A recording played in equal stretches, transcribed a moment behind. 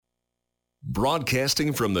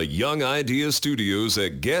Broadcasting from the Young Idea Studios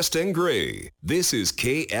at Guest and Gray, this is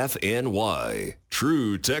KFNY,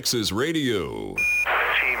 True Texas Radio.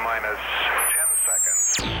 T-minus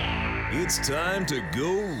 10 seconds. It's time to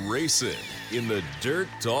go racing in the Dirt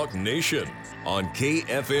Talk Nation on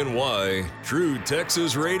KFNY, True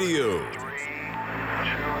Texas Radio. 3, 2, 1,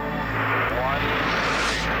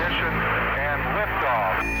 ignition and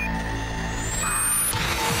liftoff.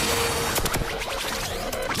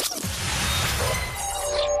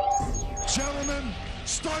 Gentlemen,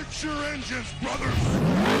 start your engines, brothers!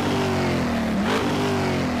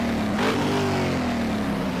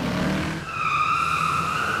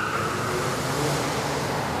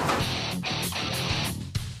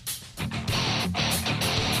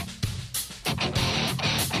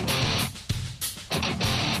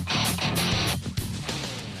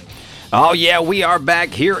 Oh, yeah, we are back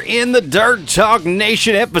here in the Dirt Talk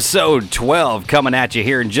Nation, episode 12, coming at you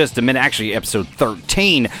here in just a minute. Actually, episode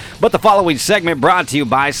 13. But the following segment brought to you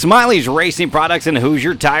by Smiley's Racing Products and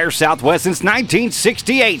Hoosier Tire Southwest since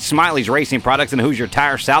 1968. Smiley's Racing Products and Hoosier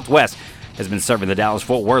Tire Southwest has been serving the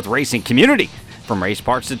Dallas-Fort Worth racing community. From race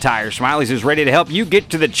parts to tires, Smiley's is ready to help you get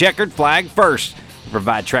to the checkered flag first. We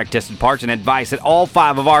provide track-tested parts and advice at all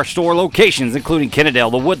 5 of our store locations, including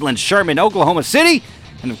Kennedale, The Woodlands, Sherman, Oklahoma City,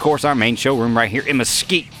 and, of course, our main showroom right here in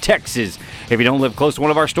Mesquite, Texas. If you don't live close to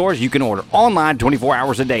one of our stores, you can order online 24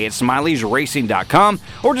 hours a day at Smiley'sRacing.com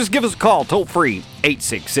or just give us a call toll-free,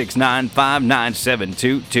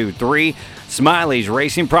 866-959-7223. Smiley's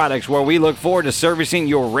Racing Products, where we look forward to servicing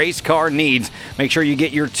your race car needs. Make sure you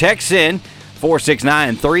get your texts in.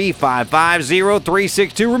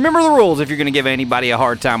 469-355-0362. Remember the rules. If you're going to give anybody a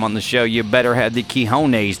hard time on the show, you better have the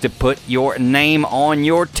cojones to put your name on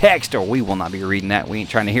your text, or we will not be reading that. We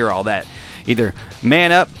ain't trying to hear all that. Either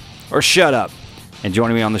man up or shut up. And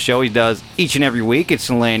joining me on the show, he does each and every week, it's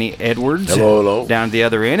Lanny Edwards. Hello. Down at the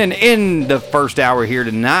other end. And in the first hour here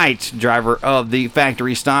tonight, driver of the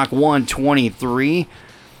factory stock 123,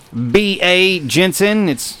 B.A. Jensen.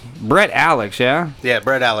 It's Brett Alex, yeah? Yeah,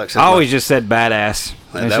 Brett Alex. I always just said badass.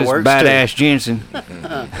 That It's just works, badass Jensen.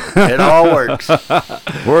 It all works.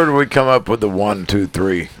 Where did we come up with the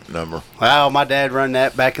 123 number? Well, my dad run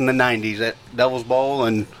that back in the 90s at Devil's Bowl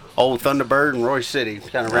and Old Thunderbird and Royce City.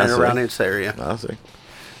 Kind of ran I see. around this area. I see.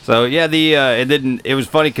 So yeah, it was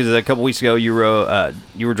funny because a couple weeks ago you were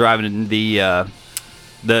driving the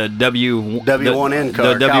W1N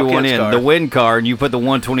car, the Kyle Kent's W1N, car. the Win car, and you put the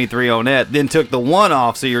 123 on that. Then took the 1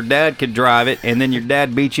 off so your dad could drive it, and then your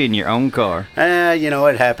dad beat you in your own car.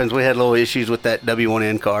 It happens. We had little issues with that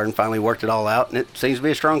W1N car and finally worked it all out, and it seems to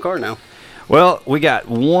be a strong car now. Well, we got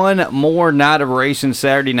one more night of racing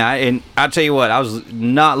Saturday night, and I'll tell you what, I was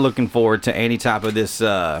not looking forward to any type of this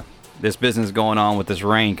business going on with this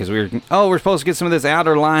rain, because we're supposed to get some of this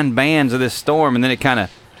outer line bands of this storm, and then it kind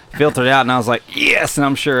of filtered out, and I was like, yes, and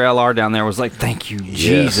I'm sure LR down there was like, thank you,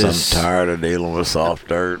 Jesus. Yes, I'm tired of dealing with soft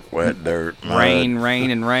dirt, wet dirt, mud. Rain,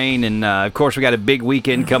 and of course we got a big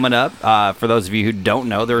weekend coming up. For those of you who don't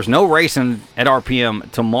know, there's no racing at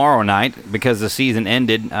RPM tomorrow night because the season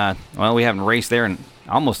ended. We haven't raced there in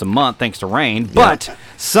almost a month thanks to rain, but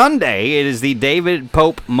Sunday it is the David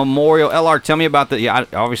Pope Memorial. LR, tell me about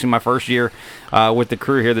obviously my first year with the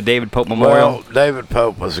crew here, the David Pope Memorial. Well, David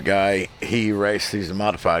Pope was a guy, he's a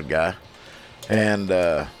modified guy,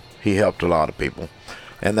 and he helped a lot of people.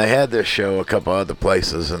 And they had this show a couple other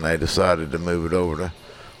places, and they decided to move it over to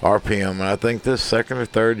RPM, and I think this second or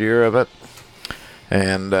third year of it.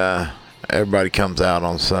 And everybody comes out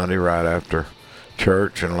on Sunday right after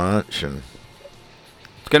church and lunch, and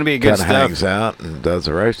going to be a good stuff. Hangs out and does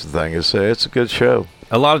the racing thing. It's a good show.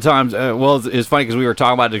 A lot of times, it's funny because we were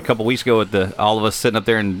talking about it a couple weeks ago with all of us sitting up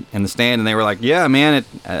there in the stand, and they were like, yeah, man,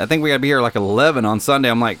 I think we got to be here like 11 on Sunday.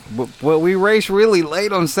 I'm like, well, we race really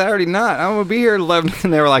late on Saturday night. I'm going to be here at 11.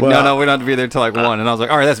 And they were like, no, we don't have to be there till like 1. And I was like,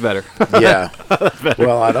 all right, that's better. Yeah. That's better.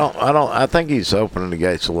 Well, I think he's opening the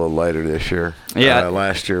gates a little later this year. Yeah.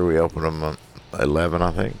 Last year we opened them at 11,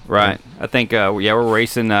 I think. Right. I think, we're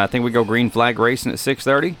racing. I think we go green flag racing at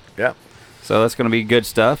 6:30. Yeah. So that's going to be good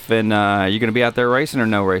stuff. And you going to be out there racing or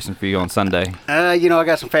no racing for you on Sunday? I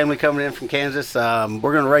got some family coming in from Kansas. We're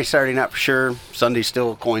going to race Saturday night for sure. Sunday's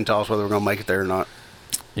still a coin toss whether we're going to make it there or not.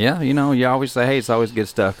 Yeah, you always say, hey, it's always good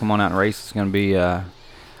stuff. Come on out and race. It's going to be I'm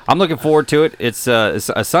looking forward to it. It's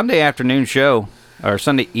a Sunday afternoon show, or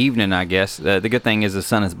Sunday evening, I guess. The good thing is the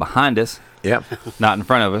sun is behind us. Yep. Not in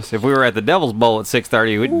front of us. If we were at the Devil's Bowl at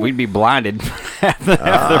 6:30, we'd be blinded.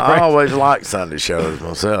 I always like Sunday shows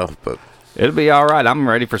myself, but It'll be all right. I'm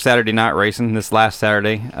ready for Saturday night racing. This last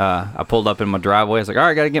Saturday, I pulled up in my driveway. I was like, all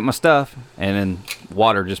right, got to get my stuff. And then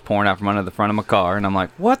water just pouring out from under the front of my car. And I'm like,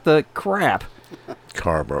 what the crap?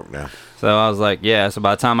 Car broke down. So I was like, yeah. So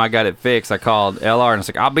by the time I got it fixed, I called LR and I was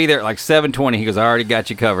like, I'll be there at like 7:20. He goes, I already got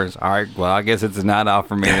you covered. All right, well, I guess it's a night off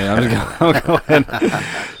for me. Then I'm just going to go ahead.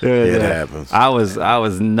 It happens. I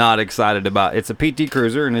was not excited about it. It's a PT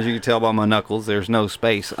Cruiser, and as you can tell by my knuckles, there's no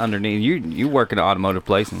space underneath. You work in an automotive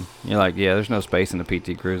place, and you're like, yeah, there's no space in the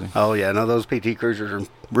PT Cruiser. Oh, yeah. No, those PT Cruisers are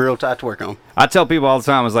real tight to work on. I tell people all the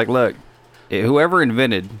time, I was like, look, whoever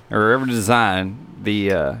invented or whoever designed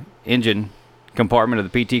the engine compartment of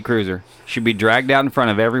the PT Cruiser should be dragged out in front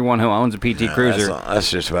of everyone who owns a PT Cruiser. That's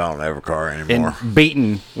just about on every car anymore. And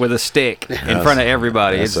beaten with a stick in front of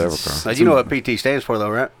everybody. That's every Now, car. you know what PT stands for, though,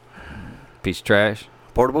 right? Piece of trash.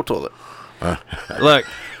 Portable toilet. Look,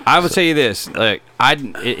 I would tell you this. Look,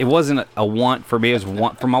 it wasn't a want for me. It was a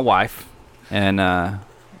want for my wife. And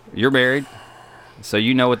you're married, so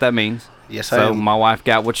you know what that means. Yes, I So am. my wife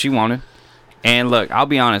got what she wanted. And look, I'll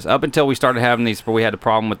be honest. Up until we started having these, we had a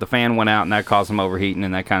problem with the fan went out, and that caused some overheating,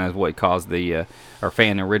 and that kind of what caused the our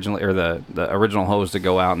fan originally, or the original hose to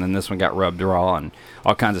go out, and then this one got rubbed raw and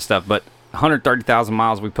all kinds of stuff. But 130,000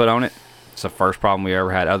 miles we put on it. It's the first problem we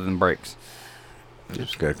ever had, other than brakes.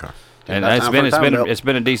 It's a good car. And About time for a time belt. it's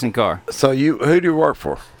been a decent car. So who do you work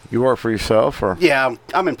for? You work for yourself, or? Yeah,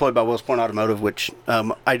 I'm employed by Wills Point Automotive, which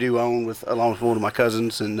I do own along with one of my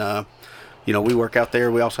cousins, and we work out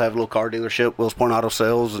there. We also have a little car dealership, Wills Point Auto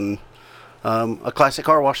Sales, and a classic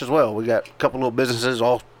car wash as well. We got a couple little businesses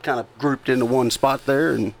all kind of grouped into one spot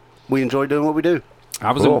there, and we enjoy doing what we do.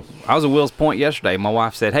 I was at Wills Point yesterday. My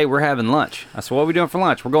wife said, "Hey, we're having lunch." I said, "What are we doing for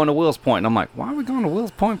lunch?" "We're going to Wills Point." And I'm like, "Why are we going to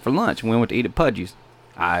Wills Point for lunch?" And we went to eat at Pudgy's.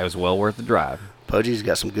 It was well worth the drive. Pudgy's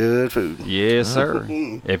got some good food. Yes, sir.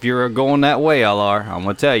 If you're going that way, LR, I'm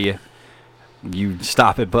gonna tell you, you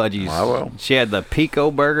stop at Pudgy's. I will. She had the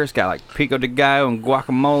pico burger. It's got like pico de gallo and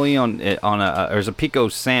guacamole on a. There's a pico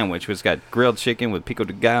sandwich, which got grilled chicken with pico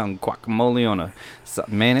de gallo and guacamole on a.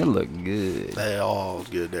 Man, it looked good. They all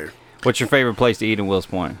good there. What's your favorite place to eat in Wills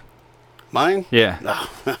Point? Mine? Yeah.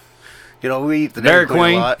 We eat the Dairy Dairy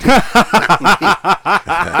Queen a lot.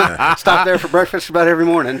 Stop there for breakfast about every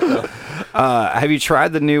morning. So. Have you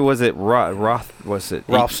tried the new? Was it Roth? Was it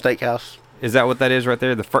Roth Steakhouse? Is that what that is right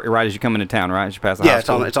there? Right as you come into town, right? As you pass the Yeah,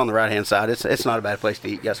 hospital? it's on the right hand side. It's not a bad place to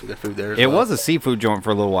eat. Got some good food there. It was a seafood joint for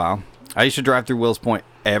a little while. I used to drive through Wills Point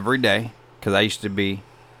every day because I used to be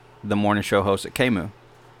the morning show host at KMOO.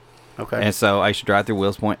 Okay. And so I used to drive through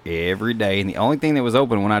Wills Point every day. And the only thing that was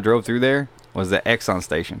open when I drove through there was the Exxon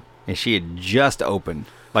station. And she had just opened.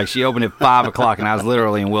 Like, she opened at 5 o'clock, and I was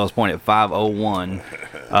literally in Wills Point at 5:01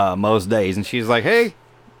 most days. And she was like, hey,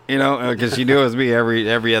 because she knew it was me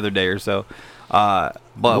every other day or so. But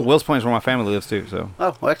Wills Point is where my family lives, too. So.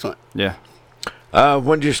 Oh, well, excellent. Yeah.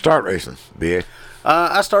 When did you start racing, B.A.?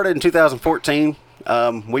 I started in 2014.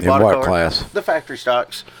 We bought what a car. class? The factory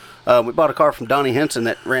stocks. We bought a car from Donnie Henson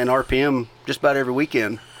that ran RPM just about every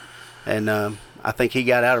weekend. And I think he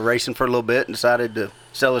got out of racing for a little bit and decided to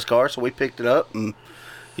sell his car, so we picked it up. And,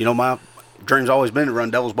 my dream's always been to run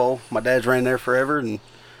Devil's Bowl. My dad's ran there forever, and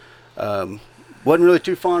wasn't really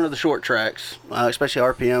too fond of the short tracks, especially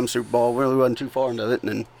RPM, Super Bowl. Really wasn't too fond of it. And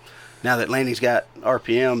then now that Lanny's got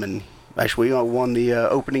RPM, and actually we won the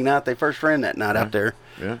opening night they first ran that night out there.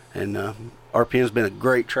 Yeah. And RPM's been a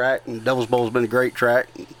great track, and Devil's Bowl's been a great track.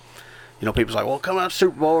 And, people's like, well, come out to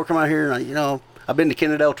Super Bowl or come out here. And, I've been to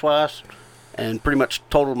Kennedale twice and pretty much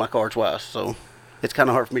totaled my car twice. So it's kind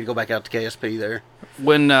of hard for me to go back out to KSP there.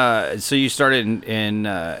 When so you started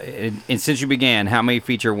and since you began, how many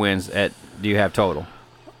feature wins do you have total?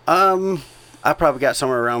 I probably got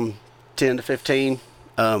somewhere around 10 to 15.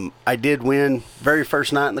 I did win very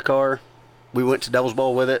first night in the car. We went to Devil's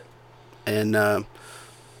Bowl with it, and the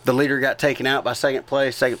leader got taken out by second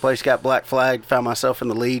place. Second place got black flagged. Found myself in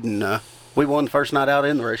the lead, and we won the first night out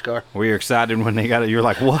in the race car. Were you excited when they got it? You're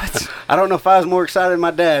like, what? I don't know if I was more excited than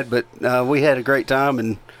my dad, but we had a great time,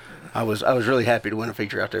 and I was really happy to win a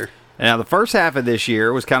feature out there. Now, the first half of this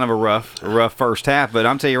year was kind of a rough first half, but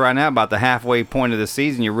I'm telling you right now, about the halfway point of the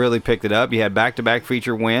season, you really picked it up. You had back-to-back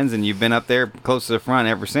feature wins, and you've been up there close to the front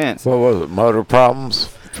ever since. What was it, motor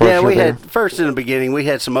problems? Yeah, we had, first in the beginning, we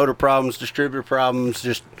had some motor problems, distributor problems,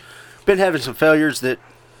 just been having some failures that,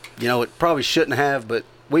 it probably shouldn't have, but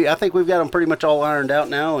I think we've got them pretty much all ironed out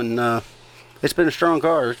now, and it's been a strong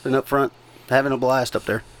car. It's been up front, having a blast up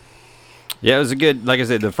there. Yeah, it was a good, like I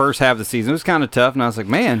said, the first half of the season was kind of tough, and I was like,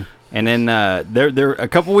 man. And then there a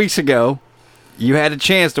couple weeks ago, you had a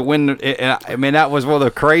chance to win. I mean, that was one of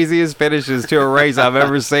the craziest finishes to a race I've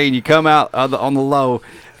ever seen. You come out on the low,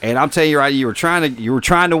 And I'm telling you right, you were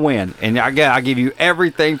trying to win, and I give you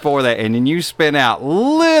everything for that. And then you spin out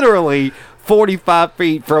literally 45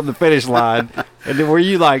 feet from the finish line, and then were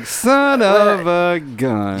you like, son of a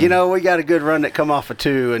gun? You know, we got a good run that come off of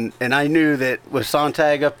 2, and I knew that with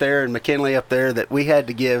Sontag up there and McKinley up there that we had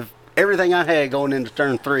to give everything I had going into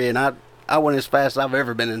turn 3, and I went as fast as I've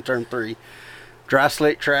ever been in turn 3. Dry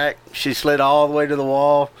slick track, she slid all the way to the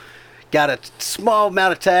wall. Got a small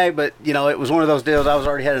amount of tag, but, you know, it was one of those deals. I was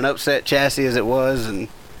already had an upset chassis as it was, and,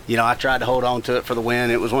 you know, I tried to hold on to it for the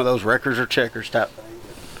win. It was one of those wreckers or checkers type thing.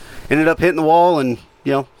 Ended up hitting the wall and,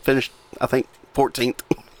 you know, finished, I think, 14th.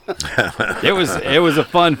 It was a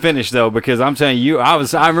fun finish though, because I'm telling you, I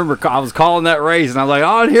remember I was calling that race and I was like,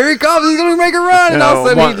 oh, here he comes, he's gonna make a run, and all of a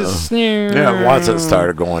sudden he just once it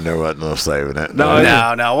started going, there wasn't no saving it.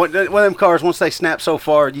 No. One of them cars, once they snap so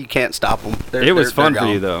far, you can't stop them. It was fun for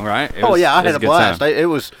you though, right? I had a blast. It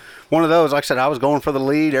was one of those. Like I said, I was going for the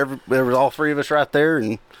lead. There was all 3 of us right there,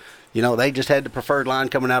 and you know they just had the preferred line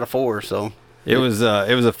coming out of 4. So it was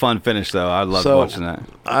a fun finish though. I loved watching that.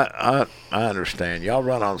 I understand. Y'all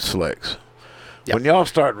run on slicks. Yep. When y'all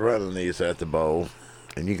start running these at the bowl,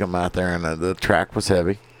 and you come out there and the track was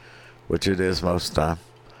heavy, which it is most of the time,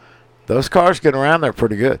 those cars get around there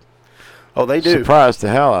pretty good. Oh, they do. Surprised the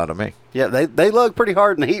hell out of me. Yeah, they lug pretty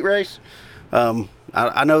hard in the heat race.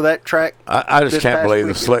 I know that track. I just can't believe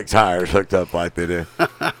the slick tires hooked up like they do.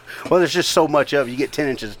 Well, there's just so much of it. You get 10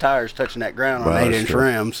 inches of tires touching that ground on an 8-inch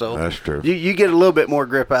rim. So that's true. You get a little bit more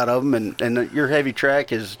grip out of them, and your heavy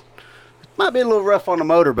track might be a little rough on the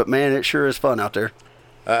motor, but, man, it sure is fun out there.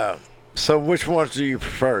 So which ones do you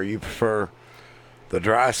prefer? You prefer the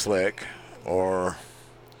dry slick or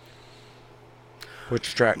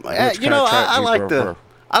which track? I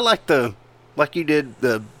like like you did,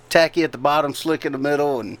 the tacky at the bottom, slick in the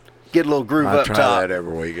middle, and get a little groove up top. I try that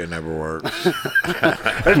every week. It never works.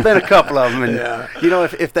 There's been a couple of them. And, you know,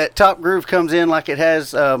 if that top groove comes in like it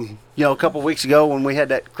has, you know, a couple of weeks ago when we had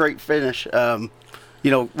that great finish, you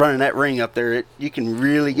know, running that ring up there, you can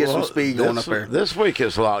really get some speed going up there. This week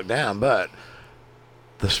is locked down, but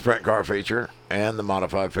the sprint car feature and the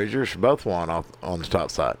modified features both won on the top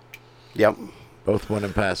side. Yep. Both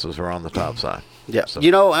winning passes were on the top side. Yeah, so. You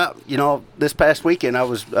know, this past weekend I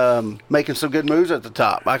was making some good moves at the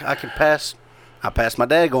top. I could pass. I passed my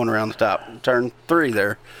dad going around the top, turn 3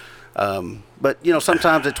 there. But you know,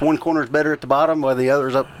 sometimes it's one corner's better at the bottom, while the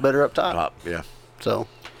other's better up top. Yeah. So.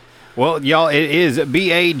 Well, y'all, it is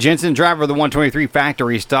B.A. Jensen, driver of the 123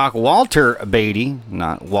 factory stock. Walter Beatty,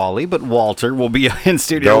 not Wally, but Walter, will be in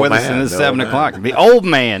studio with us in the 7 o'clock. The old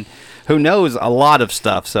man who knows a lot of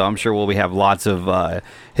stuff, so I'm sure we'll have lots of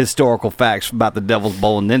historical facts about the Devil's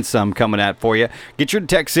Bowl and then some coming out for you. Get your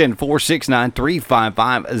text in,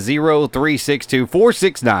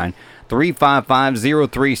 469-355-0362,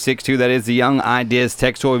 469-355-0362. That is the Young Ideas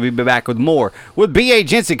text toy. We'll be back with more with B.A.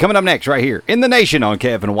 Jensen coming up next right here in the Nation on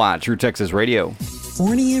KFNY, True Texas Radio.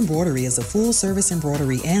 Forney Embroidery is a full-service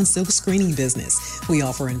embroidery and silk screening business. We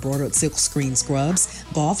offer embroidered silk screen scrubs,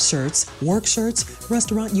 golf shirts, work shirts,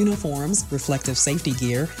 restaurant uniforms, reflective safety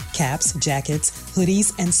gear, caps, jackets,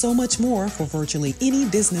 hoodies, and so much more for virtually any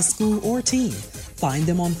business, school, or team. Find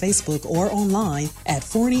them on Facebook or online at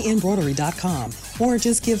ForneyEmbroidery.com, or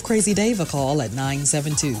just give Crazy Dave a call at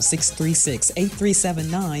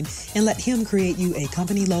 972-636-8379 and let him create you a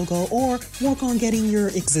company logo or work on getting your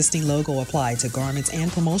existing logo applied to garments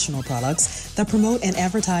and promotional products that promote and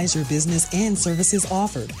advertise your business and services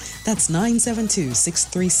offered. That's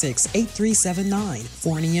 972-636-8379.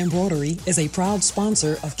 Forney Embroidery is a proud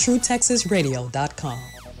sponsor of TrueTexasRadio.com.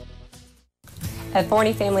 At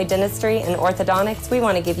Forney Family Dentistry and Orthodontics, we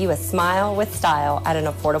want to give you a smile with style at an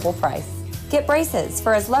affordable price. Get braces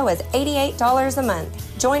for as low as $88 a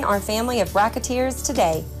month. Join our family of racketeers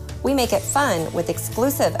today. We make it fun with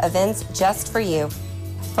exclusive events just for you.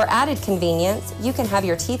 For added convenience, you can have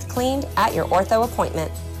your teeth cleaned at your ortho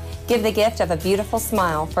appointment. Give the gift of a beautiful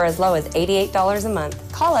smile for as low as $88 a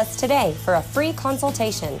month. Call us today for a free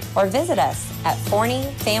consultation or visit us at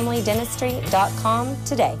ForneyFamilyDentistry.com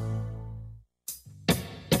today.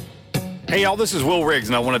 Hey y'all, this is Will Riggs,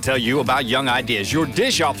 and I want to tell you about Young Ideas, your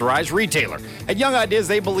Dish authorized retailer. At Young Ideas,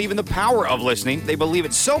 they believe in the power of listening. They believe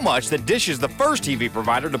it so much that Dish is the first TV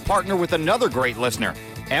provider to partner with another great listener,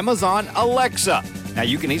 Amazon Alexa. Now,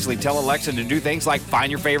 you can easily tell Alexa to do things like find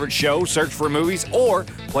your favorite show, search for movies, or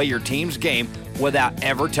play your team's game without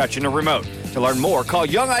ever touching a remote. To learn more, call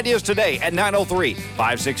Young Ideas today at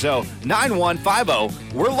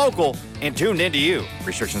 903-560-9150. We're local and tuned into you.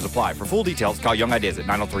 Restrictions apply. For full details, call Young Ideas at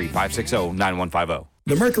 903-560-9150.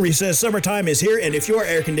 The Mercury says summertime is here, and if your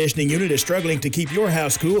air conditioning unit is struggling to keep your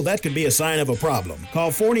house cool, that could be a sign of a problem. Call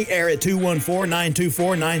Forney Air at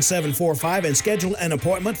 214-924-9745 and schedule an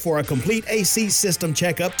appointment for a complete AC system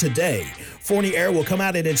checkup today. Forney Air will come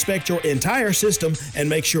out and inspect your entire system and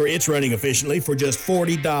make sure it's running efficiently for just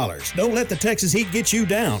 $40. Don't let the Texas heat get you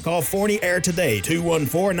down. Call Forney Air today,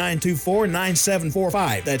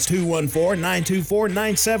 214-924-9745. That's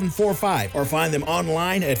 214-924-9745. Or find them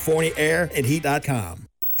online at forneyairandheat.com.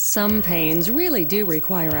 Some pains really do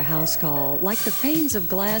require a house call, like the panes of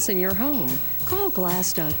glass in your home. Call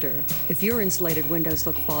Glass Doctor. If your insulated windows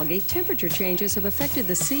look foggy, temperature changes have affected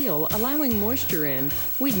the seal, allowing moisture in.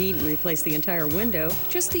 We needn't replace the entire window,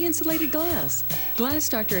 just the insulated glass. Glass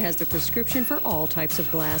Doctor has the prescription for all types of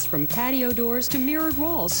glass, from patio doors to mirrored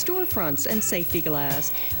walls, storefronts, and safety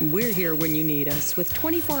glass. We're here when you need us with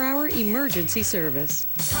 24-hour emergency service.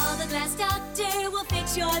 Call the Glass Doctor, we'll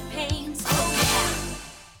fix your pains. Oh, yeah.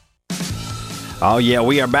 Oh, yeah,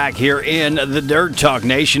 we are back here in the Dirt Talk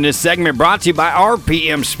Nation. This segment brought to you by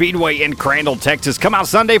RPM Speedway in Crandall, Texas. Come out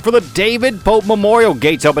Sunday for the David Pope Memorial.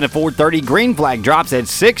 Gates open at 4:30. Green flag drops at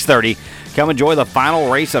 6:30. Come enjoy the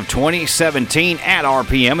final race of 2017 at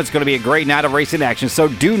RPM. It's going to be a great night of racing action, so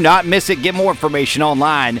do not miss it. Get more information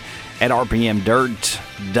online at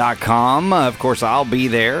rpmdirt.com. Of course, I'll be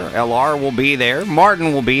there. LR will be there.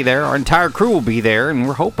 Martin will be there. Our entire crew will be there, and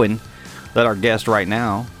we're hoping that our guest right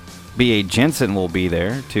now, B.A. Jensen, will be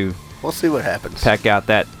there to We'll see what happens. Pack out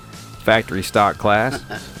that factory stock class.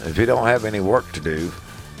 If you don't have any work to do,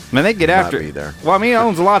 I mean, they get after it. Well, I mean, he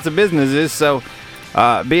owns lots of businesses, so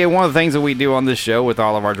B.A., one of the things that we do on this show with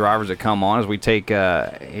all of our drivers that come on is we take,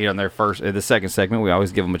 in the second segment, we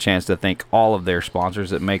always give them a chance to thank all of their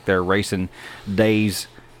sponsors that make their racing days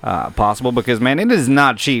possible, because, man, it is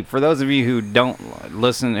not cheap. For those of you who don't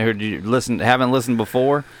haven't listened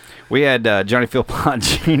before, we had Johnny Philpott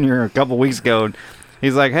Jr. a couple weeks ago, and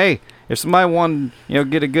he's like, hey, if somebody wanted,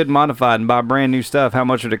 get a good modified and buy brand new stuff, how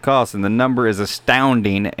much would it cost? And the number is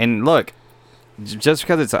astounding. And look, just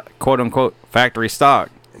because it's a quote-unquote factory stock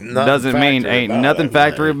doesn't mean ain't nothing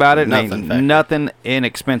factory about it, ain't nothing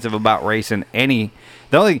inexpensive about racing. The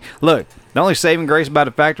only saving grace about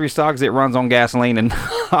a factory stock is it runs on gasoline and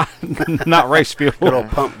not race fuel. Good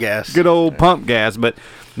old pump gas. Good old pump gas. But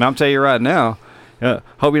I'm telling you right now,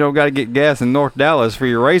 hope you don't got to get gas in North Dallas for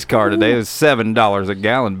your race car today. It's $7 a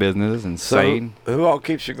gallon business. Insane. So who all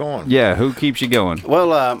keeps you going? Yeah, who keeps you going?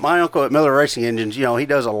 Well, my uncle at Miller Racing Engines, he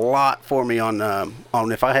does a lot for me on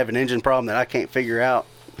if I have an engine problem that I can't figure out.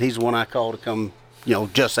 He's the one I call to come,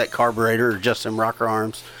 just that carburetor or just some rocker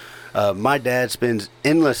arms. My dad spends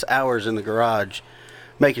endless hours in the garage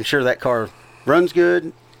making sure that car runs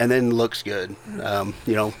good and then looks good.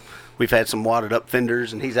 We've had some wadded up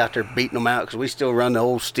fenders, and he's out there beating them out because we still run the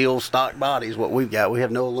old steel stock bodies, what we've got. We have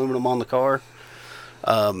no aluminum on the car.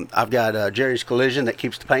 I've got Jerry's Collision that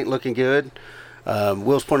keeps the paint looking good.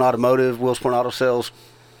 Wills Point Automotive, Wills Point Auto Sales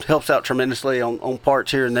helps out tremendously on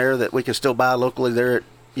parts here and there that we can still buy locally there at,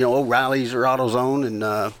 O'Reilly's or AutoZone,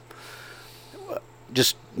 and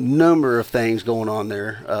just number of things going on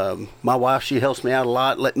there. My wife, she helps me out a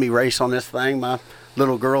lot, letting me race on this thing. My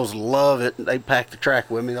little girls love it. They pack the track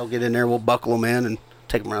with me. They'll get in there, we'll buckle them in and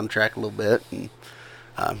take them around the track a little bit. And,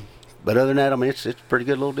 but other than that, I mean, it's a pretty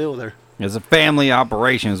good little deal there. It's a family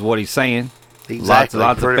operation is what he's saying. Exactly.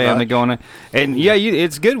 Lots of family going on. And,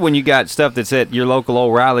 it's good when you got stuff that's at your local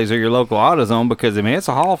O'Reilly's or your local AutoZone, because, I mean, it's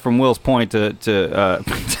a haul from Wills Point to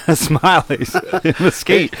Smiley's in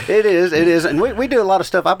Mesquite. It is. And we do a lot of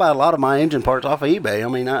stuff. I buy a lot of my engine parts off of eBay. I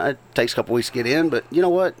mean, it takes a couple weeks to get in, but you know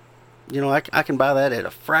what? I can buy that at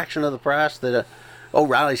a fraction of the price that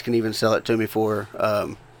O'Reilly's can even sell it to me for.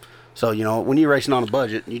 So, when you're racing on a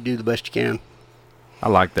budget, you do the best you can. I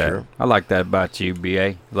like that. Sure. I like that about you,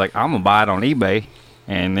 B.A. Like, I'm going to buy it on eBay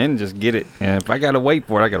and then just get it. And if I got to wait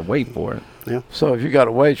for it, I got to wait for it. Yeah. So if you got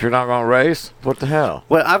to wait, you're not going to race? What the hell?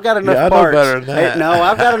 Well, I've got enough parts. I know better than that. No,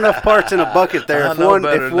 I've got enough parts in a bucket there.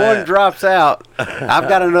 If one drops out, I've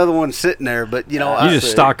got another one sitting there. But, you just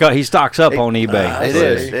stock up. He stocks up on eBay.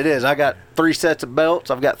 It is. I got 3 sets of belts.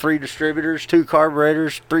 I've got 3 distributors, 2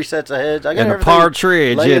 carburetors, 3 sets of heads. I got and a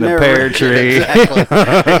partridge in a pear tree.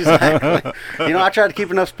 Exactly. I try to keep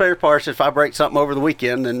enough spare parts. If I break something over the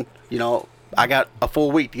weekend, then, I got a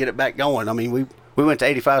full week to get it back going. I mean, we went to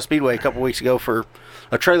 85 Speedway a couple weeks ago for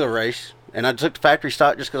a trailer race, and I took the factory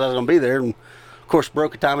stock just because I was going to be there, and of course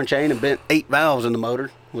broke a timing chain and bent 8 valves in the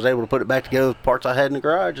motor. Was able to put it back together with parts I had in the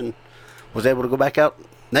garage, and was able to go back out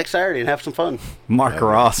next Saturday and have some fun. Mark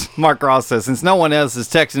Ross says, since no one else is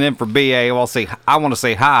texting in for BA, I want to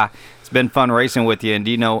say hi. It's been fun racing with you. And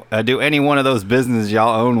do you know, do any one of those businesses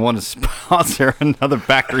y'all own want to sponsor another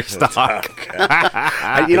factory stock?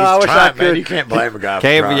 I wish I could. Man. You can't blame a guy for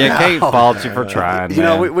trying. Can't fault you for trying, You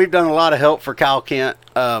know, we've done a lot of help for Kyle Kent.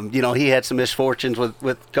 He had some misfortunes with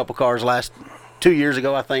a couple cars last 2 years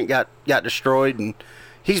ago, I think, got destroyed, and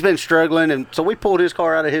he's been struggling. And so we pulled his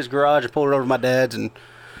car out of his garage and pulled it over to my dad's, and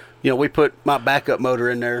we put my backup motor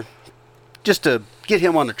in there just to get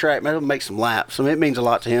him on the track, maybe make some laps. I mean, it means a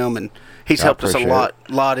lot to him, and he's helped us a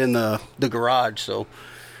lot in the garage. So,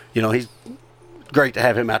 he's great to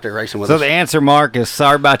have him out there racing with us. So the answer, Mark, is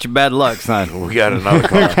sorry about your bad luck, son. We got another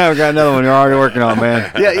car. We got another one you're already working on,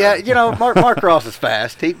 man. Yeah. Mark Ross is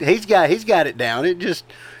fast. He's got it down. It just,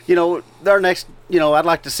 our next, I'd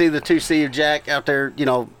like to see the 2C of Jack out there,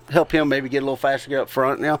 help him maybe get a little faster, get up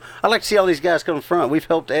front. I'd like to see all these guys come to the front. We've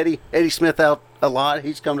helped Eddie Smith out a lot.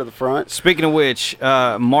 He's come to the front. Speaking of which,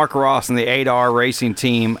 Mark Ross and the 8R racing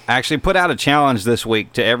team actually put out a challenge this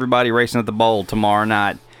week to everybody racing at the Bowl tomorrow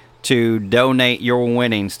night to donate your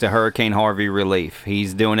winnings to Hurricane Harvey relief.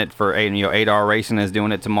 He's doing it for 8R Racing is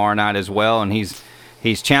doing it tomorrow night as well, and he's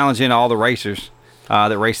challenging all the racers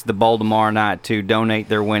that race at the Bowl tomorrow night to donate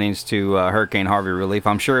their winnings to Hurricane Harvey relief.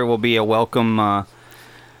 I'm sure it will be a welcome. Man,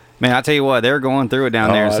 I tell you what, they're going through it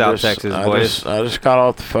down there in South Texas, boys. I just got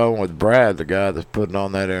off the phone with Brad, the guy that's putting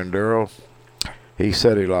on that Enduro. He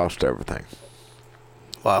said he lost everything.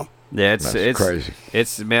 Wow. Yeah, it's crazy.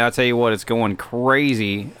 Man, I tell you what, it's going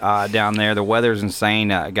crazy down there. The weather's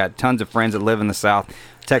insane. I got tons of friends that live in the South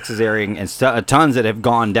Texas area and tons that have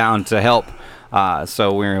gone down to help.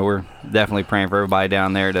 So we're definitely praying for everybody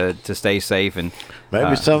down there to stay safe and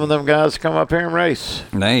maybe some of them guys come up here and race.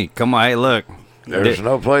 Hey, come on, hey, look. There's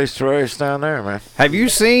no place to race down there, man. Have you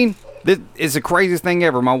seen? This is the craziest thing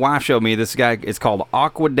ever. My wife showed me this guy. It's called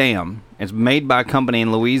Aqua Dam. It's made by a company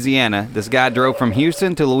in Louisiana. This guy drove from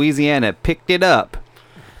Houston to Louisiana, picked it up,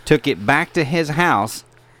 took it back to his house,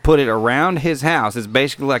 put it around his house. It's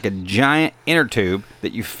basically like a giant inner tube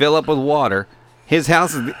that you fill up with water. His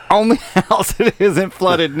house is the only house that isn't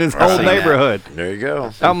flooded in his whole neighborhood. There you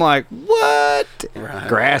go. I'm like, what? Right.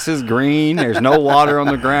 Grass is green. There's no water on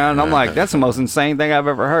the ground. I'm like, that's the most insane thing I've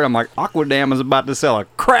ever heard. I'm like, Aqua Dam is about to sell a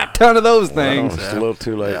crap ton of those things. Well, it's a little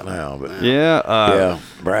too late now. But yeah,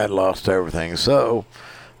 Brad lost everything. So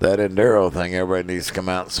that Enduro thing, everybody needs to come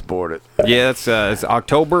out and support it. Yeah, it's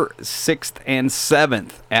October 6th and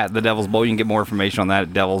 7th at the Devil's Bowl. You can get more information on that at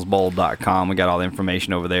devilsbowl.com. We got all the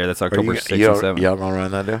information over there. That's October 6th and 7th. Y'all going to run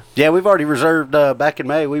that deal? Yeah, we've already reserved back in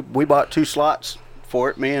May. We bought 2 slots for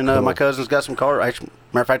it. Me and my cousin's got some car. Matter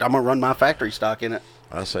of fact, I'm going to run my factory stock in it.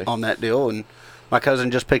 I see. On that deal. And my cousin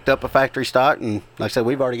just picked up a factory stock. And like I said,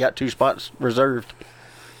 we've already got 2 spots reserved.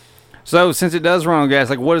 So since it does run on gas,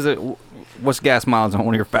 like what's gas mileage on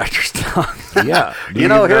one of your factory stocks? Yeah. Here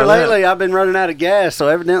lately I've been running out of gas, so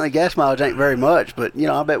evidently gas mileage ain't very much. But,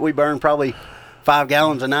 I bet we burn probably 5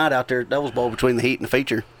 gallons a night out there at Devil's Bowl between the heat and the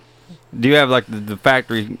feature. Do you have like the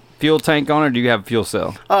factory fuel tank on it, or do you have a fuel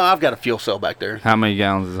cell? I've got a fuel cell back there. How many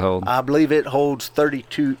gallons does it hold? I believe it holds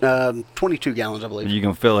 22 gallons, I believe. You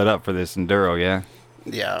can fill it up for this Enduro, yeah?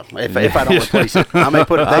 Yeah, if I don't replace it. I may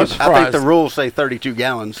put it. I think the rules say 32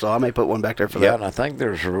 gallons, so I may put one back there for that. Yeah, and I think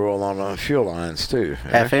there's a rule on fuel lines, too.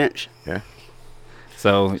 Half inch. Yeah.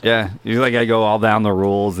 So, yeah, you got to go all down the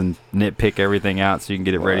rules and nitpick everything out so you can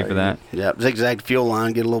get it ready for that. Yeah, zigzag fuel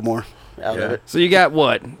line, get a little more out of it. So you got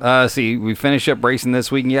what? We finish up racing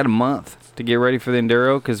this week, and you got a month to get ready for the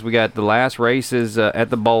Enduro because we got the last race is at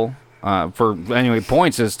the Bowl.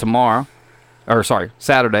 Points is tomorrow.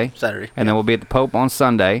 Saturday. And then we'll be at the Pope on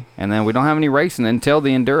Sunday. And then we don't have any racing until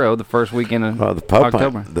the Enduro the first weekend of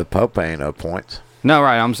October. The Pope ain't no points. No,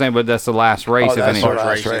 right. I'm saying, but that's the last race. That's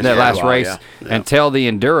the last race. Until the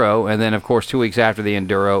Enduro. And then, of course, 2 weeks after the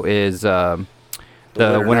Enduro is the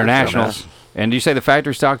Winter Nationals. And do you say the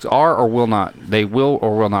factory stocks are or will not? They will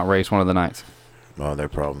or will not race one of the nights? Well, they're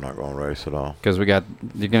probably not going to race at all. Because you're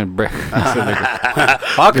going to...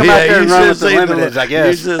 I'll come out there and run with the limiteds, I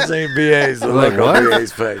guess. You should have seen BA's look on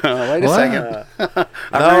BA's face. Wait a second.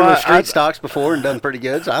 I've run with street stocks before and done pretty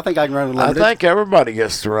good, so I think I can run with limiteds. I think everybody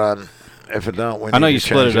gets to run. If it don't, I know you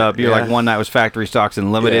split it up. You're like one night was factory stocks and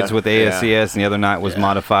limiteds with ASCS, and the other night was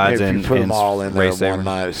modifieds and if you put them all in there there one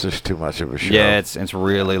night, it's just too much of a show. Yeah, it's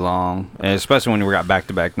really long, and especially when we got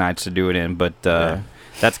back-to-back nights to do it in. But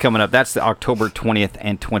that's coming up. That's the October 20th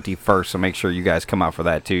and 21st, so make sure you guys come out for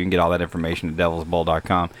that, too. You can get all that information at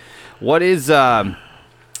devilsbowl.com. What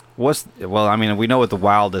Well, I mean, we know what the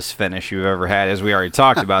wildest finish you've ever had is. We already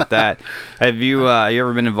talked about that. Have you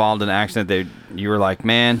ever been involved in an accident that you were like,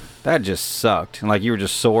 man, that just sucked, and like you were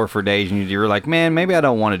just sore for days, and you were like, man, maybe I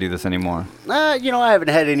don't want to do this anymore? I haven't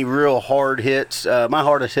had any real hard hits. My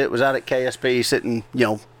hardest hit was out at KSP, sitting,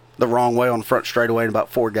 the wrong way on the front straightaway, and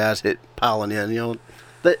about 4 guys hit piling in.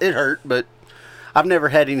 It hurt, but I've never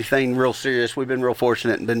had anything real serious. We've been real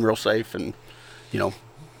fortunate and been real safe, and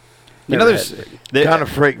there's kind of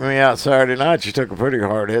freaked me out Saturday night. You took a pretty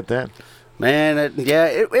hard hit then. Man,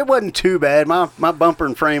 it wasn't too bad. My bumper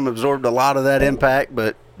and frame absorbed a lot of that impact,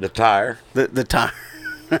 but the tire, the tire,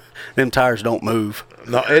 them tires don't move.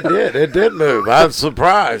 No, it did. It did move. I was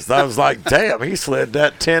surprised. I was like, damn, he slid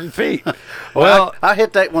that 10 feet. Well, I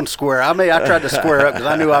hit that one square. I tried to square up because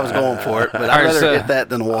I knew I was going for it, but I'd rather hit that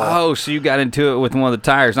than a wall. Oh, so you got into it with one of the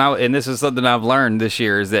tires. Now, and this is something I've learned this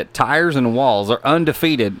year, is that tires and walls are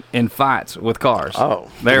undefeated in fights with cars. Oh.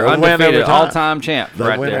 They're undefeated, all-time champ They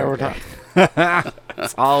right win there. every time.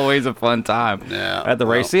 It's always a fun time at the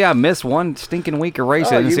race. See, I missed one stinking week of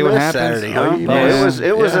racing and see what happens. Saturday, huh?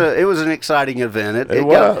 It was an exciting event.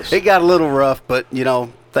 It got a little rough, but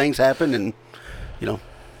things happened, and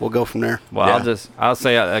we'll go from there. Well, I'll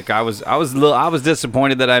say like I was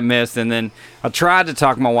disappointed that I missed, and then I tried to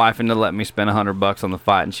talk my wife into letting me spend $100 on the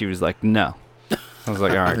fight, and she was like, no. I was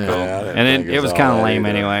like, all right, cool. And it was kind of lame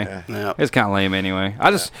anyway. Yeah. It was kind of lame anyway.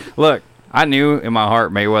 Look. I knew in my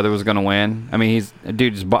heart Mayweather was going to win. I mean,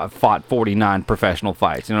 dude just fought 49 professional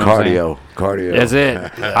fights. You know what I'm saying? Cardio. That's it.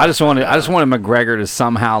 I just wanted McGregor to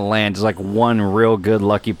somehow land just like one real good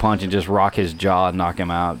lucky punch and just rock his jaw and knock him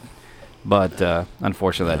out. But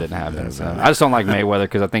unfortunately, that didn't happen. So I just don't like Mayweather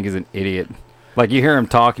because I think he's an idiot. Like, you hear him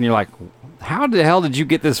talk and you're like, how the hell did you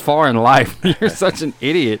get this far in life? You're such an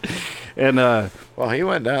idiot. And well, he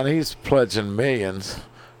went down. He's pledging millions,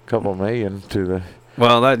 a couple million to the.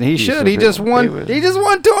 Well, he should. He just won $225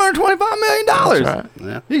 million. That's right.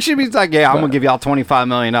 Yeah. He should be like, I'm going to give y'all $25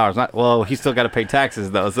 million. Well, he's still got to pay taxes,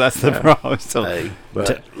 though, so that's the problem. So, but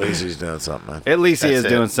at least he's doing something. At least he is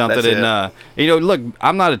doing something. That's And, look,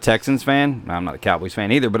 I'm not a Texans fan. I'm not a Cowboys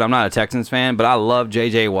fan either, but I'm not a Texans fan. But I love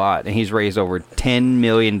J.J. Watt, and he's raised over $10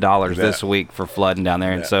 million this week for flooding down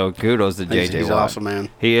there. And so kudos to J.J. Watt. He's awesome, man.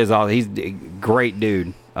 He is awesome. He's a great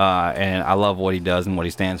dude. And I love what he does and what he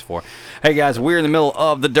stands for. Hey, guys, we're in the middle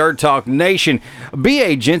of the Dirt Talk Nation.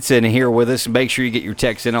 B.A. Jensen here with us. Make sure you get your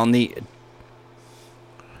text in on the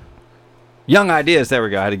Young Ideas. There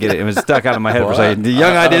we go. I had to get it. It was stuck out of my head for a second. The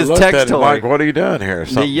Young Ideas text toy. Like, what are you doing here?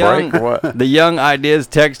 The Young Ideas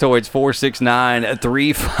text toy. It's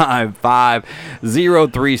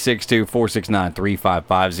 469-355-0362.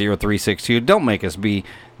 469-355-0362. Don't make us be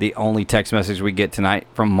the only text message we get tonight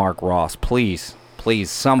from Mark Ross. Please,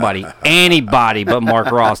 somebody, anybody but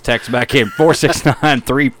Mark Ross, text back in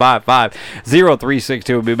 469-355-0362.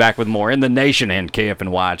 We'll be back with more in the Nation and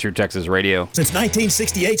KFNY, True Texas Radio. Since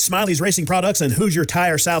 1968, Smiley's Racing Products and Hoosier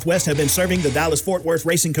Tire Southwest have been serving the Dallas-Fort Worth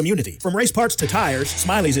racing community. From race parts to tires,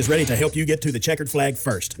 Smiley's is ready to help you get to the checkered flag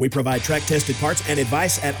first. We provide track-tested parts and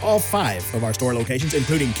advice at all 5 of our store locations,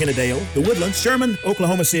 including Kennedale, The Woodlands, Sherman,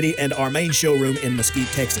 Oklahoma City, and our main showroom in Mesquite,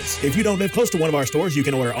 Texas. If you don't live close to one of our stores, you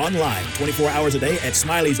can order online 24 hours a day at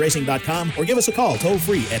Smiley'sRacing.com or give us a call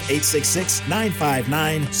toll-free at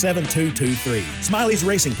 866-959-7223. Smiley's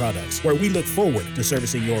Racing Products, where we look forward to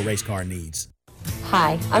servicing your race car needs.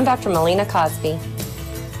 Hi, I'm Dr. Melina Cosby.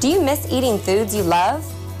 Do you miss eating foods you love?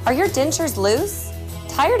 Are your dentures loose?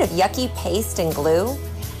 Tired of yucky paste and glue?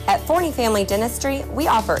 At Forney Family Dentistry, we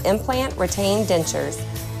offer implant retained dentures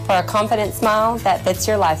for a confident smile that fits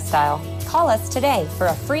your lifestyle. Call us today for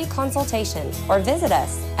a free consultation or visit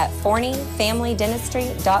us at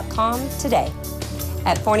ForneyFamilyDentistry.com today.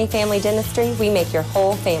 At Forney Family Dentistry, we make your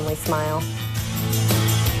whole family smile.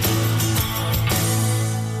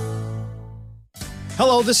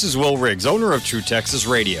 Hello, this is Will Riggs, owner of True Texas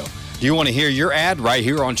Radio. Do you want to hear your ad right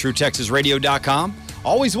here on TrueTexasRadio.com?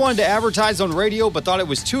 Always wanted to advertise on radio but thought it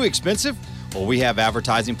was too expensive? Well, we have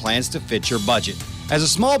advertising plans to fit your budget. As a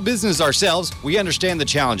small business ourselves, we understand the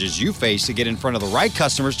challenges you face to get in front of the right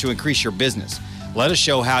customers to increase your business. Let us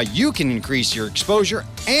show how you can increase your exposure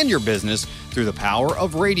and your business through the power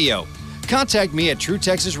of radio. Contact me at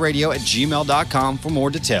TrueTexasRadio@gmail.com for more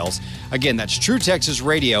details. Again, that's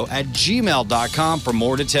TrueTexasRadio@gmail.com for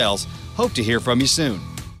more details. Hope to hear from you soon.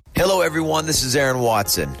 Hello, everyone. This is Aaron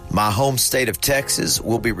Watson. My home state of Texas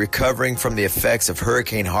will be recovering from the effects of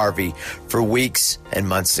Hurricane Harvey for weeks and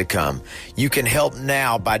months to come. You can help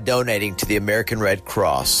now by donating to the American Red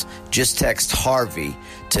Cross. Just text Harvey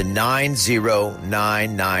to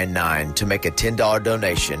 90999 to make a $10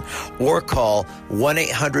 donation or call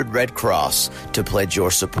 1-800-RED-CROSS to pledge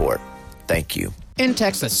your support. Thank you. In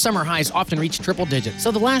Texas, summer highs often reach triple digits,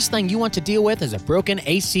 so the last thing you want to deal with is a broken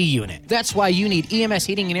AC unit. That's why you need EMS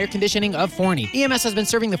Heating and Air Conditioning of Forney. EMS has been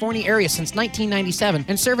serving the Forney area since 1997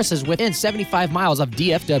 and services within 75 miles of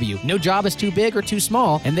DFW. No job is too big or too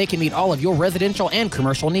small, and they can meet all of your residential and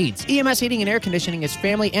commercial needs. EMS Heating and Air Conditioning is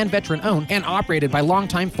family and veteran-owned and operated by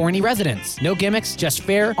longtime Forney residents. No gimmicks, just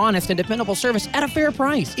fair, honest, and dependable service at a fair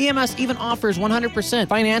price. EMS even offers 100%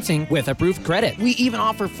 financing with approved credit. We even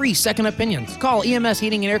offer free second opinions. Call EMS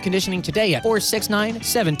Heating and Air Conditioning today at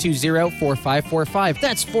 469-720-4545.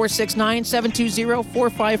 That's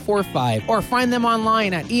 469-720-4545. Or find them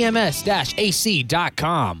online at ems-ac.com.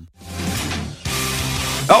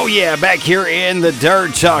 Oh yeah, back here in the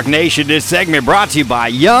Dirt Talk Nation, this segment brought to you by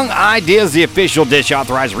Young Ideas, the official dish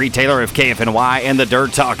authorized retailer of KFNY and the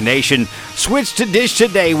Dirt Talk Nation. Switch to Dish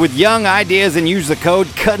today with Young Ideas and use the code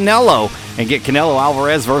Canelo and get Canelo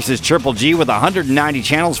Alvarez versus Triple G with 190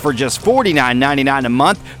 channels for just $49.99 a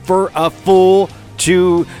month for a full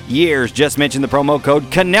 2 years. Just mention the promo code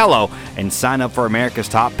Canelo and sign up for America's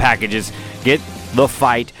top packages. Get the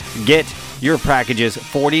fight. Get your packages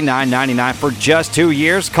 $49.99 for just 2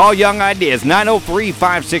 years. Call Young Ideas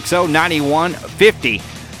 903-560-9150.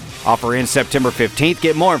 Offer ends September 15th.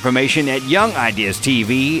 Get more information at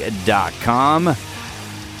youngideastv.com.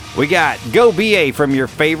 We got Go BA from your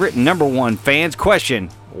favorite number one fans. Question: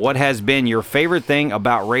 what has been your favorite thing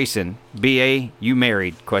about racing? BA, you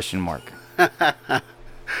married? Question mark.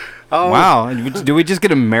 Wow. Do we just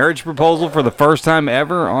get a marriage proposal for the first time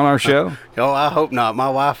ever on our show? Oh, I hope not. My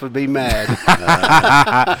wife would be mad.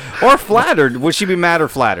 Or flattered. Would she be mad or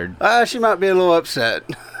flattered? She might be a little upset.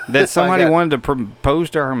 That somebody wanted to propose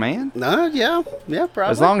to her man? Yeah, probably.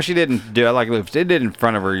 As long as she didn't do it, like if it did in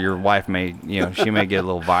front of her, your wife may, she may get a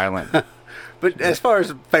little violent. But as far as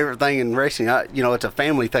the favorite thing in racing, it's a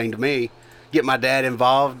family thing to me. Get my dad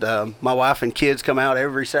involved. My wife and kids come out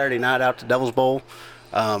every Saturday night out to Devil's Bowl.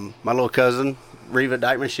 My little cousin, Reva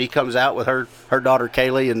Dykeman, she comes out with her daughter,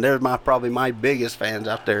 Kaylee, and they're probably my biggest fans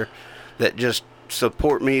out there that just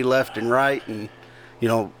support me left and right. And,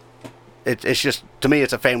 it's just, to me,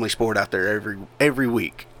 it's a family sport out there every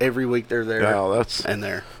week. Every week they're there and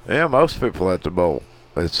there. Yeah, most people at the bowl,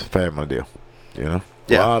 it's a family deal, A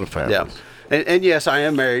lot of families. Yeah. And yes, I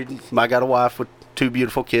am married. I got a wife with 2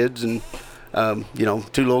 beautiful kids and, 2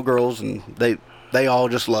 little girls, and they all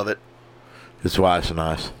just love it. His wife's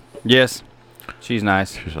nice. Yes, she's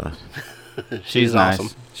nice. She's nice. She's nice.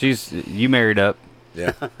 Awesome. You married up.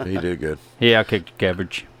 Yeah, he did good. Yeah, I kicked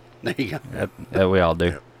cabbage. There you go. That we all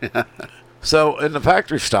do. Yeah. So in the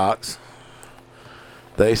factory stocks,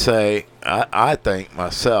 they say, I think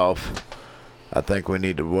myself, I think we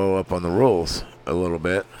need to blow up on the rules a little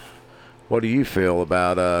bit. What do you feel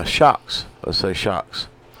about shocks? Let's say shocks.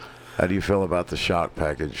 How do you feel about the shock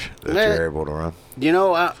package that you're able to run?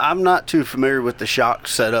 I'm not too familiar with the shock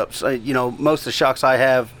setups. Most of the shocks I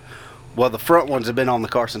have, the front ones have been on the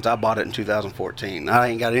car since I bought it in 2014. I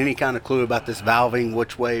ain't got any kind of clue about this valving,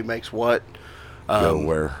 which way makes what. Go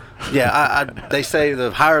where? Yeah, they say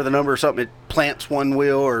the higher the number or something, it plants one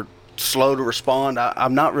wheel or slow to respond.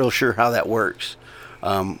 I'm not real sure how that works.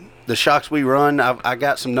 The shocks we run, I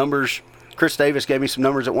got some numbers. Chris Davis gave me some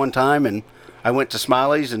numbers at one time, and I went to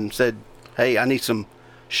Smiley's and said, hey, I need some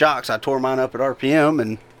shocks. I tore mine up at RPM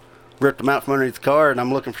and ripped them out from underneath the car, and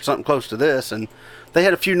I'm looking for something close to this. And they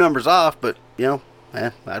had a few numbers off, but, I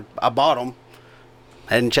bought them.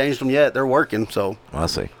 Hadn't changed them yet. They're working, so. I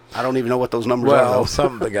see. I don't even know what those numbers are. Well,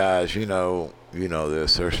 some of the guys, you know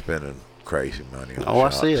this, they're spending crazy money on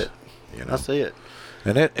shocks. I see it. I see it.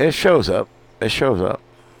 And it shows up. It shows up.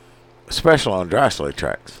 Especially on dry slate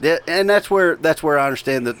tracks. Yeah, and that's where I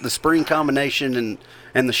understand that the spring combination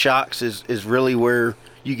and the shocks is really where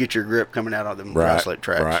you get your grip coming out of them dry slate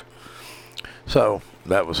tracks. Right. So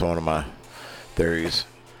that was one of my theories.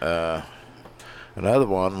 Another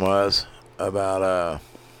one was about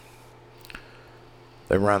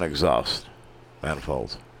they run exhaust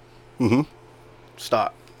manifolds. Mm-hmm.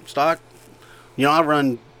 Stock. I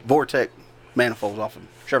run Vortec manifolds off of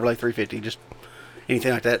Chevrolet 350, just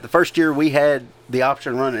anything like that. The first year we had the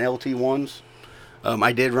option of running LT1s.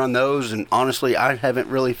 I did run those, and honestly, I haven't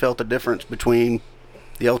really felt a difference between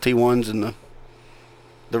the LT1s and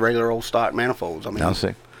the regular old stock manifolds. I mean, I'll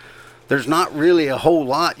see. there's not really a whole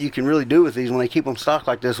lot you can really do with these when they keep them stock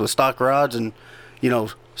like this with stock rods and,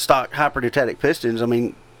 stock hyperdeutatic pistons. I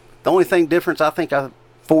mean, the only thing difference, I think I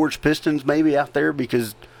forged pistons maybe out there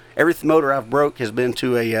because every motor I've broke has been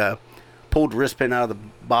to a pulled wrist pin out of the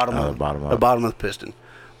bottom of the piston.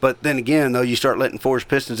 But then again, though, you start letting forged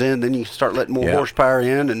pistons in, then you start letting more horsepower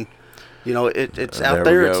in, and it's out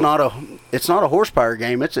there. It's not a horsepower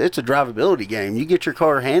game. It's a drivability game. You get your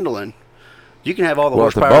car handling, you can have all the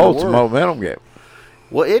horsepower in the world. It's a momentum game.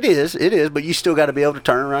 Well, it is, but you still got to be able to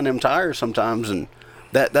turn around them tires sometimes. And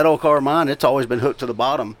that old car of mine, it's always been hooked to the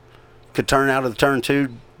bottom. Could turn out of the turn 2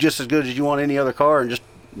 just as good as you want any other car, and just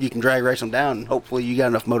you can drag race them down. And hopefully, you got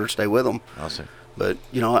enough motor to stay with them. Awesome. But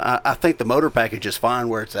I think the motor package is fine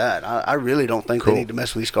where it's at. I really don't think they need to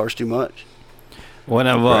mess with these cars too much. One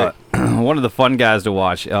of the fun guys to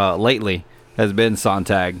watch lately has been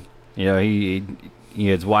Sontag.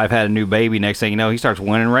 His wife had a new baby. Next thing you know, he starts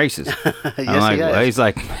winning races. He's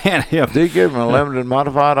like, man. Did he give him a limited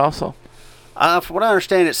modified also? From what I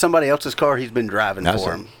understand, it's somebody else's car he's been driving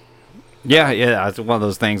for him. Yeah, it's one of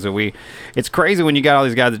those things that it's crazy when you got all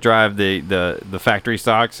these guys that drive the factory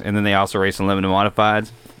stocks, and then they also race in limited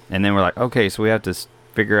modifieds, and then we're like, okay, so we have to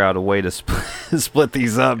figure out a way to split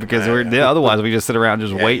these up because otherwise we just sit around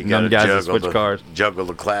just waiting on guys to switch cars. Juggle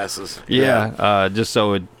the classes. Yeah, just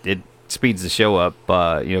so it speeds the show up,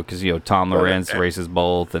 because Tom Lorenz races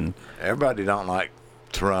both, and everybody don't like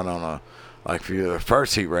to run on for the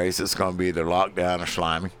first heat race, it's going to be either lockdown or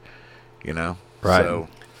slimy, Right. So,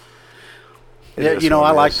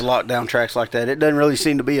 I like the lockdown tracks like that. It doesn't really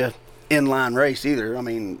seem to be a inline race either. I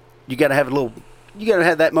mean, you got to have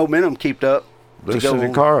that momentum kept up. Loosen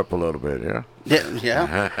your car up a little bit, yeah.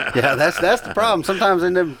 Yeah. That's the problem. Sometimes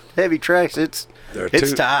in them heavy tracks, it's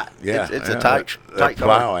tight. Yeah, it's a tight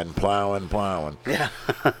car. Plowing. Yeah,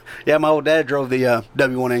 yeah. My old dad drove the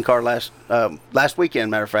W1N car last weekend,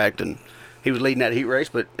 matter of fact, and he was leading that heat race,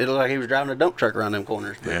 but it looked like he was driving a dump truck around them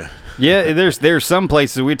corners. Yeah. There's some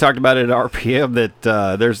places we talked about it at RPM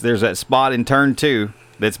that there's that spot in turn 2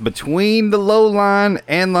 that's between the low line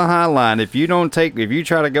and the high line. If you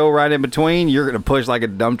try to go right in between, you're going to push like a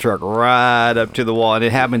dump truck right up to the wall, and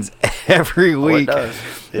it happens every week. It does.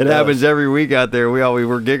 It happens every week out there. We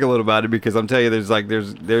were giggling about it because I'm telling you,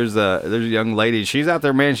 there's a young lady. She's out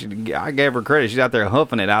there, man. I gave her credit. She's out there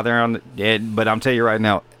hoofing it out there on the, but I'm telling you right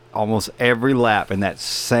now, almost every lap in that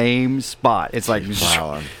same spot. It's like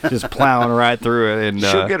just plowing right through it, and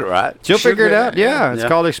she'll get it right. She'll figure it out. Yeah, it's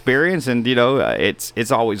called experience, and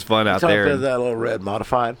it's always fun out there. Is that little red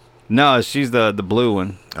modified? No, she's the blue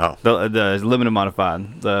one. Oh, the limited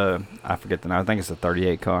modified. I forget the name. I think it's a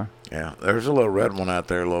 38 car. Yeah, there's a little red one out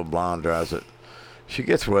there. A little blonde drives it. She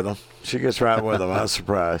gets with them. She gets right with them. I was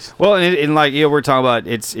surprised. Well, and we're talking about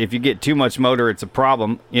if you get too much motor, it's a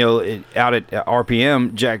problem. Out at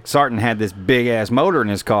RPM, Jack Sarton had this big ass motor in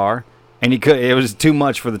his car, and it was too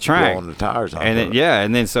much for the track. Blowing the tires off.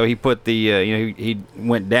 And then so he put the he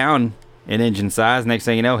went down in engine size. Next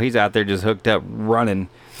thing you know, he's out there just hooked up running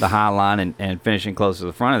the high line and finishing close to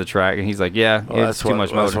the front of the track, and he's like, it's too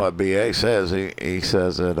much motor. That's what BA says. He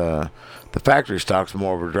says that the factory stock's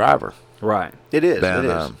more of a driver. Right. It is.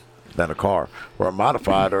 Than a car. Where a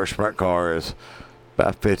modified or a sprint car is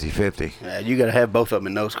about 50-50. Yeah, you got to have both of them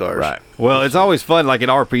in those cars. Right. Well, it's always fun, like at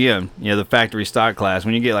RPM, the factory stock class,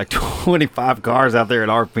 when you get like 25 cars out there at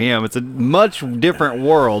RPM, it's a much different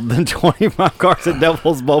world than 25 cars at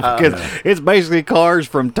Devil's Bowl because it's basically cars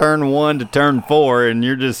from turn 1 to turn 4, and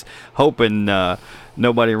you're just hoping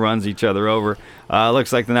nobody runs each other over.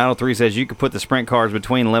 Looks like the 903 says you could put the sprint cars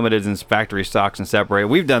between limiteds and factory stocks and separate.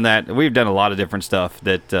 We've done that. We've done a lot of different stuff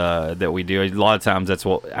that we do. A lot of times that's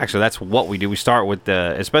what we do. We start with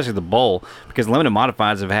especially the bowl, because limited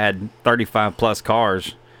modifieds have had 35 plus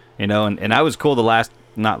cars, and that was cool.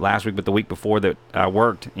 Not last week, but the week before that I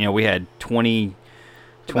worked, we had 25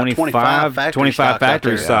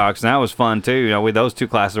 factory stocks, and that was fun too. With those two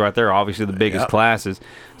classes right there, obviously the biggest classes.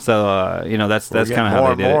 So that's kind of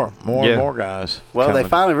how they did it. More and more guys. Well, they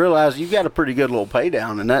finally realized you got a pretty good little pay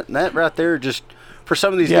down, and that right there, just for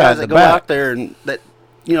some of these guys that go out there and that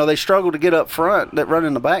they struggle to get up front, that run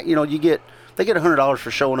in the back. They get $100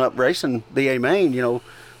 for showing up racing the A main.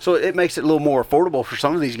 So it makes it a little more affordable for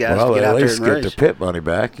some of these guys to get out there and race. Well, at least get their pit money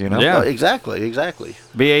back, Yeah, exactly.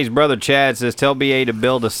 BA's brother Chad says, tell BA to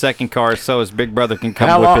build a second car so his big brother can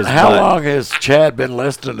come whip his butt. How long has Chad been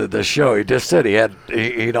listening to this show? He just said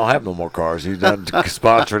he don't have no more cars. He's done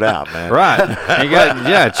sponsored out, man.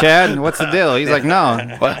 Right. Chad, what's the deal? He's like, no, it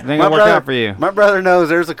ain't going to work out for you. My brother knows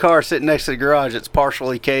there's a car sitting next to the garage that's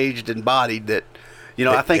partially caged and bodied that,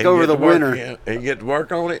 I think over the winter. He get to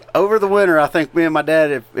work on it? Over the winter, I think me and my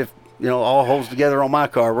dad, if all holds together on my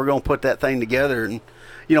car. We're going to put that thing together. And,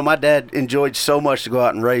 my dad enjoyed so much to go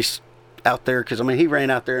out and race out there because, he ran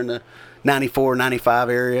out there in the 94, 95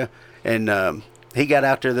 area. And he got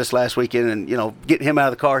out there this last weekend and, getting him out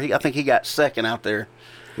of the car, I think he got second out there.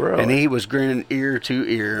 Really? And he was grinning ear to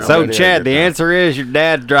ear. So, Chad, the answer is your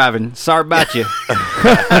dad's driving. Sorry about you. Looks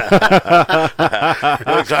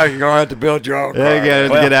like you're going to have to build your own car. Yeah, you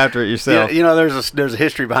got to get after it yourself. There's a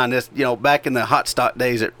history behind this. Back in the hot stock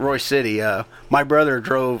days at Royce City, my brother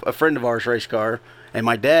drove a friend of ours' race car, and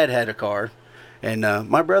my dad had a car. And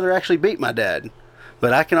my brother actually beat my dad.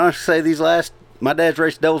 But I can honestly say my dad's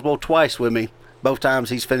raced Devil's Bowl twice with me. Both times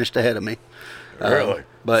he's finished ahead of me. Really?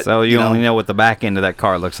 But so you only know what the back end of that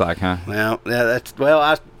car looks like, huh? Well, yeah,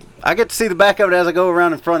 I get to see the back of it as I go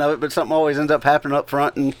around in front of it, but something always ends up happening up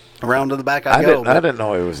front and around to the back I go. I didn't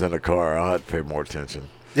know he was in a car. I had to pay more attention.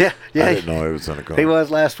 Yeah. I didn't know he was in a car. He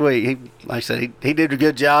was last week. Like I said, he did a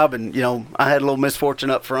good job, and I had a little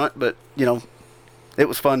misfortune up front, but it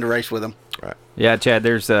was fun to race with him. Right. Yeah, Chad,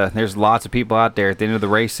 there's lots of people out there at the end of the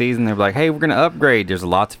race season. They're like, hey, we're going to upgrade. There's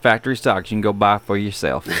lots of factory stocks you can go buy for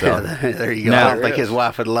yourself. So, there you go. I don't think his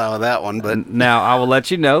wife would allow that one. But now, I will let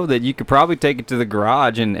you know that you could probably take it to the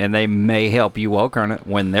garage, and they may help you work on it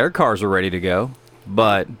when their cars are ready to go.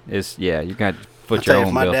 But, you got to put your own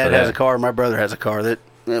if my bill dad for that. has a car, my brother has a car,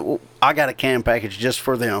 I got a cam package just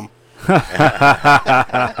for them.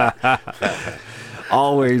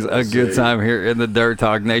 Always a good time here in the Dirt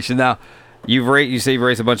Talk Nation. Now, you've raced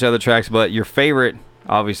a bunch of other tracks, but your favorite,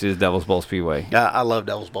 obviously, is Devil's Bowl Speedway. I love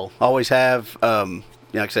Devil's Bowl. Always have. Like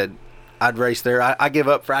I said, I'd race there. I give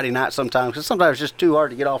up Friday night sometimes because sometimes it's just too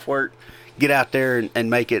hard to get off work, get out there and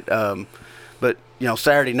make it. But,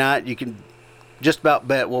 Saturday night, you can just about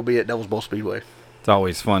bet we'll be at Devil's Bowl Speedway. It's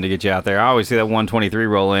always fun to get you out there. I always see that 123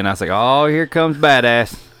 roll in. I was like, oh, here comes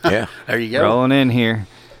Badass. Yeah. There you go. Rolling in here.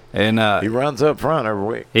 And he runs up front every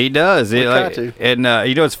week. He does. We try to. And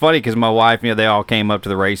it's funny because my wife, they all came up to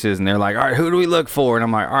the races and they're like, all right, who do we look for? And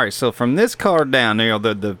I'm like, all right, so from this car down,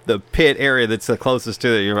 the pit area that's the closest to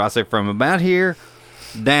it, I say from about here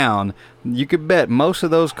down, you could bet most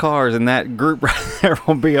of those cars in that group right there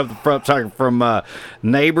will be up the front, talking from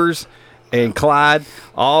Neighbors and Clyde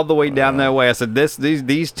all the way down that way. I said,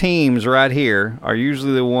 these teams right here are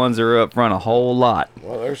usually the ones that are up front a whole lot.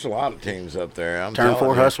 Well, there's a lot of teams up there. Turn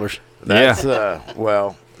 4 hustlers. That's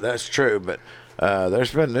that's true, but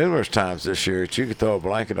there's been numerous times this year that you could throw a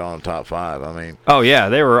blanket on the top 5. Oh yeah,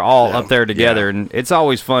 they were all up there together, and it's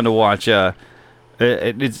always fun to watch.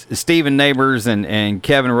 It's Steven Neighbors and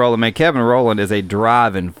Kevin Rowland. Man, Kevin Rowland is a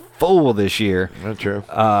driving fool this year. That's true.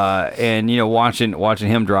 And watching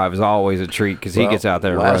him drive is always a treat because he gets out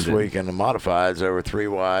there and runs last week in the modifieds, they were 3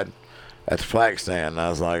 wide at the flag stand. And I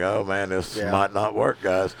was like, oh man, this might not work,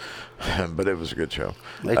 guys. But it was a good show.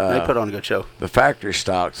 They put on a good show. The factory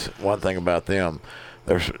stocks, one thing about them,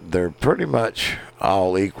 they're pretty much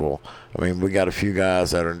all equal. We got a few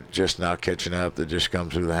guys that are just now catching up that just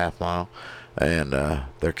come through the half mile, and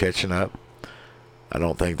they're catching up. I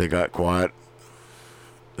don't think they got quite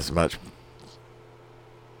as much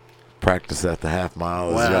practice at the half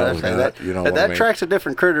mile as y'all got. That track's a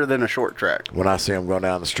different critter than a short track. When I see them going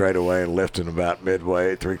down the straightaway and lifting about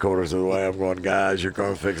midway, 3/4 of the way, I'm going, guys, you're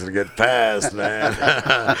going to fix it to get past, man.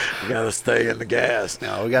 You got to stay in the gas.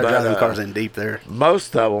 No, we got to drive them cars in deep there.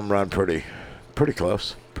 Most of them run pretty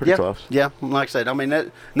close. Close. Yeah, like I said,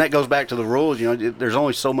 that goes back to the rules. There's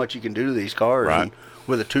only so much you can do to these cars. Right. And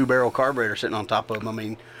with a 2-barrel carburetor sitting on top of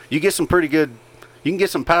them, you get some pretty good. You can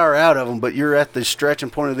get some power out of them, but you're at the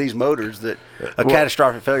stretching point of these motors that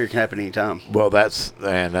catastrophic failure can happen anytime. Well, that's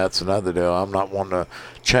another deal. I'm not wanting to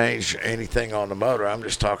change anything on the motor. I'm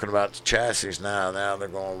just talking about the chassis now. Now they're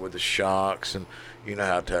going with the shocks, and you know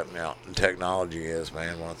how technology is,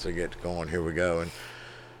 man. Once they get going, here we go.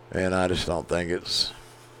 And I just don't think it's.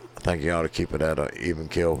 I think you ought to keep it at an even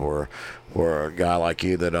kill where a guy like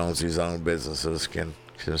you that owns his own businesses can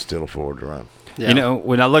still afford to run. Yeah.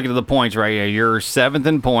 When I look at the points right here, you're 7th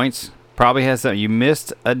in points. Probably has something. You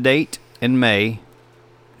missed a date in May.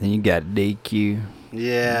 Then you got DQ.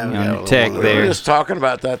 Yeah. Tech We there. were just talking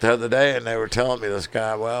about that the other day, and they were telling me this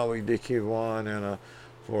guy, well, we DQ one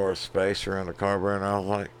for a spacer and a carburetor, and I was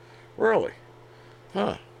like, really?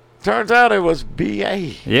 Huh. Turns out it was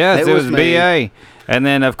BA. Yes, it was me. BA. And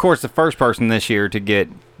then, of course, the first person this year to get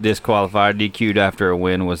disqualified, DQ'd after a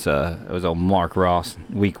win was old Mark Ross,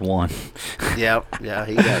 week 1. Yeah,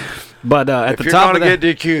 he got. But at the top of If you're going to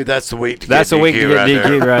get DQ'd, that's the week to get DQ'd. That's the week to get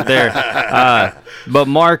DQ'd right there. But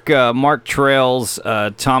Mark trails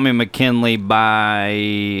Tommy McKinley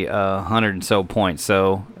by 100 and so points.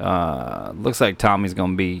 So looks like Tommy's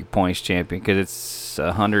going to be points champion because it's that's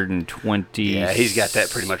 120. Yeah, he's got that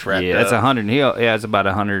pretty much wrapped Yeah, that's 100. It's about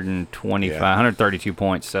 125, 132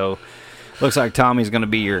 points. So looks like Tommy's going to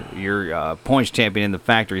be your points champion in the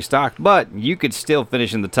factory stock, but you could still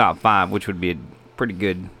finish in the top 5, which would be a pretty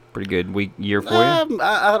good year for you.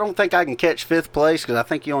 I don't think I can catch 5th place because I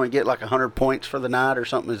think you only get like 100 points for the night or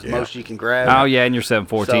something is the most you can grab. Oh yeah, and you're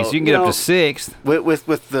 714, so you can get up to 6th.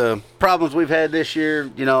 With the problems we've had this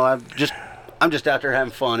year, I'm just out there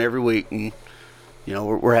having fun every week, and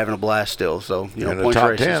we're having a blast still. So in points the top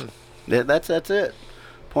races, 10. Yeah, that's it.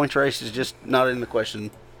 Points race is just not in the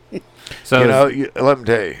question. So let me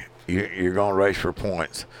tell you, you're going to race for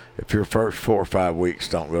points. If your first 4 or 5 weeks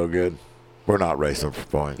don't go good, we're not racing for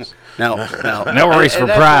points. No race for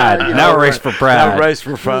pride. No race for pride. No race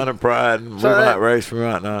for fun and pride. And we're not racing for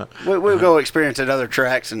whatnot. We'll go experience at other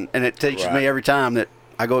tracks, and it teaches me every time that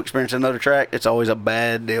I go experience another track, it's always a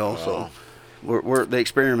bad deal. So we're the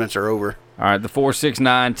experiments are over. All right, the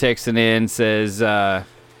 469 texting in says,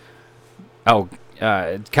 Kyle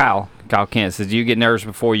Kent says, do you get nervous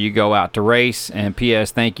before you go out to race? And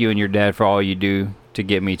P.S., thank you and your dad for all you do to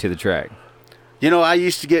get me to the track. I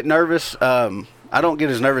used to get nervous. I don't get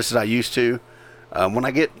as nervous as I used to. When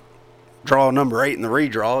I get draw number 8 in the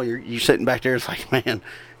redraw, you're sitting back there. It's like, man,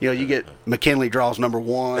 you get McKinley draws number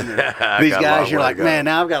 1. And these guys, you're like, man,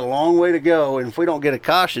 now I've got a long way to go. And if we don't get a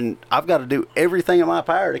caution, I've got to do everything in my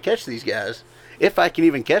power to catch these guys, if I can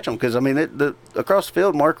even catch them. Because, across the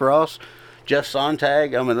field, Mark Ross, Jeff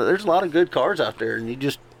Sontag, there's a lot of good cars out there. And you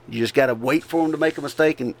just got to wait for them to make a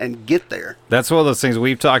mistake and get there. That's one of those things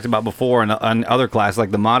we've talked about before in other classes,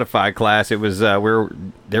 like the modified class. It was there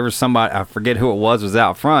was somebody, I forget who it was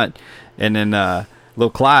out front, and then little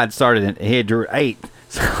Clyde started, and he had drew 8th,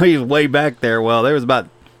 so he was way back there. Well, there was about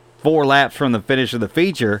 4 laps from the finish of the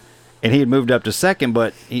feature, and he had moved up to 2nd,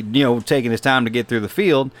 but he, taking his time to get through the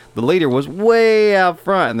field. The leader was way out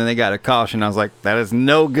front, and then they got a caution. I was like, that is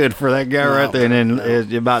no good for that guy right there. And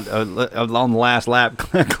then about on the last lap,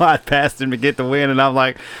 Clyde passed him to get the win, and I'm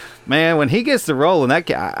like, man, when he gets to rolling, that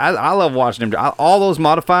guy, I love watching him. All those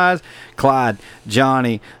modifieds, Clyde,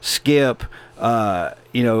 Johnny, Skip,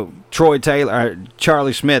 Troy Taylor,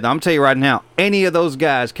 Charlie Smith. I'm telling you right now, any of those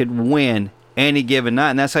guys could win any given night,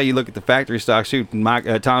 and that's how you look at the factory stocks too.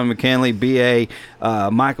 Tommy McKinley, B.A.,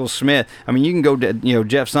 Michael Smith. You can go to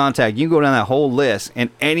Jeff Sontag. You can go down that whole list,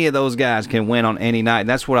 and any of those guys can win on any night. And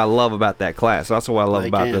that's what I love about that class. That's what I love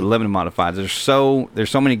about the limited modifieds.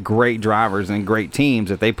 There's so many great drivers and great teams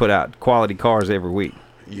that they put out quality cars every week.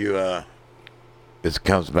 It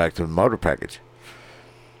comes back to the motor package.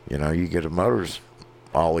 You get the motors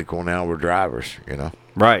all equal now with drivers.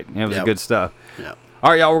 Right. It was good stuff. Yeah. All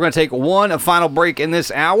right, y'all, we're going to take a final break in this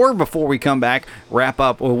hour before we come back, wrap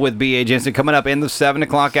up with B.A. Jensen. Coming up in the 7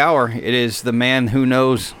 o'clock hour, it is the man who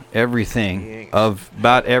knows everything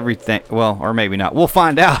about everything. Well, or maybe not. We'll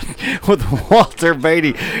find out with Walter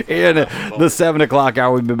Beatty in the 7 o'clock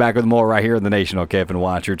hour. We'll be back with more right here in the Nation on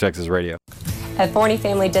KFNY, True Texas Radio. At Forney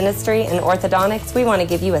Family Dentistry and Orthodontics, we want to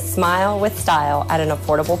give you a smile with style at an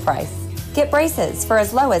affordable price. Get braces for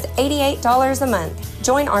as low as $88 a month.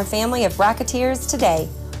 Join our family of bracketeers today.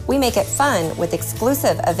 We make it fun with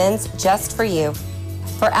exclusive events just for you.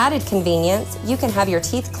 For added convenience, you can have your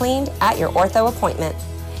teeth cleaned at your ortho appointment.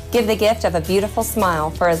 Give the gift of a beautiful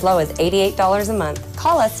smile for as low as $88 a month.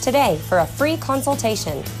 Call us today for a free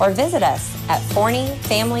consultation or visit us at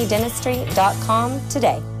ForneyFamilyDentistry.com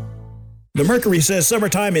today. The Mercury says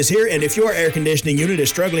summertime is here, and if your air conditioning unit is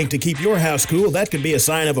struggling to keep your house cool, that could be a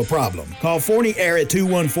sign of a problem. Call Forney Air at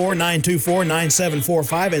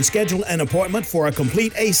 214-924-9745 and schedule an appointment for a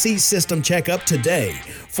complete AC system checkup today.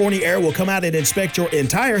 Forney Air will come out and inspect your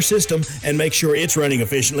entire system and make sure it's running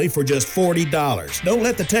efficiently for just $40. Don't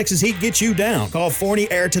let the Texas heat get you down. Call Forney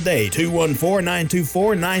Air today,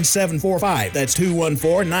 214-924-9745. That's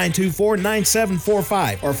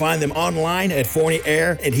 214-924-9745. Or find them online at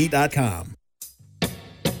ForneyAirandHeat.com.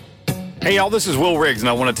 Hey y'all, this is Will Riggs, and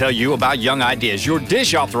I want to tell you about Young Ideas, your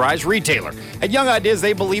Dish authorized retailer. At Young Ideas,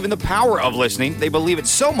 they believe in the power of listening. They believe it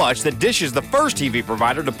so much that Dish is the first TV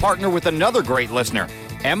provider to partner with another great listener,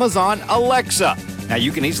 Amazon Alexa. Now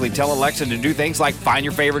you can easily tell Alexa to do things like find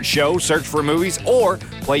your favorite show, search for movies, or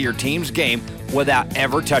play your team's game without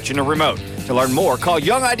ever touching a remote. To learn more, call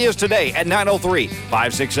Young Ideas today at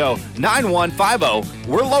 903-560-9150.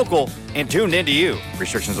 We're local and tuned into you.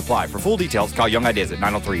 Restrictions apply. For full details, call Young Ideas at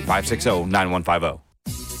 903-560-9150.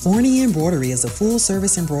 Forney Embroidery is a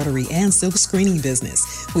full-service embroidery and silk screening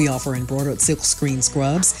business. We offer embroidered silk screen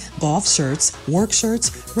scrubs, golf shirts, work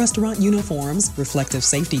shirts, restaurant uniforms, reflective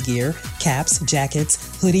safety gear, caps, jackets,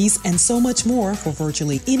 hoodies, and so much more for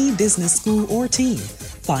virtually any business, school, or team.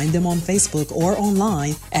 Find them on Facebook or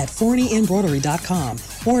online at ForneyEmbroidery.com,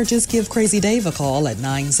 or just give Crazy Dave a call at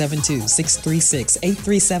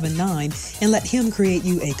 972-636-8379 and let him create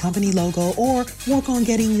you a company logo or work on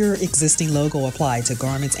getting your existing logo applied to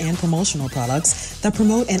garments and promotional products that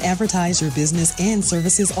promote and advertise your business and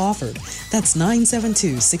services offered. That's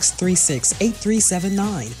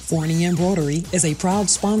 972-636-8379. Forney Embroidery is a proud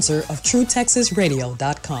sponsor of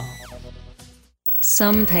TrueTexasRadio.com.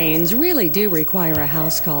 Some pains really do require a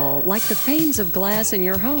house call, like the panes of glass in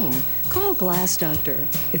your home. Call Glass Doctor.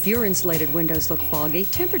 If your insulated windows look foggy,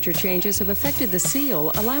 temperature changes have affected the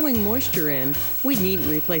seal, allowing moisture in. We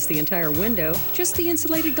needn't replace the entire window, just the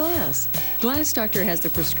insulated glass. Glass Doctor has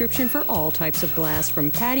the prescription for all types of glass,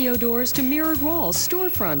 from patio doors to mirrored walls,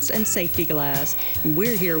 storefronts, and safety glass.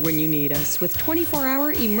 We're here when you need us with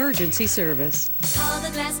 24-hour emergency service. Call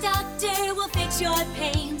the Glass Doctor, we'll fix your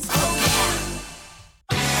pains. Oh, yeah.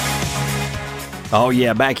 Oh,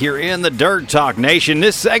 yeah, back here in the Dirt Talk Nation.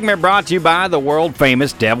 This segment brought to you by the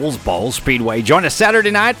world-famous Devil's Bowl Speedway. Join us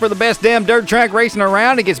Saturday night for the best damn dirt track racing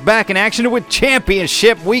around. It gets back in action with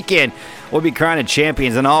Championship Weekend. We'll be crowning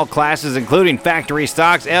champions in all classes, including factory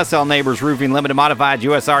stocks, SL Neighbors Roofing Limited Modifieds,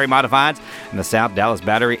 USRE Modifieds, and the South Dallas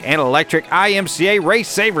Battery and Electric IMCA Race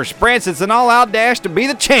Saver Sprints. It's an all-out dash to be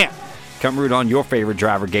the champ. Come root on your favorite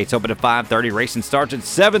driver. Gates open at 5:30. Racing starts at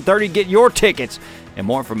 7:30. Get your tickets and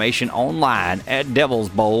more information online at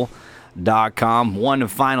devilsbowl.com. One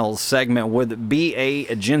final segment with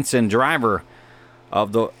B.A. Jensen, driver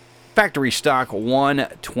of the factory stock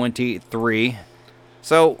 123.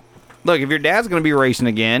 So, look, if your dad's going to be racing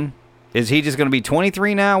again, is he just going to be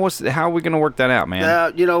 23 now? How are we going to work that out,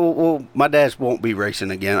 man? Well, my dad won't be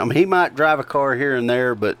racing again. I mean, he might drive a car here and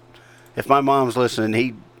there, but if my mom's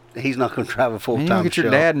listening, he's not going to drive a full-time show. You get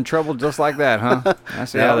your dad in trouble just like that, huh?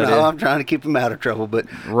 That's how that is. I'm trying to keep him out of trouble. But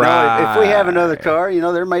if we have another car,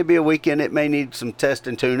 there may be a weekend it may need some test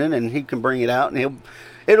and tuning, and he can bring it out, and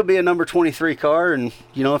it'll be a number 23 car. And,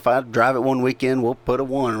 if I drive it one weekend, we'll put a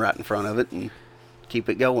 1 right in front of it and keep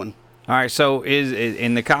it going. All right, so is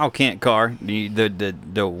in the Kyle Kent car,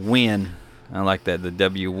 the win, I like that, the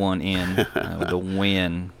W1N, the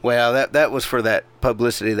win. Well, that was for that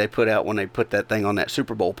publicity they put out when they put that thing on that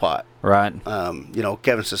Super Bowl pot. Right. Kevin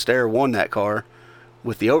Sestero won that car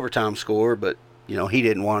with the overtime score, but, he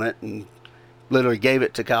didn't want it and literally gave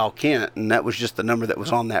it to Kyle Kent, and that was just the number that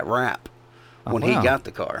was on that wrap when he got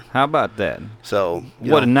the car. How about that? So,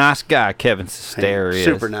 what a nice guy Kevin Sestero is.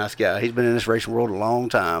 Super nice guy. He's been in this racing world a long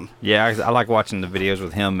time. Yeah, I like watching the videos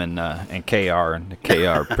with him and KR and the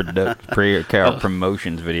KR KR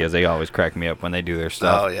Promotions videos. They always crack me up when they do their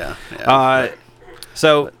stuff. Oh, yeah.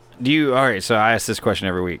 So I ask this question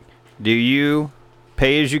every week. Do you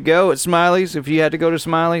pay as you go at Smiley's if you had to go to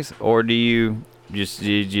Smiley's, or do you just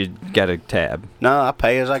you got a tab? No, I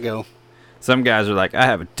pay as I go. Some guys are like, I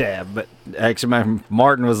have a tab, but actually,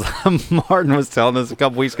 Martin was telling us a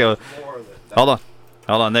couple weeks ago. Hold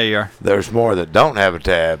on, there you are. There's more that don't have a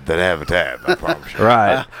tab than have a tab, I promise you.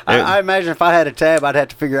 Right. I imagine if I had a tab, I'd have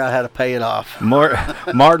to figure out how to pay it off.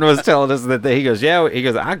 Martin was telling us that he goes,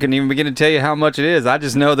 I couldn't even begin to tell you how much it is. I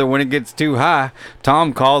just know that when it gets too high,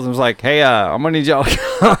 Tom calls and was like, hey, I'm going to need y'all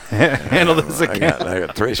to handle this account. I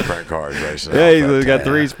got 3 sprint cars racing. Yeah, he's got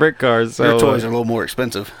 3 sprint cars. So, your toys are a little more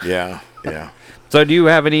expensive. Yeah. So do you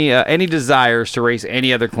have any desires to race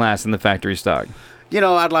any other class in the factory stock?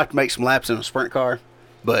 I'd like to make some laps in a sprint car,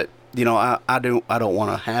 but I don't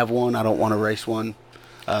want to have one. I don't want to race one.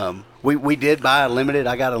 We did buy a limited.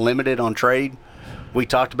 I got a limited on trade. We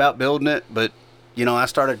talked about building it, but I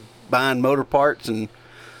started buying motor parts, and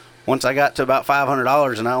once I got to about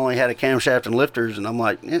 $500, and I only had a camshaft and lifters, and I'm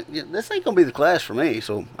like, this ain't gonna be the class for me.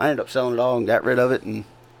 So I ended up selling it all and got rid of it and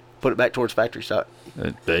put it back towards factory stock.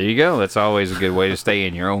 There you go. That's always a good way to stay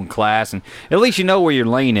in your own class, and at least you know where your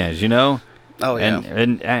lane is. Oh yeah.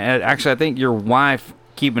 And actually, I think your wife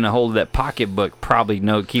keeping a hold of that pocketbook probably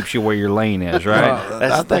keeps you where your lane is, right?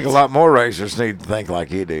 I think a lot more racers need to think like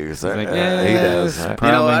he does. He does.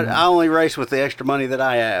 I only race with the extra money that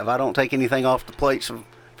I have. I don't take anything off the plates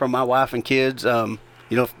from my wife and kids.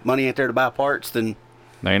 If money ain't there to buy parts, then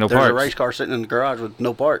there's a race car sitting in the garage with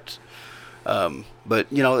no parts.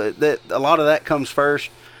 But a lot of that comes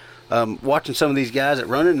first. Watching some of these guys that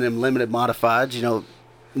run in them limited modifieds,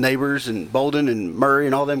 Neighbors and Bolden and Murray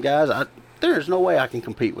and all them guys, there's no way I can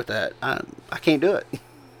compete with that. I can't do it.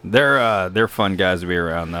 They're fun guys to be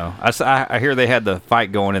around, though. I hear they had the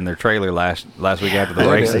fight going in their trailer last week after the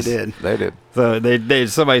races. They did. So they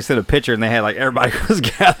somebody sent a picture and they had everybody was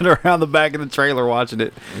gathered around the back of the trailer watching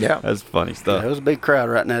it. Yeah, that's funny stuff. Yeah, it was a big crowd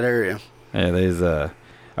right in that area. Yeah,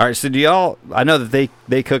 All right, so do y'all? I know that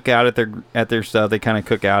they cook out at their stuff. They kind of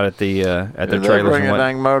cook out at the at their trailers. Bring and a what.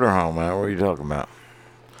 dang motorhome, man. What are you talking about?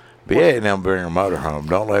 BA and them bring a motorhome.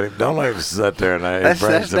 Don't let him sit there and that's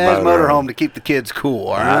Dad's motorhome to keep the kids cool.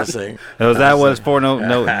 All right. I see. Was that what it's for?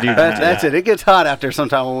 No. That's it. It gets hot out there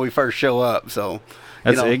sometime when we first show up. So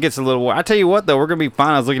it gets a little warm. I tell you what, though, we're gonna be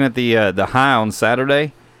fine. I was looking at the high on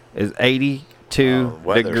Saturday is 82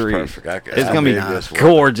 degrees. It's gonna be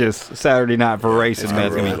gorgeous Saturday night for racing.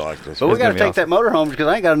 Man. Really like this. But we got to take that motorhome because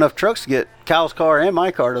I ain't got enough trucks to get Kyle's car and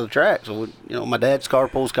my car to the track. So my dad's car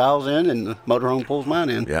pulls Kyle's in, and the motorhome pulls mine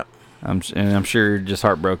in. Yeah. I'm sure you're just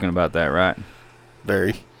heartbroken about that, right?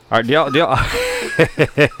 Very. All right, do y'all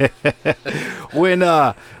when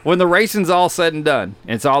the racing's all said and done,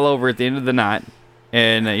 it's all over at the end of the night,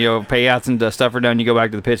 and payouts and stuff are done, you go back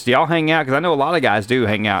to the pits. Do y'all hang out? Because I know a lot of guys do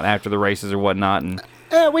hang out after the races or whatnot. And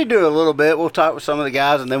yeah, we do a little bit. We'll talk with some of the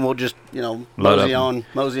guys, and then we'll just mosey on,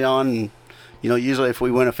 and usually if we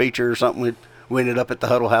win a feature or something, we ended up at the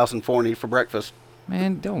Huddle House in Forney for breakfast.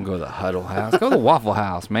 Man, don't go to the Huddle House. Go to the Waffle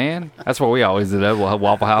House, man. That's what we always did.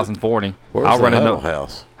 Waffle House in Forney. Where's the Huddle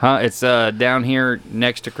House? It's down here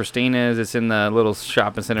next to Christina's. It's in the little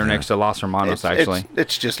shopping center next to Los Hermanos, actually.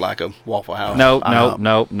 It's just like a Waffle House. No.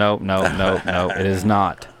 It is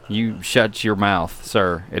not. You shut your mouth,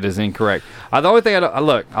 sir. It is incorrect. The only thing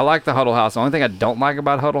I like the Huddle House. The only thing I don't like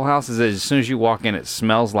about Huddle House is that as soon as you walk in, it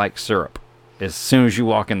smells like syrup. As soon as you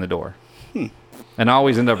walk in the door. And I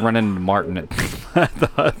always end up running into Martin at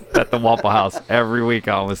the Waffle House every week.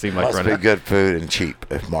 I always seem like Must running. be good food and cheap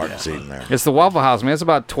if Martin's eating there. It's the Waffle House, man. It's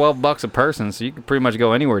about $12 a person, so you can pretty much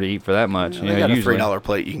go anywhere to eat for that much. They got usually. A $3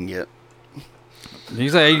 plate you can get. You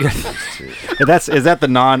say is that the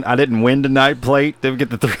non I didn't win tonight plate? They get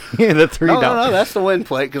the $3. No, that's the win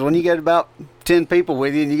plate because when you get about 10 people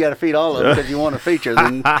with you and you got to feed all of them because you want a feature,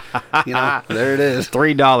 then there it is.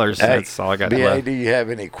 $3. That's all I got. BA, do you have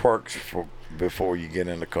any quirks before you get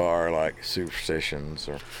in the car, like superstitions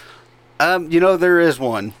or? There is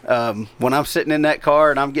one. When I'm sitting in that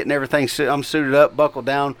car and I'm getting everything, I'm suited up, buckled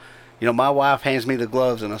down. My wife hands me the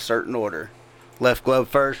gloves in a certain order. Left glove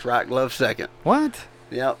first, right glove second. What?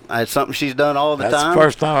 Yep. It's something she's done all the time. That's the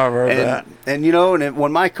first time I've heard that. And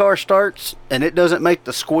when my car starts and it doesn't make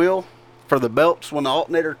the squeal for the belts when the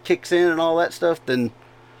alternator kicks in and all that stuff, then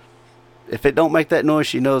if it don't make that noise,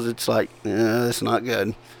 she knows it's like, it's not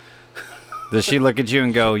good. Does she look at you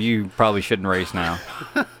and go, you probably shouldn't race now?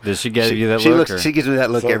 Does she give you that look? She gives me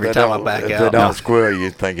that look every time I back out. If they don't squeal,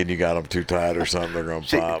 you're thinking you got them too tight or something, they're going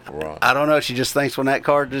to pop. Or I don't know. She just thinks when that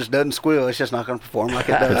car just doesn't squeal, it's just not going to perform like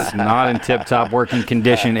it does. It's not in tip-top working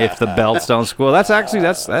condition if the belts don't squeal. That's actually,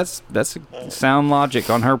 that's sound logic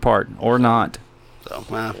on her part, or not. So,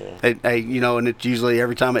 and it's usually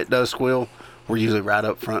every time it does squeal, we're usually right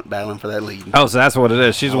up front battling for that lead. Oh, so that's what it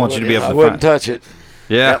is. She just wants you to be up the front. I wouldn't touch it.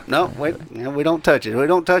 Yeah. Yep, no, we don't touch it. We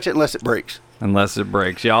don't touch it unless it breaks. Unless it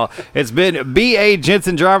breaks, y'all. It's been B.A.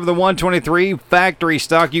 Jensen, driver of the 123 factory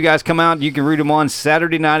stock. You guys come out. You can root them on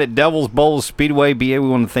Saturday night at Devil's Bowl Speedway. B.A., we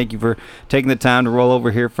want to thank you for taking the time to roll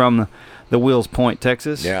over here from the Wheels Point,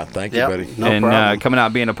 Texas. Yeah, thank you, buddy. No problem. Coming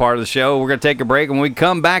out being a part of the show. We're going to take a break. When we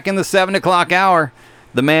come back in the 7 o'clock hour,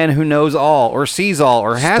 the man who knows all or sees all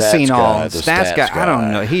or has seen all. Stats guy. I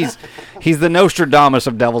don't know. He's the Nostradamus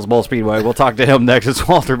of Devil's Bowl Speedway. We'll talk to him next. It's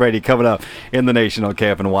Walter Beatty coming up in the Nation on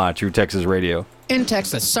KFNY, True Texas Radio. In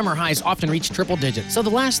Texas, summer highs often reach triple digits, so the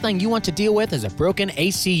last thing you want to deal with is a broken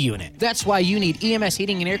AC unit. That's why you need EMS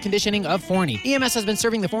Heating and Air Conditioning of Forney. EMS has been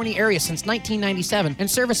serving the Forney area since 1997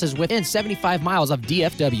 and services within 75 miles of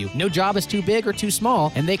DFW. No job is too big or too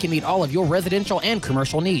small, and they can meet all of your residential and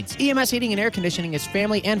commercial needs. EMS Heating and Air Conditioning is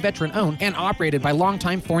family and veteran-owned and operated by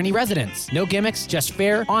longtime Forney residents. No gimmicks, just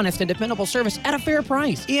fair, honest, and dependable service at a fair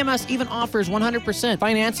price. EMS even offers 100%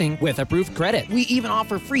 financing with approved credit. We even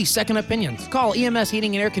offer free second opinions. Call EMS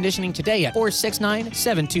Heating and Air Conditioning today at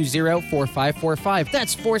 469-720-4545.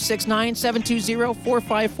 That's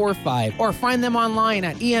 469-720-4545. Or find them online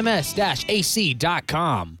at ems-ac.com.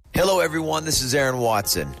 Hello, everyone. This is Aaron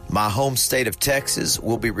Watson. My home state of Texas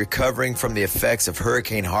will be recovering from the effects of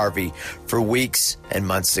Hurricane Harvey for weeks and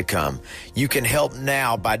months to come. You can help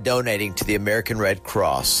now by donating to the American Red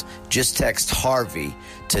Cross. Just text Harvey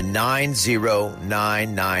to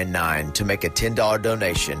 90999 to make a $10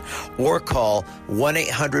 donation or call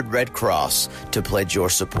 1-800-RED-CROSS to pledge your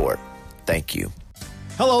support. Thank you.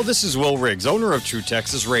 Hello, this is Will Riggs, owner of True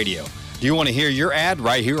Texas Radio. Do you want to hear your ad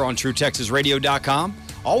right here on TrueTexasRadio.com?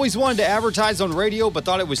 Always wanted to advertise on radio but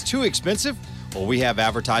thought it was too expensive? Well, we have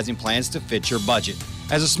advertising plans to fit your budget.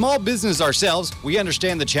 As a small business ourselves, we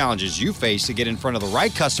understand the challenges you face to get in front of the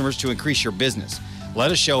right customers to increase your business. Let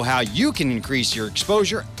us show how you can increase your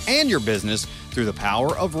exposure and your business through the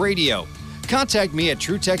power of radio. Contact me at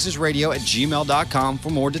truetexasradio@gmail.com for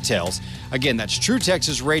more details. Again, that's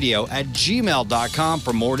truetexasradio@gmail.com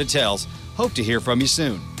for more details. Hope to hear from you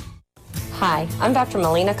soon. Hi, I'm Dr.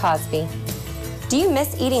 Melina Cosby. Do you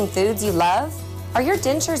miss eating foods you love? Are your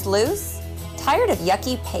dentures loose? Tired of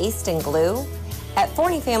yucky paste and glue? At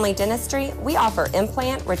Forney Family Dentistry, we offer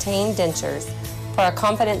implant retained dentures for a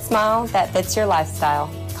confident smile that fits your lifestyle.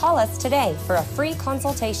 Call us today for a free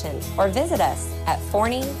consultation or visit us at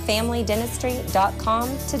ForneyFamilyDentistry.com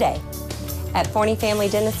today. At Forney Family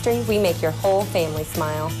Dentistry, we make your whole family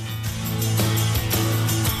smile.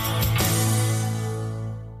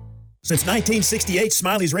 Since 1968,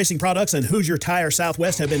 Smiley's Racing Products and Hoosier Tire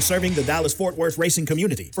Southwest have been serving the Dallas-Fort Worth racing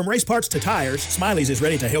community. From race parts to tires, Smiley's is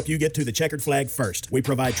ready to help you get to the checkered flag first. We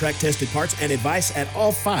provide track-tested parts and advice at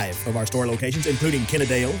all 5 of our store locations, including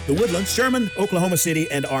Kennedale, The Woodlands, Sherman, Oklahoma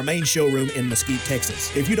City, and our main showroom in Mesquite,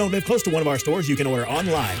 Texas. If you don't live close to one of our stores, you can order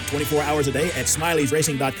online 24 hours a day at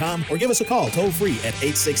Smiley'sRacing.com or give us a call toll-free at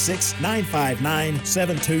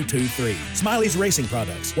 866-959-7223. Smiley's Racing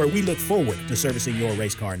Products, where we look forward to servicing your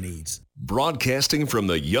race car needs. Broadcasting from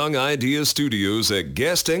the Young Ideas Studios at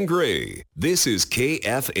Guest and Gray, this is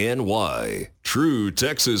KFNY, True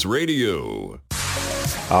Texas Radio.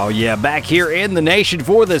 Oh, yeah, back here in the nation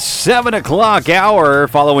for the 7 o'clock hour.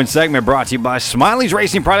 Following segment brought to you by Smiley's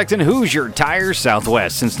Racing Products and Hoosier Tire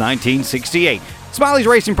Southwest since 1968. Smiley's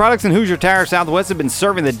Racing Products and Hoosier Tire Southwest have been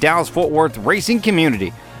serving the Dallas-Fort Worth racing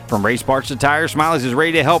community. From race parts to tires, Smiley's is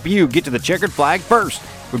ready to help you get to the checkered flag first.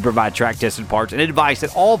 We provide track-tested parts and advice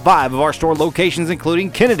at all 5 of our store locations,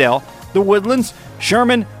 including Kennedale, The Woodlands,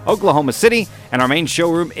 Sherman, Oklahoma City, and our main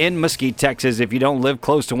showroom in Mesquite, Texas. If you don't live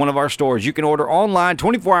close to one of our stores, you can order online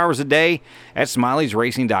 24 hours a day at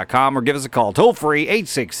Smiley'sRacing.com or give us a call toll-free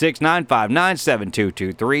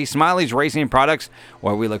 866-959-7223. Smiley's Racing Products,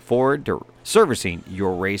 where we look forward to servicing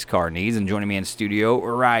your race car needs. And joining me in studio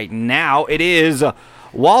right now, it is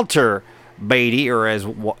Walter Beatty, or as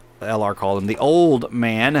LR called him, the old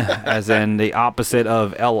man, as in the opposite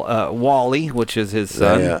of Wally, which is his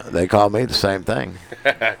son. They call me the same thing.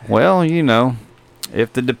 Well, you know,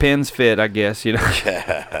 if the depends fit, I guess, you know.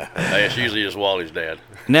 Hey, it's usually just Wally's dad.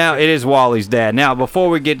 Now, it is Wally's dad. Now, before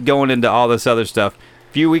we get going into all this other stuff,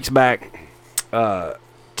 a few weeks back,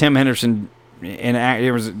 Tim Henderson,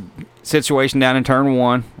 there was a situation down in turn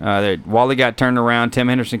 1. Wally got turned around. Tim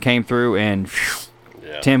Henderson came through, and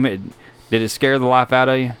Tim... Did it scare the life out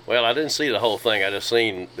of you? Well, I didn't see the whole thing. I just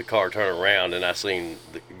seen the car turn around, and I seen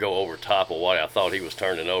go over top of what I thought he was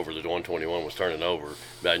turning over. The 121 was turning over,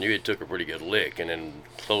 but I knew it took a pretty good lick. And then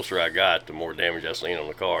the closer I got, the more damage I seen on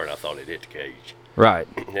the car, and I thought it hit the cage. Right.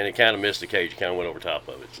 And it kind of missed the cage. It kind of went over top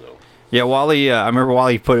of it. So. Yeah, Wally. I remember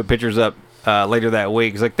Wally put pictures up later that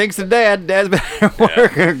week. He's like, "Thanks to Dad. Dad's been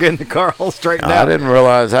working getting the car all straightened out." I didn't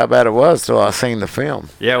realize how bad it was till I seen the film.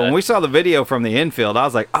 Yeah, when we saw the video from the infield, I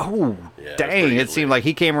was like, "Oh, dang!" It seemed like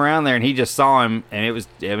he came around there and he just saw him, and it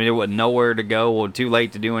wasn't nowhere to go or too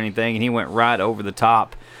late to do anything, and he went right over the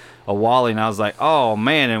top of Wally, and I was like, "Oh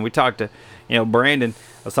man!" And we talked to, Brandon.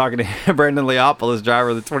 I was talking to Brandon Leopoulos, driver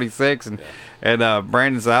of the 26, and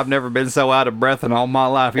Brandon said, "I've never been so out of breath in all my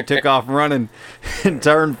life." He took off running in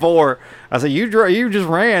turn 4. I said, "You just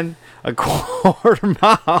ran a quarter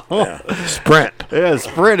mile." Yeah. Sprint. Yeah,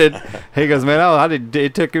 sprinted. He goes, "Man,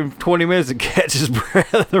 it took him 20 minutes to catch his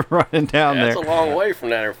breath running down there." That's a long way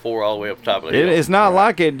from down there 4 all the way up top of the hill. It's not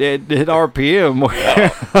like it hit RPM. No.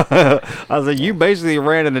 I said, "You basically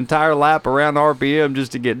ran an entire lap around RPM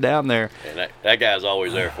just to get down there." And that guy's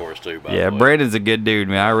always there for us, too, by the way. Brandon's a good dude,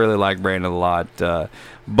 man. I really like Brandon a lot.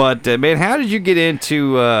 But, man, how did you get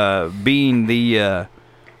into being the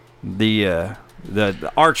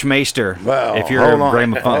Archmaester, if you're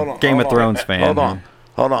a Game of Thrones fan?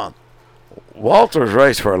 Hold on. Walter's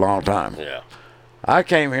raced for a long time. Yeah. I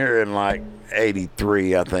came here in like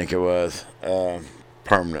 83, I think it was,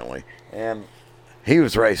 permanently. And he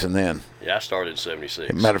was racing then. Yeah, I started in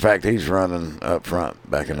 76. Matter of fact, he's running up front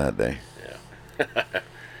back in that day. Yeah.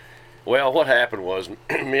 Well, what happened was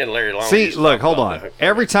me and Larry Long. See, look, hold on.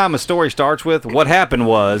 Every time a story starts with "what happened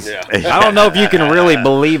was," I don't know if you can really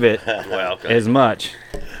believe it as much.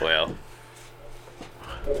 Well,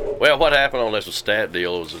 what happened on this stat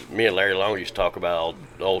deal was me and Larry Long used to talk about all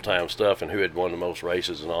the old-time stuff and who had won the most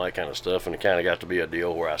races and all that kind of stuff, and it kind of got to be a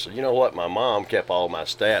deal where I said, you know what, my mom kept all my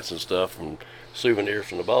stats and stuff and souvenirs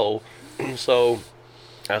from the bowl, so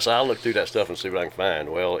I said, I'll look through that stuff and see what I can find.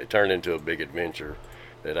 Well, it turned into a big adventure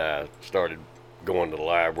that I started going to the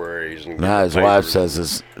libraries. And now his wife says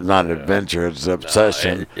it's not an adventure, it's an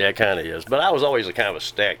obsession. Yeah, it kind of is. But I was always a kind of a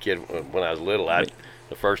stat kid when I was little.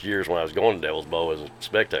 the first years when I was going to Devil's Bowl as a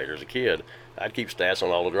spectator, as a kid, I'd keep stats on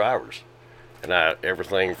all the drivers. And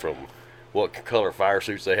everything from what color fire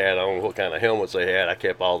suits they had on, what kind of helmets they had, I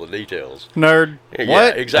kept all the details. Nerd. Yeah,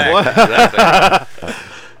 What? exactly. What? Exactly.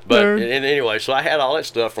 But Nerd. and anyway, so I had all that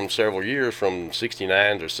stuff from several years, from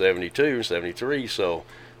 69 to 72, 73, so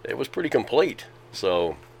it was pretty complete.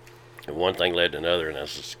 So one thing led to another, and I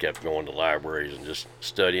just kept going to libraries and just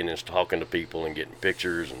studying and talking to people and getting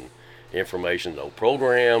pictures and information, old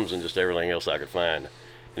programs, and just everything else I could find.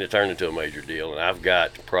 And it turned into a major deal, and I've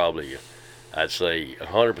got probably, I'd say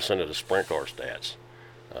 100% of the sprint car stats.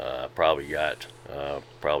 Probably got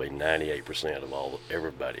probably 98% of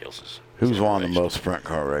everybody else's. Who's won the most sprint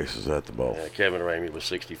car races at the bowl? Kevin Ramey was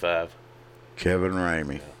 65. Kevin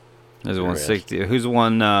Ramey. Who's won 60? Who's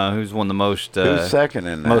won the most? Who's second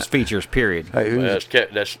in that? Most features. Period. Hey,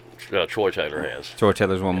 That's Troy Taylor has. Troy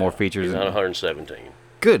Taylor's won more features. He's than on 117.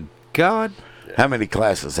 Good God. Yeah. How many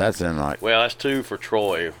classes? That's in like. Well, that's 2 for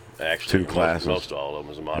Troy. Actually, 2 classes. Most of all of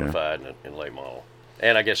them is a modified and late model,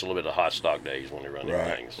 and I guess a little bit of hot stock days when they run these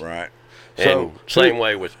things. Right. And same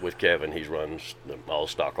way with Kevin, he's running all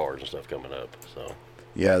stock cars and stuff coming up. So.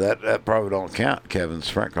 Yeah, that probably don't count Kevin's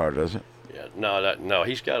sprint car, does it? Yeah, no,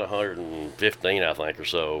 he's got 115, I think, or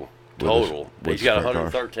so total. He's got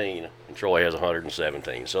 113, and Troy has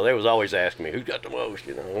 117. So they was always asking me, who got the most?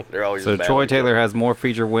 They're always. So Troy Taylor has more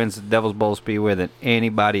feature wins at Devil's Bowl Speedway than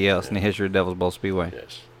anybody else in the history of Devil's Bowl Speedway.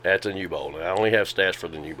 Yes, at the new bowl. I only have stats for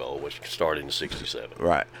the new bowl, which started in '67.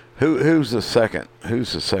 Right. Who's the second?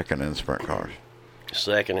 Who's the second in sprint cars?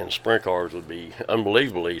 Second in sprint cars would be,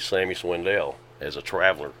 unbelievably, Sammy Swindell as a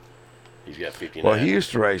traveler. He's got 59. Well, he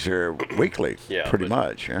used to race here weekly, pretty but,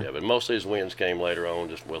 much. Yeah. But most of his wins came later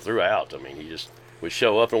on, throughout. I mean, he just would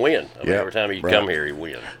show up and win. I mean, every time he'd come here, he'd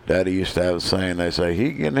win. Daddy used to have a saying, they say,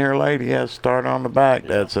 he getting here late, he has to start on the back.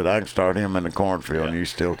 Dad said, I can start him in the cornfield, and you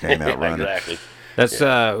still can't outrun exactly. it. That's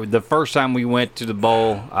the first time we went to the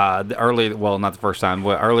bowl. Not the first time.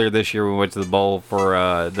 Earlier this year, we went to the bowl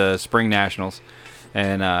for the Spring Nationals,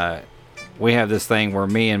 and we have this thing where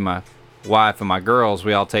me and my wife and my girls,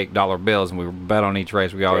 we all take dollar bills and we bet on each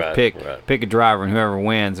race. We always pick a driver, and whoever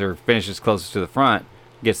wins or finishes closest to the front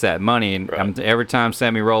gets that money. And every time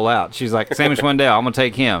Sammy roll out, she's like, Sammy Swindell, I'm gonna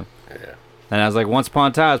take him. Yeah. And I was like, once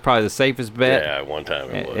upon a time, it's probably the safest bet. Yeah, one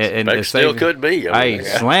time it was. And it still could be.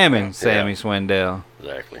 Slamming Sammy Swindell.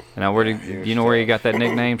 Exactly. Now, do you know where you got that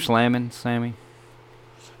nickname, Slamming Sammy?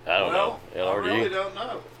 I don't know. LR, I really don't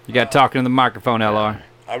know. You got talking to the microphone, LR.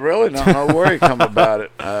 I really don't know where he come about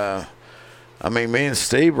it. I mean, me and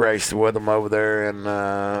Steve raced with him over there in,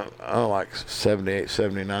 like 78,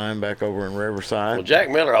 79 back over in Riverside. Well,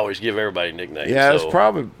 Jack Miller always give everybody nicknames. Yeah, it's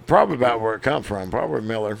probably about where it come from. Probably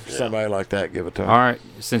Miller, somebody like that, give it to him. All right,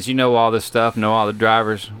 since you know all this stuff, know all the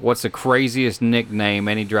drivers, what's the craziest nickname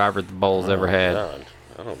any driver at the Bowl's ever had? God,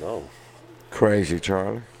 I don't know. Crazy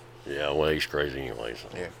Charlie. Yeah, well, he's crazy anyway,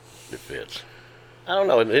 so it fits. I don't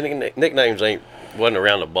know. Nicknames wasn't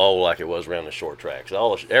around the bowl like it was around the short tracks.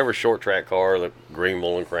 Every short track car, the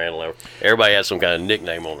Greenville and Crandall, everybody had some kind of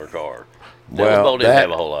nickname on their car. Devil's Bowl didn't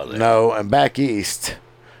have a whole lot of that. No, and back east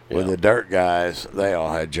with the dirt guys, they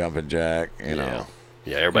all had Jumpin' Jack, you know.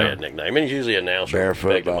 Yeah, everybody had a nickname. And he's usually an announcer.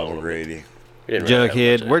 Barefoot Bob McGrady.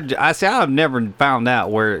 Jughead. I've never found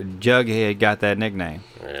out where Jughead got that nickname.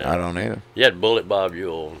 Yeah. I don't either. You had Bullet Bob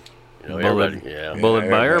Ewell. Bullet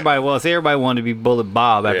Bob. Everybody wanted to be Bullet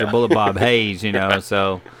Bob after Bullet Bob Hayes,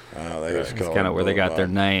 so that's kind of where they got their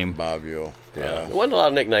name. Bob Ewell. Yeah. There wasn't a lot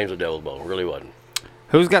of nicknames at Devil's Bowl. It really wasn't.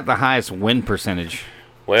 Who's got the highest win percentage?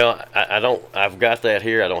 Well, I don't. I've got that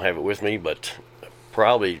here. I don't have it with me, but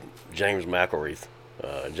probably James McElreath.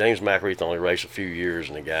 James McElreath only raced a few years,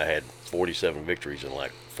 and the guy had 47 victories in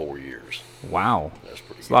like 4 years. Wow. That's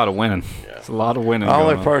pretty good. A lot of winning. Yeah. It's a lot of winning. The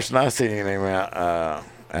only person I seen him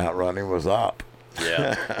outrunning was Opp.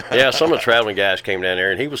 Yeah. Some of the traveling guys came down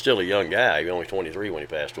there, and he was still a young guy. He was only 23 when he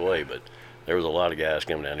passed away, but there was a lot of guys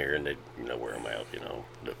coming down here, and they'd wear him out,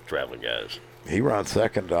 the traveling guys. He ran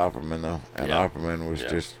second to Opperman, though, and Opperman was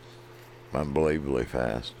just unbelievably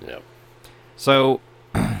fast. Yeah. So,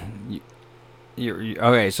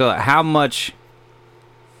 okay, so how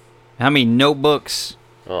many notebooks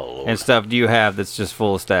and stuff do you have that's just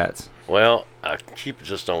full of stats? Well, I keep it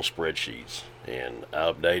just on spreadsheets, and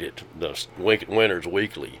I update it, the winners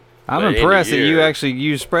weekly. I'm impressed that you actually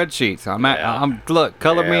use spreadsheets.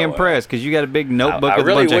 Color me impressed, because you got a big notebook with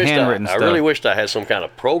a bunch of handwritten stuff. I really wished I had some kind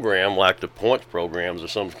of program like the points programs or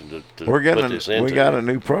something to put this into. We got a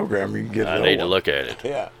new program. You can get. I need to look at it.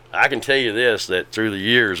 Yeah. I can tell you this, that through the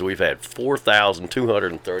years we've had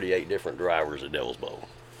 4,238 different drivers at Devil's Bowl.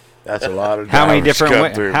 That's a lot of How many drivers different come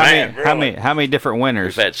win- through. how Man, many how really? many how many different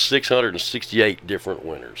winners? We've had 668 different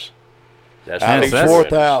winners. That's Out of feature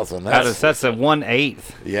 4,000. winners. That's a 1/8.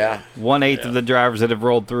 Yeah. 1/8 of the drivers that have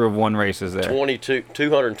rolled through have won races there.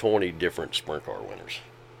 220 different sprint car winners.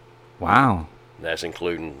 Wow. That's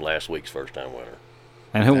including last week's first time winner.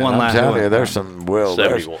 And who won I'm last? telling who you, won?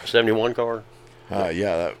 there's some 71 car.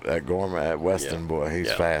 Yeah, that Gorman, that Weston boy, he's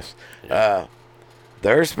Yeah. fast.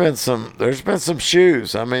 There's been some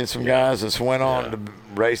shoes. I mean, some guys that's went on to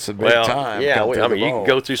race a big time. Yeah, come through I the mean, you bowl.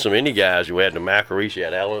 can go through some Indy guys. We had the Macarise, you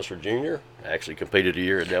had Al Unser Jr. Actually competed a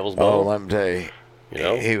year at Devil's Bowl. Oh, let me tell you, You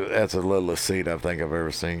know? that's the littlest seat I think I've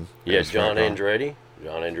ever seen. Yeah, John Andretti.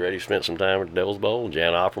 John Andretti spent some time at the Devil's Bowl.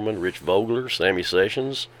 Jan Opperman, Rich Vogler, Sammy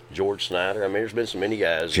Sessions, George Snyder. I mean, there's been so many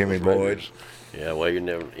guys. Jimmy Boyd. Yeah, well, you're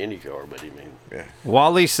never IndyCar, but I mean. Yeah.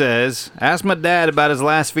 Wally says, ask my dad about his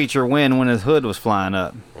last feature win when his hood was flying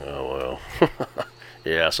up. Oh, well.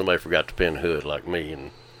 Yeah, somebody forgot to pin hood like me, and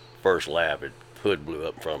first lap, hood blew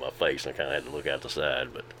up in front of my face, and I kind of had to look out the side,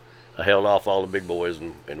 but I held off all the big boys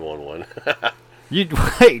and won one. You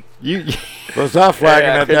was I flagging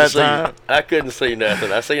I at couldn't that see- time? I couldn't see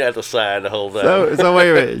nothing. I seen at the side the whole time. So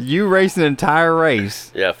wait a minute. You raced an entire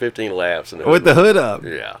race Yeah, 15 laps. And with the hood up.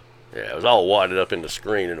 Yeah. Yeah, it was all wadded up in the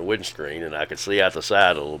screen, in the windscreen, and I could see out the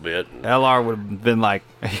side a little bit. And LR would have been like,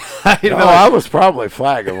 No, I was probably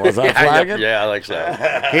flagging. Was I yeah, flagging? Yeah, I think so.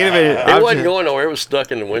 He'd have been. It wasn't going nowhere. It was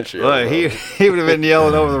stuck in the windshield. Look, he would have been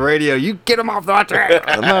yelling over the radio, "You get him off the track!"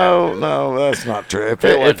 No, that's not true. If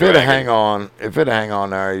It wasn't it'd dragging. hang on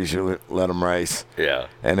there, you should let him race. Yeah.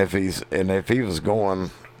 And if he was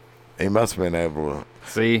going, he must have been able to.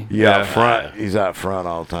 See, Out front. He's out front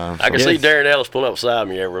all the time. I can so- see Darren Ellis pull up beside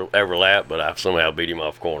me every lap, but I somehow beat him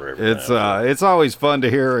off corner every time. It's always fun to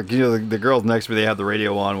hear. You know, the girls next to me, they have the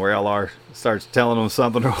radio on where LR starts telling them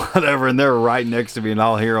something or whatever, and they're right next to me, and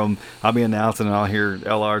I'll hear them. I'll be announcing, and I'll hear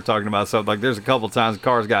LR talking about something. Like there's a couple times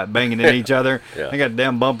cars got banging in each other. Yeah. They got a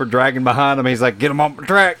damn bumper dragging behind them. He's like, "Get them off the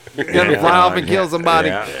track. Get them fly off and kill somebody."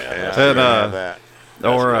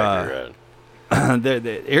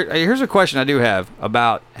 Here's a question I do have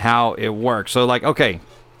about how it works. So, like, okay,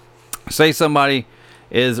 say somebody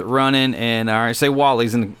is running, and all right, say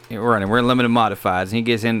Wally's running. We're in limited modifieds, and he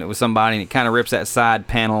gets in with somebody, and it kind of rips that side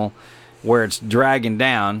panel where it's dragging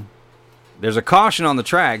down. There's a caution on the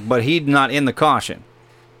track, but he's not in the caution.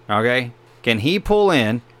 Okay, can he pull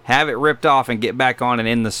in, have it ripped off, and get back on and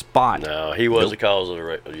in the spot? No, he was the cause of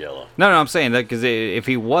the yellow. No, I'm saying that because if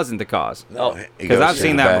he wasn't the cause. No, he because goes I've to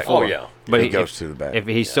seen the that back. before. Oh, yeah. But He goes to the back. If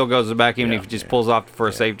he still goes to the back, even if he just pulls off for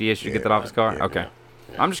a safety issue to get that off his car? Okay.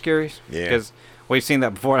 I'm just curious. Yeah. Because we've seen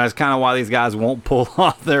that before, and that's kind of why these guys won't pull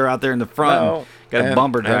off. They're out there in the front. No, and got a and-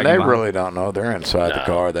 bumper and dragging they behind. really don't know. They're inside the No.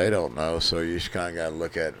 car. They don't know. So you just kind of got to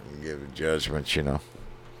look at it and give a judgment, you know.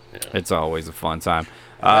 It's always a fun time.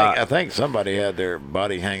 I think somebody had their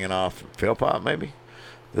body hanging off Philpott maybe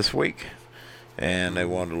this week, and they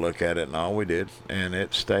wanted to look at it, and all we did, and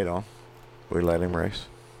it stayed on. We let him race.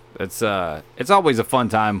 It's always a fun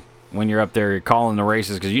time when you're up there calling the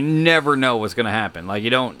races because you never know what's going to happen. Like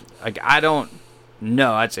I don't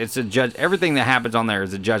know. It's a judge. Everything that happens on there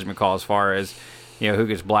is a judgment call as far as who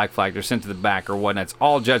gets black flagged or sent to the back or whatnot. It's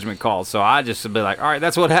all judgment calls. So I just be like, all right,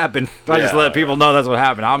 that's what happened. I just let people know that's what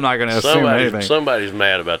happened. I'm not going to assume anything. Somebody's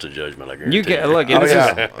mad about the judgment. I guarantee You can look. Oh, This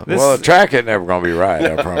yeah. Well, the track ain't never going to be right,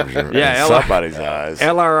 I promise you. Yeah, in somebody's eyes.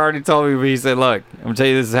 LR already told me, but he said, look, I'm going to tell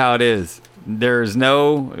you this is how it is.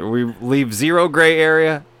 We leave zero gray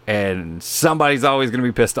area, and somebody's always going to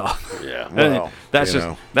be pissed off. Yeah. Well, that's just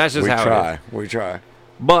how it is. We try.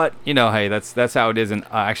 But, hey, that's how it is in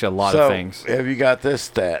actually a lot of things. Have you got this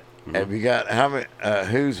stat? Have you got how many?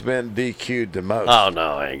 Who's been DQ'd the most? Oh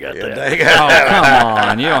no, I ain't got that. Oh, come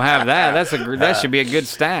on. You don't have that. That should be a good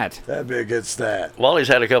stat. That'd be a good stat. Wally's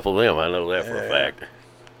had a couple of them. I know that for a fact.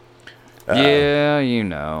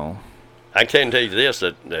 Yeah, I can tell you this,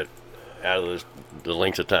 that out of the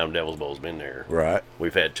length of time Devil's Bowl's been there, right?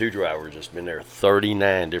 We've had two drivers that's been there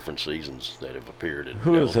 39 different seasons that have appeared at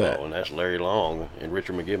Who Devil's is that? Bowl, and that's Larry Long and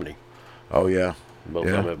Richard McGivney. Oh yeah. Both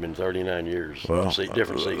of them have been 39 years. Well,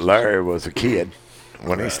 Different seasons. Larry was a kid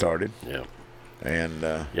when he started. Yeah. And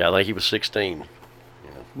yeah, I think he was 16.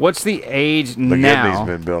 What's the age McGivney's now?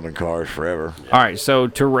 been building cars forever. All right, so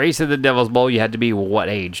to race at the Devil's Bowl, you had to be what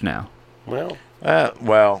age now? Well,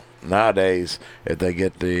 nowadays, if they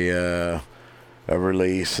get the a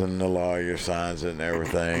release and the lawyer signs it and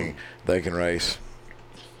everything, they can race.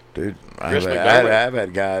 Dude, I've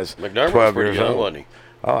had guys McDermott 12 was pretty years young, old. wasn't he?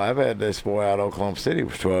 Oh, I've had this boy out of Oklahoma City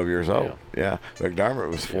was 12 years old. Yeah. McDermott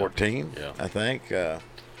was 14, I think. Yeah,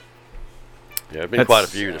 there's been quite a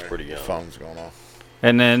few that's pretty young. Phone's going on.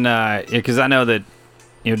 And then, because I know that,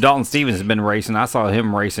 Dalton Stevens has been racing. I saw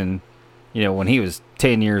him racing, when he was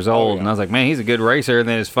 10 years old. And I was like, man, he's a good racer. And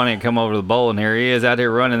then it's funny to come over to the bowl, and here he is out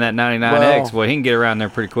here running that 99X. Well, he can get around there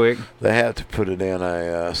pretty quick. They have to put it in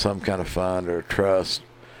a some kind of fund or trust,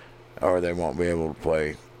 or they won't be able to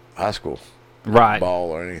play high school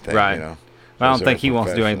ball or anything. Right. I don't think he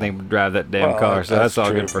wants to do anything but drive that damn car, so that's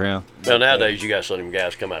all good for him. Well, nowadays you got some of them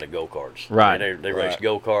guys come out of go-karts. Right. I mean, they race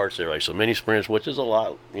go-karts, they race the mini sprints, which is a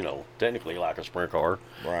lot, technically like a sprint car.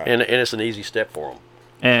 Right. And it's an easy step for them.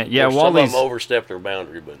 And some of them overstep their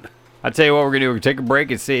boundary, but I tell you what, we're gonna do. We're gonna take a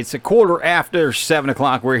break and see. It's a quarter after 7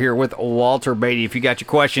 o'clock. We're here with Walter Beatty. If you got your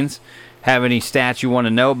questions, have any stats you want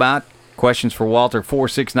to know about, questions for Walter,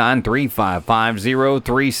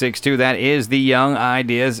 469-355-0362. That is the Young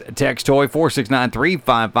Ideas text toy.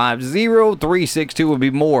 469-355-0362 will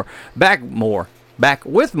be back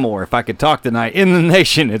with more. If I could talk tonight in the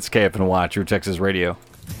nation, it's KFNY, True Texas Radio.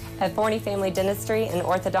 At Forney Family Dentistry and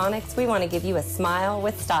Orthodontics, we want to give you a smile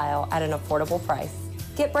with style at an affordable price.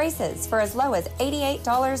 Get braces for as low as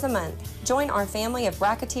 $88 a month. Join our family of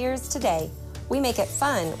bracketeers today. We make it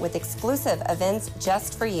fun with exclusive events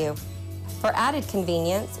just for you. For added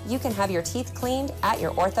convenience, you can have your teeth cleaned at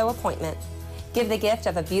your ortho appointment. Give the gift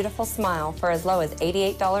of a beautiful smile for as low as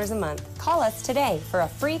 $88 a month. Call us today for a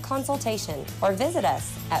free consultation or visit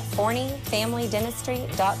us at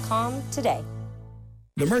ForneyFamilyDentistry.com today.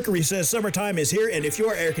 The Mercury says summertime is here, and if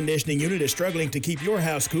your air conditioning unit is struggling to keep your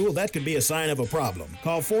house cool, that could be a sign of a problem.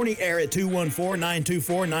 Call Forney Air at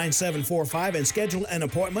 214-924-9745 and schedule an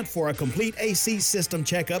appointment for a complete AC system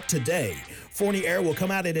checkup today. Forney Air will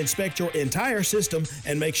come out and inspect your entire system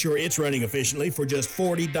and make sure it's running efficiently for just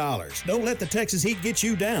 $40. Don't let the Texas heat get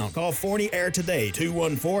you down. Call Forney Air today,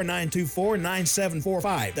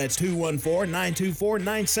 214-924-9745. That's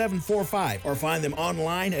 214-924-9745. Or find them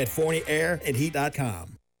online at ForneyAirandHeat.com.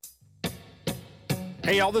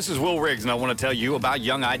 Hey y'all, this is Will Riggs, and I want to tell you about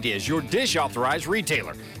Young Ideas, your Dish authorized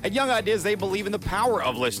retailer. At Young Ideas, they believe in the power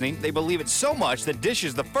of listening. They believe it so much that Dish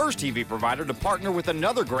is the first TV provider to partner with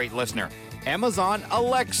another great listener, Amazon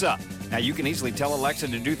Alexa. Now, you can easily tell Alexa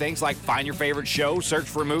to do things like find your favorite show, search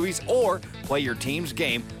for movies, or play your team's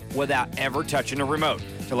game without ever touching a remote.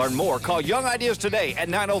 To learn more, call Young Ideas today at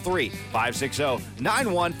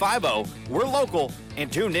 903-560-9150. We're local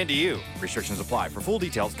and tuned into you. Restrictions apply. For full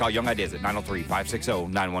details, call Young Ideas at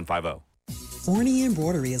 903-560-9150. Forney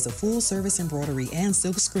Embroidery is a full-service embroidery and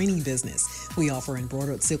silk screening business. We offer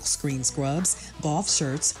embroidered silk screen scrubs, golf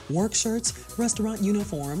shirts, work shirts, restaurant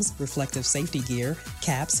uniforms, reflective safety gear,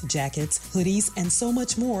 caps, jackets, hoodies, and so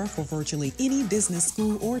much more for virtually any business,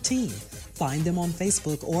 school, or team. Find them on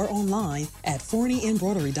Facebook or online at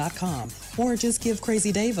ForneyEmbroidery.com, or just give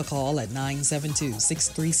Crazy Dave a call at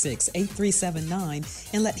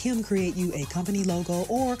 972-636-8379 and let him create you a company logo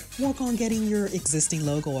or work on getting your existing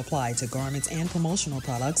logo applied to garments and promotional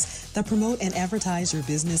products that promote and advertise your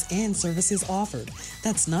business and services offered.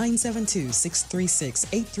 That's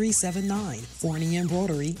 972-636-8379. Forney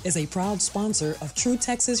Embroidery is a proud sponsor of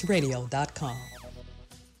TrueTexasRadio.com.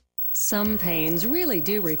 Some pains really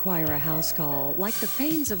do require a house call, like the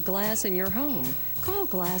panes of glass in your home. Call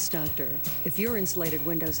Glass Doctor. If your insulated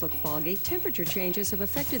windows look foggy, temperature changes have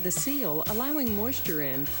affected the seal, allowing moisture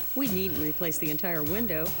in. We needn't replace the entire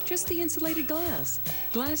window, just the insulated glass.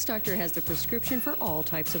 Glass Doctor has the prescription for all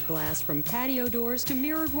types of glass, from patio doors to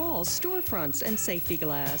mirrored walls, storefronts, and safety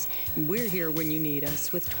glass. We're here when you need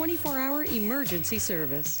us with 24-hour emergency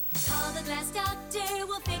service. Call the Glass Doctor,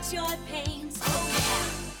 we'll fix your pains. Oh, yeah.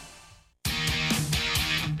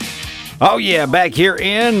 Oh, yeah, back here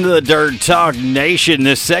in the Dirt Talk Nation.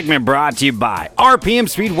 This segment brought to you by RPM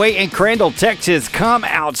Speedway in Crandall, Texas. Come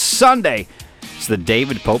out Sunday. It's the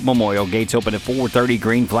David Pope Memorial. Gates open at 4:30.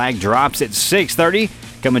 Green flag drops at 6:30.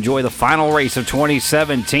 Come enjoy the final race of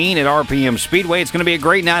 2017 at RPM Speedway. It's going to be a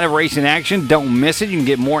great night of racing action. Don't miss it. You can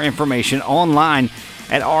get more information online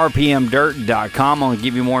at rpmdirt.com. I'll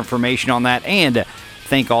give you more information on that and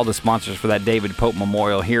thank all the sponsors for that David Pope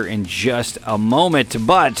Memorial here in just a moment.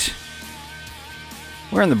 But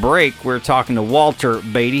we're in the break. We're talking to Walter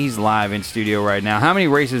Beatty. He's live in studio right now. How many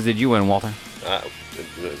races did you win, Walter?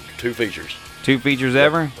 2 features. 2 features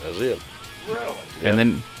ever? That's it. Really?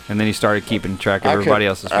 And then he started keeping track of everybody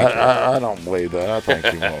else's features. I don't believe that. I think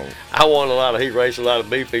you won't. I won a lot of heat races, a lot of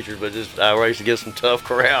B features, but I raced against some tough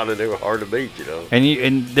crowd, and they were hard to beat, you know.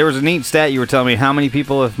 And there was a neat stat you were telling me. How many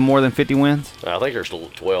people have more than 50 wins? I think there's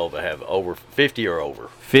 12 that have over 50 or over.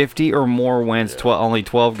 50 or more wins. Yeah. Only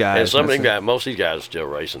 12 guys. And some of them guys, most of these guys are still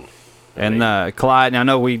racing. And Clyde. Now I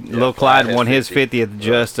know Lil Clyde won his 50th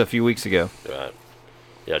just a few weeks ago. Right.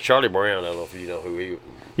 Yeah, Charlie Brown. I don't know if you know who he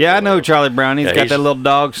Yeah, I know Charlie Brown. He's Yeah, got he's- that little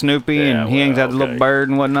dog, Snoopy, and he hangs out with the little bird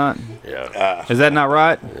and whatnot. Yeah. Is that not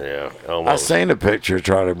right? Yeah. I Almost. seen a picture of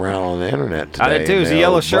Charlie Brown on the internet today. I did too. in It's a the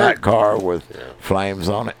yellow old shirt. black car with flames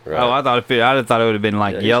on it. Oh, I thought it would have been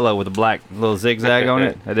like yellow with a black little zigzag on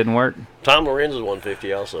it. That didn't work. Tom Lorenz is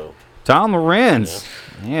 150 also. Tom Lorenz.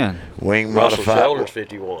 Yeah. Wing Russell modified. Sheldon's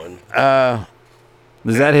 51.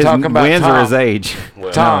 Is that his Talking about wins or Tom. his age?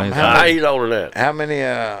 Well, Tom, he's older than that. How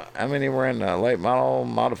many were in late model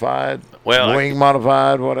modified? Well, wing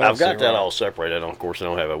modified. What else? I've got there that were? all separated. Of course, I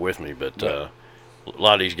don't have it with me, but a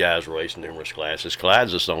lot of these guys race in numerous classes.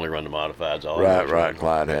 Clyde's just only run the modifieds. All Right.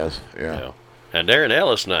 Clyde has. Yeah. And Darren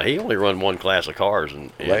Ellis, now he only run one class of cars in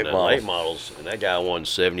Late late models. models, and that guy won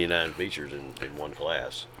 79 features in one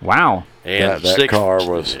class. Wow. And that car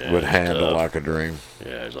would it's handle tough. like a dream.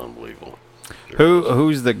 Yeah, it's unbelievable.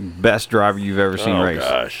 Who's the best driver you've ever seen Oh race?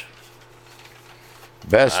 gosh,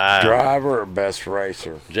 Best driver or best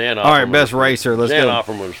racer? Jan. All right, Offerman best was- racer. Let's Jan go.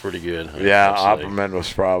 Offerman was pretty good. Yeah, I'd say. Opperman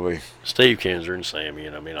was probably. Steve Kinzer and Sammy,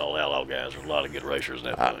 and I mean all the outlaw guys. There's a lot of good racers in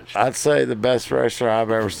that bunch. I'd say the best racer I've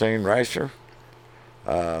ever seen racer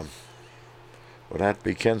would have to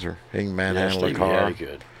be Kinzer. He can manhandle a Steve, car. yeah, he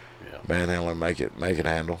could. Yeah. Manhandle, make it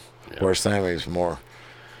handle. Where Sammy's more,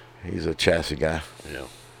 he's a chassis guy. Yeah.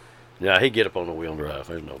 Yeah, he'd get up on the wheel and drive.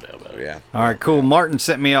 There's no doubt about it. Yeah. All right, cool. Martin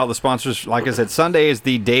sent me all the sponsors. Like I said, Sunday is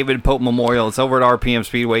the David Pope Memorial. It's over at RPM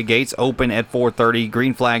Speedway. Gates open at 4:30.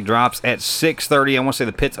 Green flag drops at 6:30. I want to say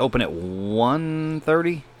the pits open at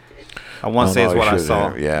 1:30. I want to say it's what I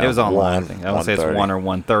saw. Yeah, it was online. I think. I want to say it's 1:30. 1 or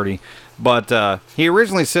 1:30. But he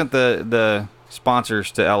originally sent the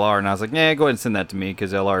sponsors to LR, and I was like, yeah, go ahead and send that to me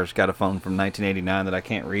because LR's got a phone from 1989 that I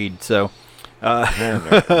can't read. So. Man,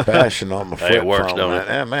 they're bashing on my Hey, flip it works, phone. don't man. it?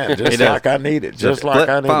 Yeah, man, It just does. like I need it. Just like flip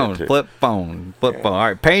I need phone, it to. flip phone. All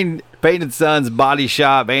right, Payne and Sons Body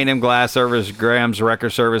Shop, A&M Glass Service, Graham's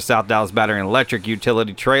Wrecker Service, South Dallas Battery and Electric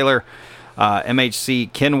Utility Trailer,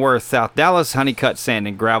 MHC Kenworth, South Dallas, Honeycut Sand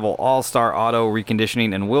and Gravel, All-Star Auto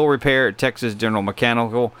Reconditioning and Wheel Repair, Texas General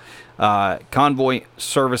Mechanical, Convoy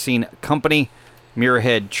Servicing Company,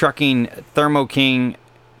 Muirhead Trucking, Thermo King,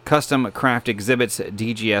 Custom Craft Exhibits,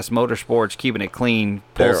 DGS Motorsports, Keeping It Clean,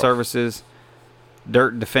 Pull Daryl. Services,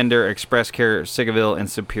 Dirt Defender, Express Care, Sigaville, and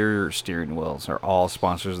Superior Steering Wheels are all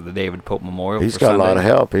sponsors of the David Pope Memorial. He's for got a lot Sunday. of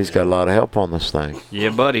help. He's got a lot of help on this thing. Yeah,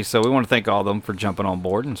 buddy. So we want to thank all of them for jumping on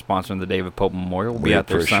board and sponsoring the David Pope Memorial. We'll be We out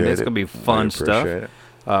there appreciate Sunday. It's it. going to be We fun stuff. appreciate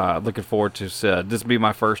it. Looking forward to this will be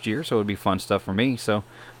my first year, so it'll be fun stuff for me. So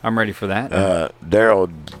I'm ready for that.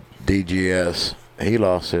 Daryl DGS, he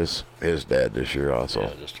lost his dad this year also. Yeah,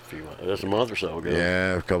 just a month or so ago.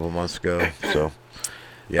 Yeah, a couple months ago. So,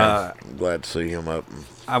 yeah, I'm glad to see him up.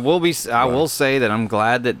 I will say that I'm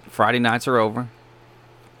glad that Friday nights are over.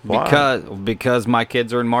 Why? Because my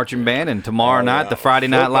kids are in marching band, and tomorrow night the Friday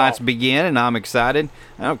night Football. lights begin, and I'm excited.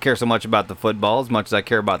 I don't care so much about the football as much as I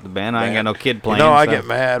care about the band. I ain't got no kid playing. I so- get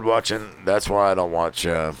mad watching. That's why I don't watch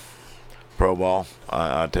pro ball.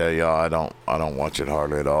 I tell y'all, I don't watch it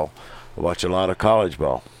hardly at all. I watch a lot of college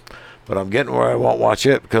ball. But I'm getting where I won't watch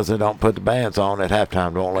it because they don't put the bands on at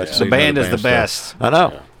halftime. Don't let you see The band no is the stuff. best. I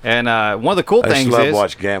know. And one of the cool I things just love is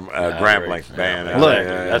watch Grambling band. Look,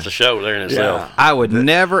 That's a show there in itself. I would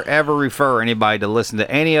never ever refer anybody to listen to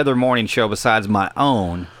any other morning show besides my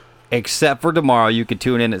own, except for tomorrow. You could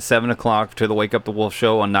tune in at 7 o'clock to the Wake Up the Wolf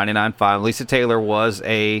show on 99.5. Lisa Taylor was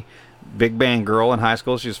a big band girl in high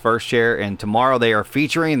school. She was first chair, and tomorrow they are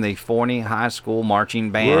featuring the Forney High School marching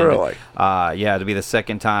band. Really? Yeah, it'll be the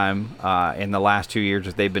second time in the last 2 years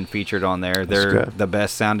that they've been featured on there. They're good. the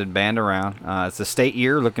best sounded band around. It's a state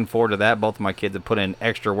year. Looking forward to that. Both of my kids have put in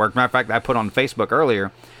extra work. Matter of fact, I put on Facebook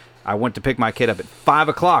earlier. I went to pick my kid up at 5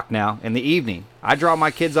 o'clock now in the evening. I drop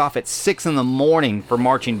my kids off at 6 in the morning for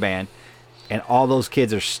marching band, and all those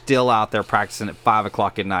kids are still out there practicing at 5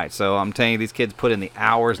 o'clock at night. So I'm telling you, these kids put in the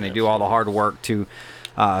hours, and they do all the hard work to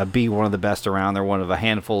be one of the best around. They're one of a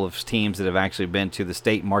handful of teams that have actually been to the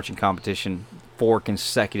state marching competition 4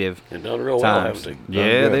 consecutive And done real well, times. haven't they?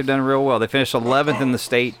 Yeah, good. they've done real well. They finished 11th in the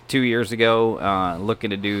state 2 years ago, looking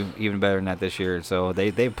to do even better than that this year. So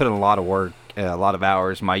they've put in a lot of work, a lot of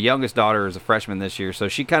hours. My youngest daughter is a freshman this year, so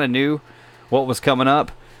she kind of knew what was coming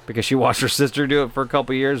up because she watched her sister do it for a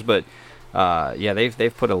couple years. But yeah,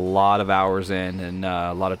 they've put a lot of hours in and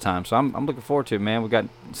a lot of time. So I'm looking forward to it, man. We got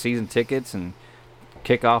season tickets and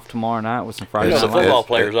kickoff tomorrow night with some Friday You know, night the football lights.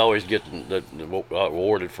 players always get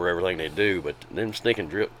awarded for everything they do, but them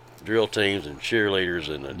stinking drill teams and cheerleaders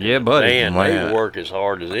and the Yeah, buddy. band, Man. they work as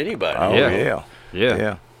hard as anybody. Oh, Yeah.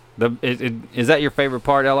 yeah. Is that your favorite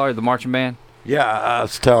part, LR, the marching band? Yeah, I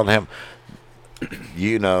was telling him,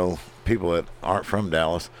 people that aren't from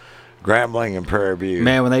Dallas, Grambling and Prairie View.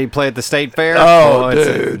 Man, when they play at the state fair, Oh, it's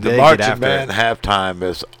dude, they the get marching after band it. halftime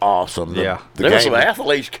is awesome. Yeah. There were some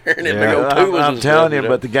athletes carrying them big old I'm, tubas I'm and telling stuff, you,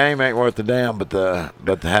 but the game ain't worth a damn. But the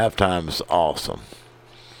halftime is awesome.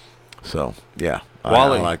 So yeah, I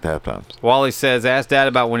like the halftime. Wally says, ask Dad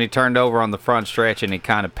about when he turned over on the front stretch and he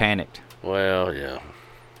kind of panicked. Well, yeah.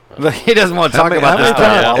 He doesn't want to talk about this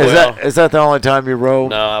stuff. Is that the only time you rode?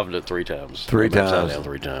 No, I've done it 3 times. Three I've been upside times. down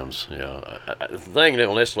 3 times. Yeah. The thing that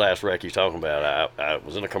on this last wreck he's talking about, I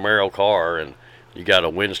was in a Camaro car and you got a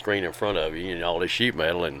windscreen in front of you and all this sheet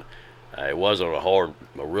metal, and it wasn't a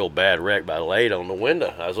real bad wreck, but I laid on the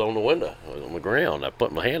window. I was on the window. I was on the ground. I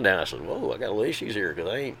put my hand down. I said, "Whoa, I got a little issues here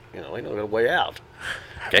because I ain't no way out.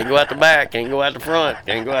 Can't go out the back. Can't go out the front.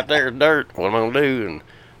 Can't go out there in dirt. What am I gonna do?" And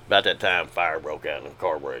about that time, fire broke out in the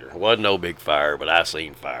carburetor. It wasn't no big fire, but I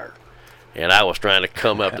seen fire. And I was trying to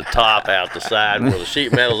come up the top out the side where the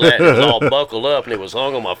sheet metal's at. It was all buckled up, and it was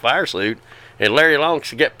hung on my fire suit. And Larry Long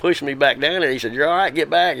kept pushing me back down there. He said, "You're all right.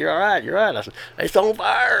 Get back. You're all right. You're all right." I said, "It's on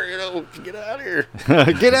fire. Get out of here.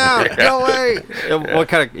 Get out. Go away." What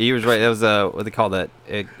kind of? He was right. That was what they call that.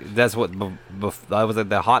 That's what. Was it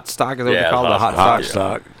the hot stock? Is that what they call the hot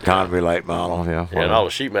stock? Economy late model. Yeah. And all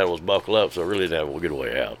the sheet metal was buckled up, so I really didn't have a good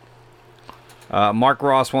way out. Mark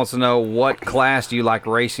Ross wants to know, what class do you like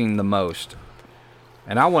racing the most?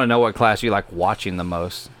 And I want to know what class you like watching the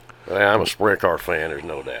most. Well, I'm a sprint car fan, there's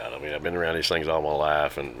no doubt. I mean, I've been around these things all my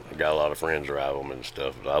life, and got a lot of friends drive them and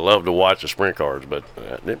stuff. I love to watch the sprint cars, but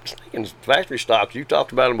thinking factory stocks, you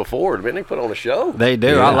talked about them before. I mean, they put on a show. They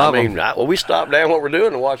do. I love them. Well, we stopped down what we're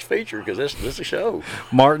doing to watch feature because this is a show.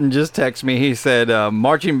 Martin just texted me. He said,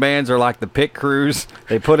 marching bands are like the pit crews.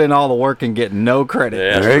 They put in all the work and get no credit.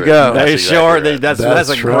 Yeah, there you go. They sure. Right. That's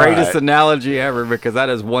the greatest right. analogy ever, because that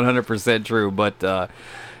is 100% true. But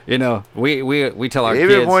we tell our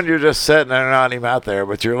kids, even when you're just sitting there, not even out there,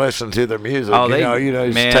 but you're listening to their music. You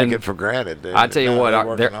just take it for granted. Dude. I tell you what,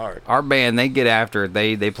 hard. our band, they get after it.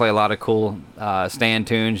 They play a lot of cool stand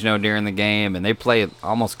tunes, during the game, and they play it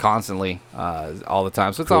almost constantly all the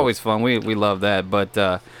time. So it's always fun. We love that, but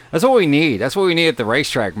that's what we need. That's what we need at the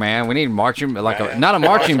racetrack, man. We need marching, not a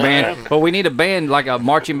marching band, but we need a band like a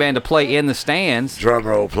marching band to play in the stands. Drum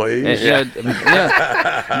roll, please. Yeah,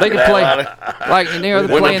 they can play they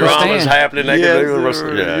play in the stands. Happening, they can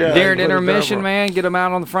do during intermission, man. Get them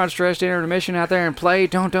out on the front stretch during intermission out there and play.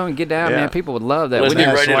 Don't get down, man. People would love that. Let's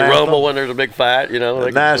get ready to rumble when there's a big fight.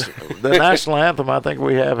 The national anthem. I think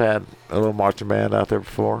we have had a little marching band out there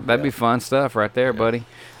before. That'd be fun stuff right there, buddy.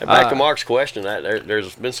 And back to Mark's question,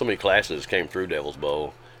 there's been so many classes that came through Devil's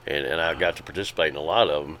Bowl, and I got to participate in a lot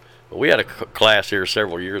of them. But we had a class here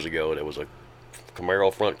several years ago that was a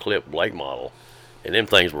Camaro front clip late model, and them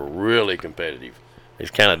things were really competitive. It's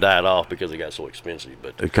kind of died off because it got so expensive.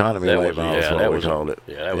 But economy late model is what we called it.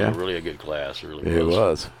 Yeah, that was really a good class. It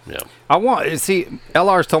was. Yeah. I want to see.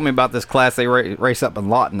 LR's told me about this class they race up in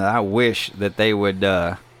Lawton, and I wish that they would.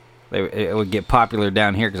 It would get popular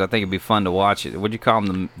down here because I think it'd be fun to watch it. Would you call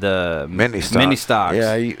them the mini stocks?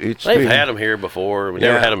 Yeah, they've had them here before. We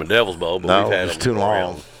never had them in Devil's Bowl, but we've had them. Too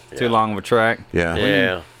long. Too long of a track.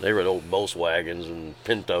 Yeah. They were old Volkswagens and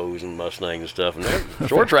Pintos and Mustangs and stuff. And they're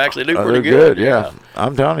short tracks, they do they're pretty good. Yeah,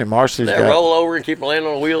 I'm telling you, Marcy's got. They roll over and keep landing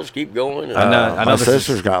on the wheels, keep going. I know my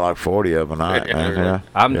sister's got like 40 of them a night. Man.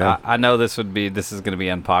 I know this is going to be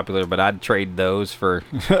unpopular, but I'd trade those for.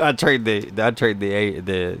 I'd trade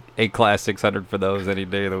the A Class 600 for those any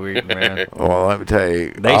day of the week, man. Well, let me tell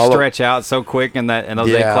you, they stretch out so quick in those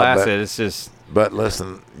A classes. It's just. But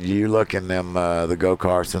listen, you look in them the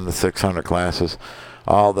go-karts in the 600 classes,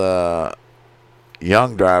 all the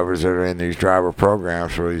young drivers that are in these driver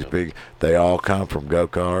programs for these big, they all come from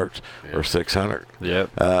go-karts or 600.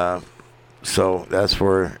 Yep. So that's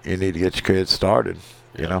where you need to get your kids started,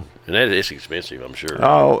 you know. And it's expensive, I'm sure.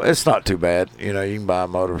 Oh, it's not too bad. You can buy a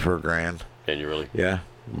motor for $1,000. Can you really? Yeah.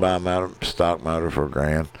 Buy a stock motor for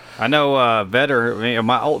 $1,000. I know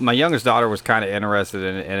Vetter. My youngest daughter was kind of interested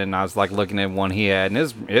in it, and I was like looking at one he had, and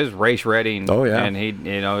it was race ready. And, and he,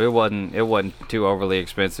 it wasn't too overly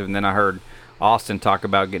expensive. And then I heard Austin talk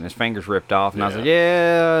about getting his fingers ripped off, and I was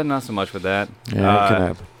like, not so much with that. Yeah, it can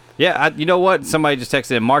happen. Yeah, you know what? Somebody just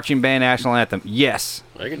texted in marching band national anthem. Yes,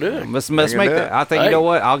 they can do it. Let's make that. I think you know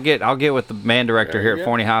what? I'll get with the band director here at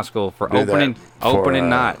Forney High School for opening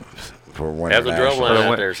night. For Winter have the drum line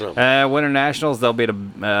out there or something. Winter Nationals, they'll be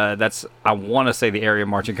that's I want to say the area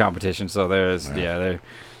marching competition. So there's they're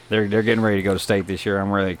getting ready to go to state this year.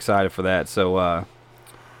 I'm really excited for that. So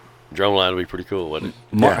Drumline would be pretty cool, wouldn't it?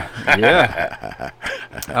 Yeah.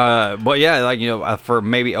 But yeah, like, you know, for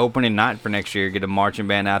maybe opening night for next year, get a marching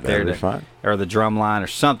band out there, or the drum line or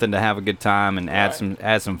something to have a good time and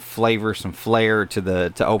add some flavor, some flair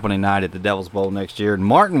to opening night at the Devil's Bowl next year. And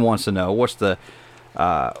Martin wants to know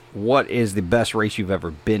what is the best race you've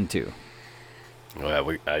ever been to?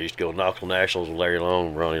 Well, I used to go to Knoxville Nationals with Larry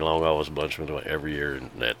Long, Ronnie Long, always a bunch of them every year,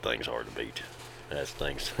 and that thing's hard to beat. That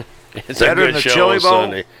thing's it's better a than good the show Chili on Bowl?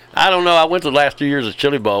 Sunday. I don't know. I went to the last 2 years of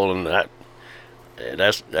Chili Bowl, and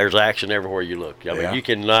there's action everywhere you look. I mean, you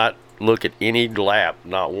cannot look at any lap,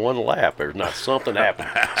 not one lap. There's not something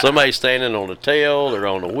happening. Somebody's standing on the tail. They're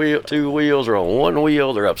on the wheel, two wheels. They're on one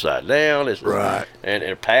wheel. They're upside down. It's right.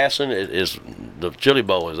 And passing is the Chili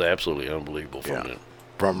Bowl is absolutely unbelievable from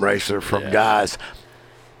guys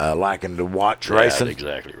liking to watch racing. That's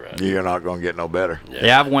exactly right. You're not going to get no better.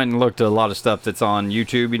 Yeah, I've went and looked at a lot of stuff that's on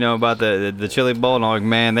YouTube, you know, about the Chili Bowl, and I'm like,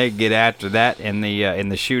 man, they get after that in the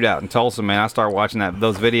shootout in Tulsa, man. I start watching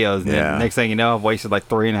those videos, and then next thing you know, I've wasted like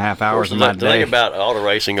 3.5 hours of my day. The thing about auto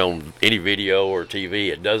racing on any video or TV,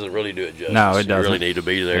 it doesn't really do it justice. No, it doesn't. You really need to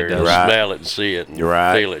be there and smell it and see it and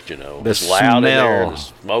feel it, you know. It's loud in there, and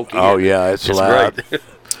it's smoky. Oh, yeah, it's loud. Great.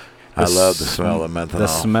 I love the smell of methanol. The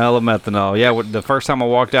smell of methanol. Yeah, the first time I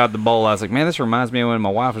walked out the bowl, I was like, man, this reminds me of when my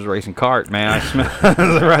wife was racing kart, man. I smell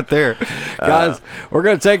it right there. Guys, we're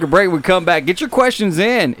going to take a break. We come back. Get your questions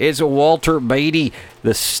in. It's Walter Beatty,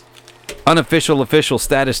 the official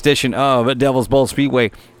statistician of Devil's Bowl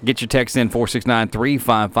Speedway. Get your text in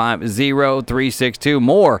 469-355-0362.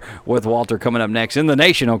 More with Walter coming up next in the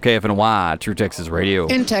nation on KFNY, True Texas Radio.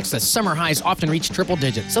 In Texas, summer highs often reach triple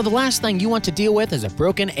digits, so the last thing you want to deal with is a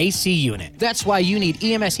broken AC unit. That's why you need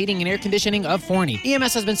EMS Heating and Air Conditioning of Forney.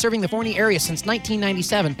 EMS has been serving the Forney area since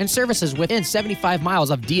 1997 and services within 75 miles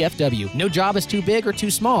of DFW. No job is too big or too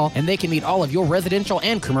small, and they can meet all of your residential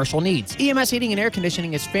and commercial needs. EMS Heating and Air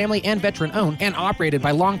Conditioning is family and veteran-owned and operated by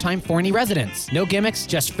longtime Forney residents. No gimmicks,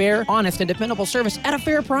 just fair, honest, and dependable service at a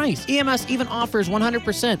fair price. EMS even offers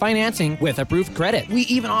 100% financing with approved credit. We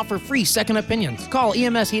even offer free second opinions. Call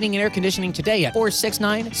EMS Heating and Air Conditioning today at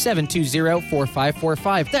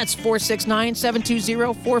 469-720-4545. That's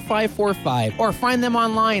 469-720-4545. Or find them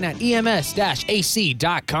online at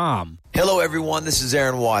ems-ac.com. Hello, everyone. This is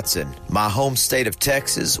Aaron Watson. My home state of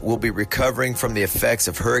Texas will be recovering from the effects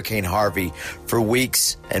of Hurricane Harvey for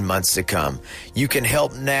weeks and months to come. You can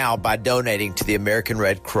help now by donating to the American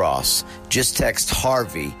Red Cross. Just text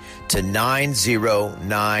Harvey to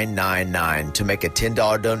 90999 to make a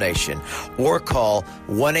 $10 donation or call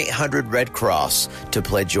 1-800-RED-CROSS to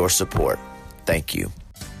pledge your support. Thank you.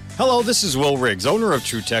 Hello, this is Will Riggs, owner of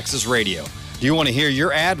True Texas Radio. Do you want to hear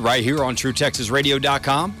your ad right here on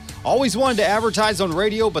TrueTexasRadio.com? Always wanted to advertise on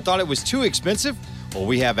radio but thought it was too expensive? Well,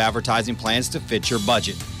 we have advertising plans to fit your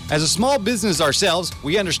budget. As a small business ourselves,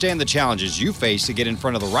 we understand the challenges you face to get in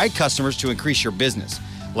front of the right customers to increase your business.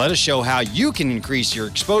 Let us show how you can increase your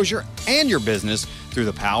exposure and your business through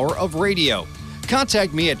the power of radio.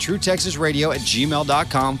 Contact me at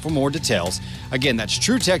TrueTexasRadio@gmail.com for more details. Again, that's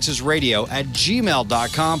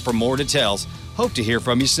TrueTexasRadio@gmail.com for more details. Hope to hear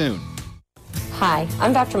from you soon. Hi,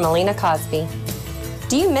 I'm Dr. Melina Cosby.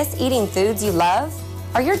 Do you miss eating foods you love?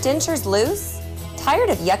 Are your dentures loose? Tired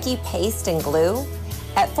of yucky paste and glue?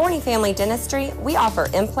 At Forney Family Dentistry, we offer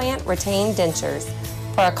implant retained dentures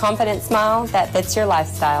for a confident smile that fits your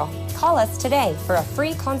lifestyle. Call us today for a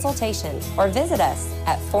free consultation or visit us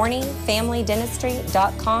at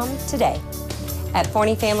ForneyFamilyDentistry.com today. At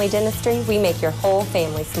Forney Family Dentistry, we make your whole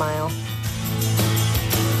family smile.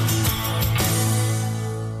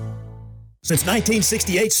 Since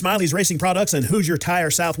 1968, Smiley's Racing Products and Hoosier Tire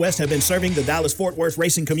Southwest have been serving the Dallas-Fort Worth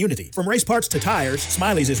racing community. From race parts to tires,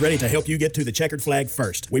 Smiley's is ready to help you get to the checkered flag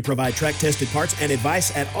first. We provide track-tested parts and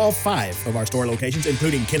advice at all 5 of our store locations,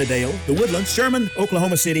 including Kennedale, The Woodlands, Sherman,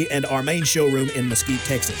 Oklahoma City, and our main showroom in Mesquite,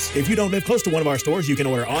 Texas. If you don't live close to one of our stores, you can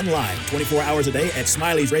order online 24 hours a day at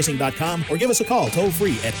Smiley'sRacing.com or give us a call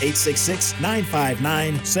toll-free at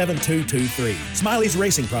 866-959-7223. Smiley's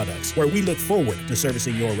Racing Products, where we look forward to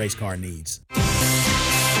servicing your race car needs.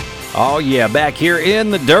 Oh, yeah, back here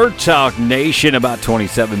in the Dirt Talk Nation, about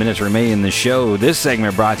 27 minutes remain in the show. This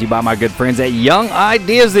segment brought to you by my good friends at Young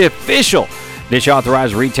Ideas, the official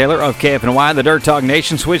dish-authorized retailer of KFNY. The Dirt Talk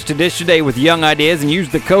Nation. Switch to dish today with Young Ideas and use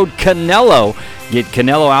the code Canelo. Get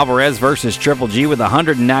Canelo Alvarez versus Triple G with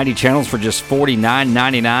 190 channels for just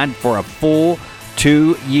 $49.99 for a full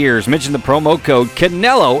 2 years. Mention the promo code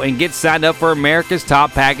Canelo and get signed up for America's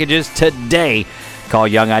top packages today. Call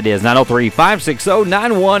Young Ideas,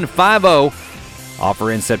 903-560-9150.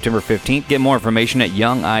 Offer ends September 15th. Get more information at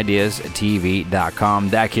youngideastv.com.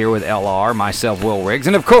 Back here with LR, myself, Will Riggs,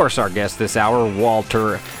 and of course our guest this hour,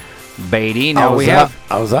 Walter Beatty. Now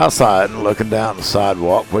I was outside and looking down the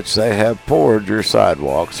sidewalk, which they have poured your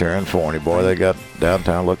sidewalks here in Forney. Boy, they got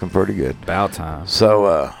downtown looking pretty good. About time.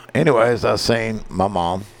 So, anyways, I seen my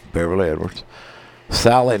mom, Beverly Edwards,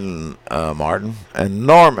 Sally Martin, and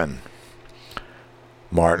Norman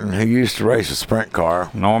Martin, who used to race a sprint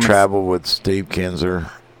car, traveled with Steve Kinzer,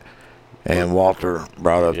 and Walter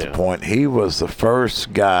brought up the point. He was the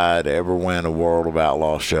first guy to ever win a World of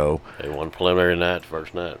Outlaw show. They won preliminary night,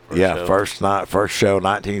 first night. First show,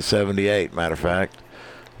 1978, matter of fact.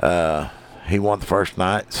 He won the first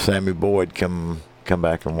night. Sammy Boyd come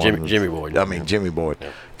back and won. Jimmy Boyd. Jimmy Boyd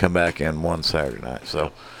come back and won Saturday night.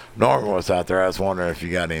 So Norman was out there. I was wondering if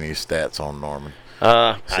you got any stats on Norman.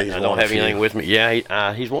 I don't have anything with me.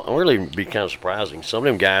 Yeah, he's really be kind of surprising. Some of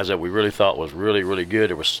them guys that we really thought was really, really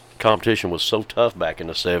good. Competition was so tough back in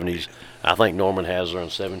the 70s. I think Norman has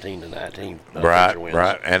around 17 to 19. Right.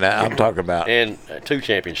 And I'm talking about. And 2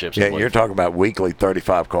 championships. Yeah, you're talking about weekly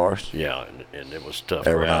 35 cars. Yeah, and it was tough.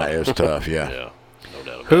 Every night it was tough, yeah. Yeah, no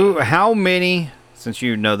doubt about it. How many, since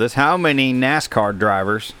you know this, how many NASCAR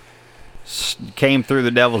drivers came through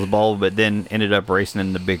the Devil's Bowl but then ended up racing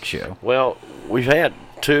in the big show? Well, we've had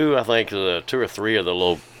 2 or 3 of the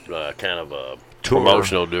little kind of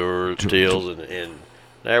promotional deals, and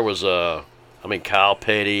there was Kyle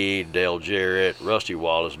Petty, Dale Jarrett, Rusty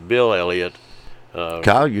Wallace, Bill Elliott.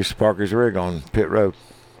 Kyle used to park his rig on pit road.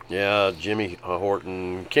 Yeah, Jimmy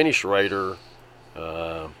Horton, Kenny Schrader.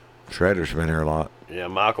 Schrader's been here a lot. Yeah,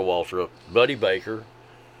 Michael Waltrip, Buddy Baker.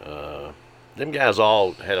 Them guys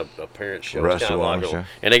all had a parent show.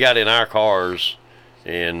 And they got in our cars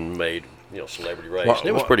and made celebrity race.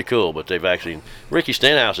 It was pretty cool, but they've actually Ricky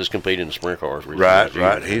Stenhouse has competed in the sprint cars recently.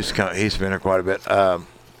 Right. He's been here quite a bit.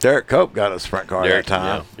 Derek Cope got a sprint car at that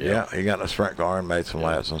time. Yeah, he got in a sprint car and made some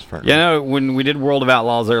laps on sprint car. When we did World of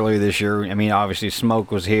Outlaws earlier this year, obviously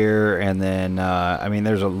Smoke was here, and then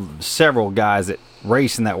there's several guys that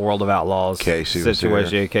race in that World of Outlaws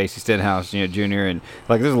situation. Casey Stenhouse, Jr. and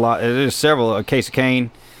there's a lot. There's several. Casey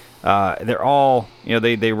Kane. They're all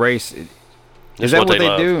they race. Is that what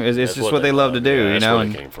they do? It's just what they love to do, That's where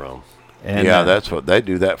it came from. And, that's what they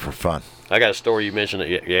do that for fun. I got a story you mentioned that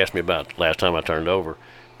you asked me about last time I turned over.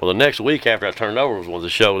 Well, the next week after I turned over was the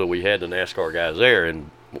show that we had the NASCAR guys there, and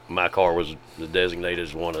my car was designated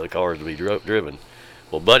as one of the cars to be driven.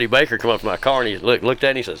 Well, Buddy Baker come up to my car and he looked at it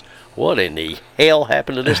and he says, "What in the hell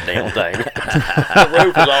happened to this damn thing?" The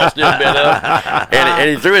roof was all still bent up, and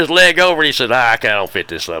he threw his leg over and he said, "I don't fit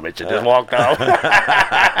this summit," and just walked off.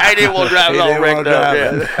 I didn't want to drive it all wrecked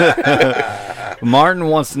up. Martin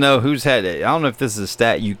wants to know who's had it. I don't know if this is a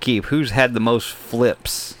stat you keep. Who's had the most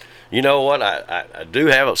flips? You know what? I do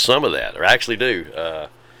have some of that, or actually do. Man,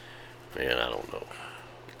 I don't know.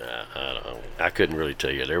 I couldn't really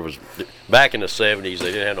tell you. There was back in the 70s,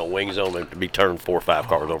 they didn't have no wings on them to be turning 4 or 5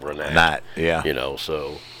 cars over a night.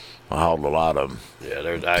 So I hauled a lot of them. Yeah,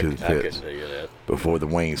 I couldn't tell you that before the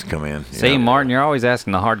wings come in. See, Martin, you're always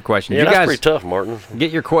asking the hard questions. Yeah, you that's guys pretty tough, Martin.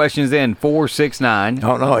 Get your questions in 469.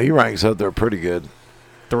 Oh no, he ranks up there pretty good.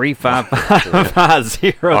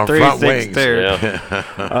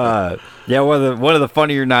 355-0362. Yeah, one of the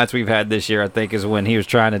funnier nights we've had this year, I think, is when he was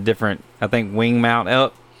trying a different, wing mount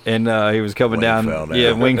up, and he was coming down.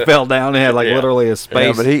 Yeah, wing fell down. It had literally a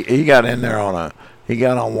space. Yeah, but he got in there on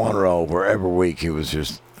one roll where every week he was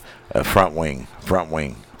just a front wing,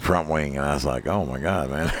 and I was like, oh my God,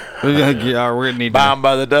 man. We're gonna need buy them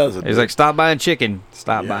by the dozen. He's like, stop buying chicken.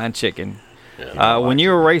 Buying chicken. When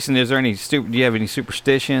you were racing, is there any do you have any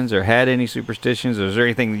superstitions or had any superstitions, or is there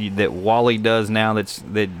anything that Wally does now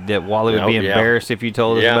that Wally would be embarrassed if you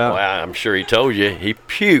told us about? Well, I'm sure he told you. He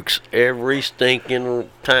pukes every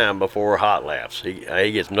stinking time before hot laps.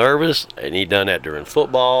 He gets nervous, and he done that during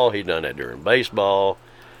football. He done that during baseball.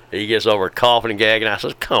 He gets over coughing and gagging. I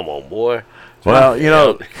said, "Come on, boy." Well,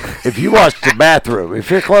 if you watch the bathroom,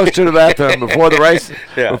 if you're close to the bathroom before the race,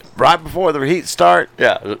 right before the heat start,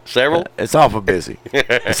 several. It's awful busy.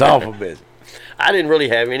 I didn't really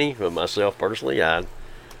have any for myself personally. I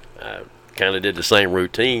kind of did the same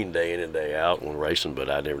routine day in and day out when racing, but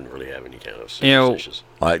I didn't really have any kind of superstitions.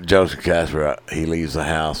 Like Joseph Casper, he leaves the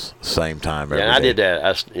house same time every day. I did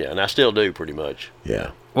that. And I still do pretty much.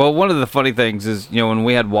 Yeah. Well, one of the funny things is, when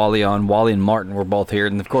we had Wally on, Wally and Martin were both here,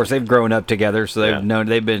 and of course they've grown up together, so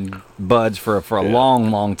they've been buds for a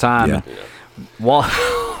long time. Yeah.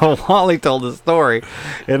 Wally told the story,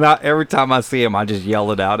 and every time I see him, I just yell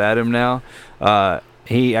it out at him now.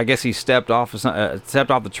 I guess he stepped off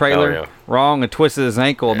the trailer Oh, yeah. wrong and twisted his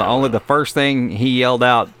ankle, and the first thing he yelled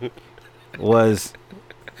out was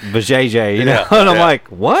 "Vajayjay," you know. Yeah, And I'm yeah. like,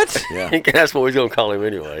 what? That's what we're gonna call him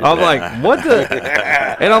anyway. I'm like, what the?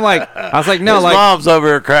 And I was like, no, His like mom's over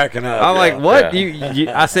here cracking up. I'm like, what? You,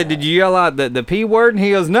 I said, did you yell out the P word? And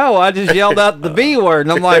he goes, no, I just yelled out the B word.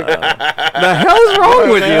 And I'm like, the hell is wrong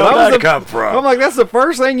with you? Where'd that come from? I'm like, that's the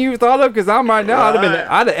first thing you thought of? Because I'm right now,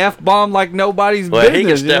 I'd have F-bombed like nobody's Well, business. he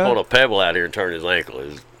can step you know? on a pebble out here and turn his ankle.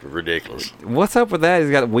 It's ridiculous. What's up with that?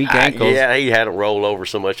 He's got weak ankles. Yeah, he hadn't rolled over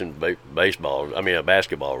so much in basketball,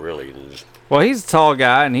 really. It's Well, he's a tall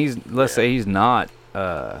guy, and let's say he's not.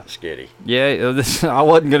 skitty. Yeah, I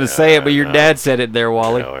wasn't going to say it, but your dad said it there,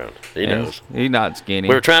 Wally. No, he And knows. He's not skinny.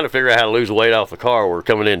 We were trying to figure out how to lose weight off the car. We're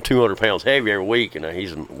coming in 200 pounds heavy every week, and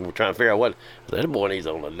we're trying to figure out that boy needs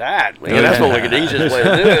on the diet. Man, that's what the easiest way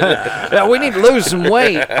to do it. Yeah, we need to lose some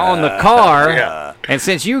weight on the car. Yeah. And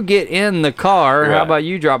since you get in the car, how Right. about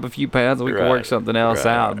you drop a few pounds? We can work something else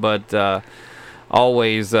out. But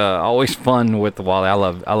always fun with the Wally.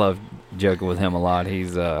 I love joking with him a lot.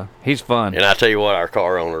 He's fun. And I tell you what, our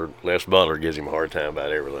car owner, Les Butler, gives him a hard time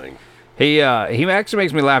about everything. He actually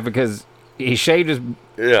makes me laugh because he shaved his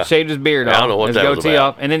beard off, I don't know what his that was goatee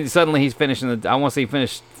about. off, and then suddenly he's finishing I want to say he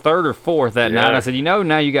finished third or fourth that night. Yeah. I said,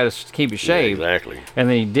 now you got to keep it shaved. Yeah, exactly. And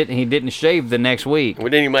then he didn't shave the next week. We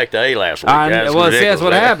didn't even make the A last week. That's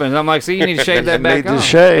what happens. I'm like, see, you need to shave that back need to on.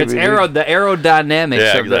 shave, It's you the aerodynamics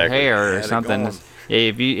Yeah, of the exactly. hair or Had it something.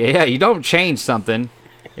 going. You don't change something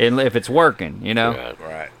if it's working, you know.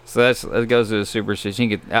 Right. So that goes to the superstition.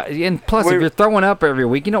 You get, and plus, if you're throwing up every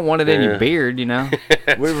week, you don't want it in your beard, you know.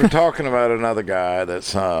 We were talking about another guy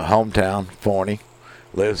that's hometown, Forney,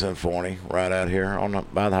 lives in Forney, right out here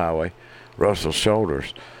by the highway, Russell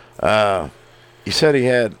Shoulders. You said he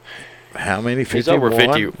had how many? 51? He's over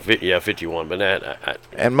 51, but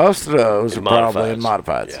and most of those are probably in modifieds.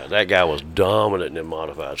 modifieds. Yeah, that guy was dominant in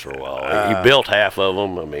modifieds for a while. He built half of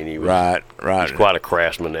them. I mean, he was right. He's quite a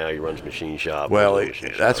craftsman now. He runs a machine shop. Well,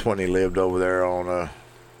 that's when he lived over there on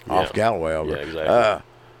off Galloway over. Yeah, exactly.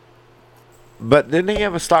 But didn't he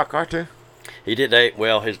have a stock car too? He did.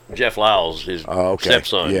 His Jeff Lyles, his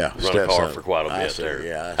stepson, Yeah, run a car stepson. for quite a I bit see, there.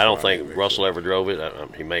 yeah, that's I don't what I think knew. Russell ever drove it.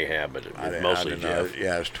 He may have, but mostly didn't know. Jeff.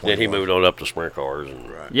 Yeah, it's Then he 21. moved on up to sprint cars. And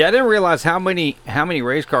Yeah, I didn't realize how many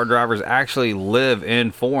race car drivers actually live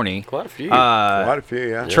in Forney. Quite a few. Quite a few,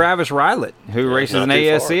 yeah. Travis Rylett, who races not in too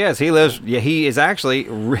ASCS, he lives. Yeah, he is actually.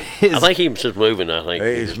 I think he was just moving. I think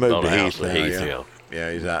he He's just moved bought to a house Heath in now. Heath, Yeah. Yeah,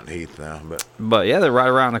 he's out in Heath now. But yeah, they're right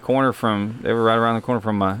around the corner from. They were right around the corner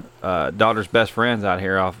from my daughter's best friends out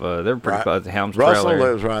here. They're pretty close to Helms Russell Trail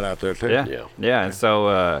area. lives right out there too. Yeah. And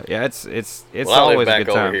so it's Well, I always lived a back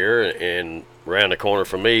good time. over here, and around the corner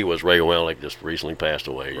from me was Ray Welnick, just recently passed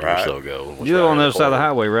away a year or so ago. You live on the other side of the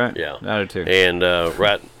highway, right? Yeah. I do too. And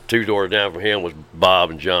right 2 doors down from him was Bob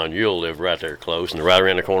and John Ewell lived right there close, and right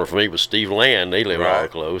around the corner from me was Steve Land. They live all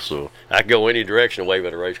close, so I could go any direction and wave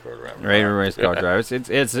at a race car driver. Race car drivers.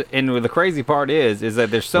 It's and the crazy part is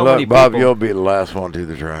that there's so Look, many Bob, people. you'll be the last one to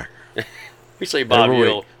the track. We see Bob Every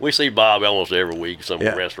Ewell. week. We see Bob almost every week, some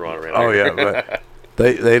Yeah. restaurant around Oh here. yeah, but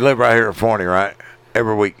they live right here in Forney, right?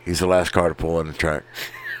 Every week he's the last car to pull in the track.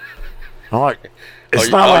 I'm like, it's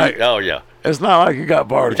not like it's not like you got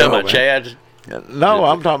barred. You talking about Chad? No,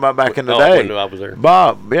 I'm talking about back in the Oh, day. when I was there.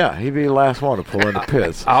 Bob, yeah, he'd be the last one to pull in the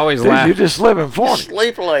pits. I always Dude, laugh. you just live in Forney.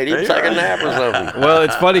 Sleep late. He'd take a nap or something. Well,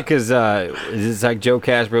 it's funny because it's like Joe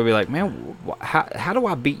Casper will be like, man, how do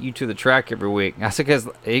I beat you to the track every week? I said, because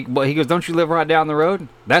he goes, don't you live right down the road?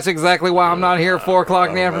 That's exactly why I'm not here at 4 o'clock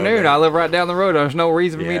in the afternoon. I live right down the road. There's no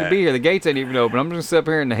reason for me to be here. The gates ain't even open. I'm just sit up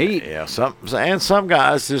here in the heat. Yeah, some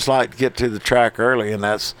guys just like to get to the track early, and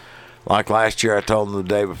that's like last year. I told them the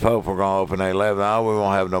day before we're going to open at 11. Oh, we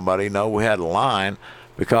won't have nobody. No, we had a line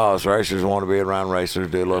because racers want to be around racers,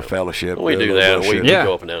 do a little fellowship. We do a little that. bullshit. We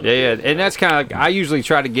go up and down. Yeah, and that's kind of. I usually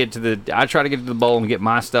try to get to the bowl and get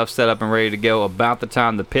my stuff set up and ready to go about the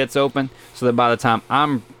time the pits open, so that by the time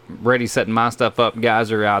I'm ready setting my stuff up,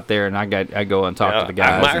 guys are out there, and I go and talk to the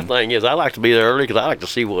guys. My thing is, I like to be there early because I like to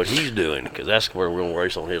see what he's doing, because that's where we're going to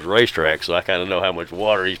race on his racetrack, so I kind of know how much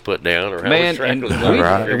water he's put down or how much track and was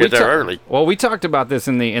done. Get there early. Well, we talked about this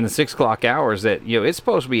in the 6 o'clock hours that it's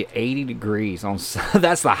supposed to be 80 degrees on.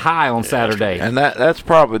 That's the high on Saturday, And that's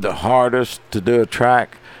probably the hardest to do a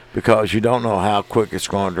track, because you don't know how quick it's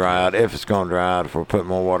going to dry out, if it's going to dry out, if we're putting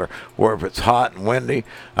more water. Or if it's hot and windy,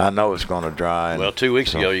 I know it's going to dry. Well, 2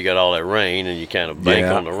 weeks ago, you got all that rain, and you kind of bank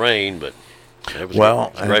on the rain, but it was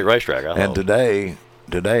a great racetrack. I and thought. today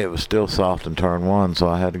today it was still soft in turn one, so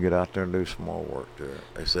I had to get out there and do some more work to it.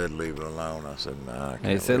 They said leave it alone. I said, nah, I can't.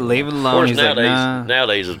 They said leave it Of alone. course, He's like, nah.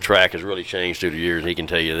 nowadays the track has really changed through the years. He can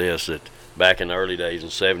tell you this, that back in the early days in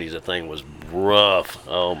the 70s, that thing was rough.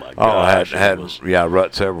 Oh, my gosh. Had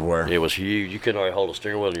ruts everywhere. It was huge. You couldn't hardly hold a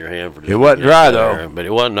steering wheel in your hand. For just It wasn't dry, though. But it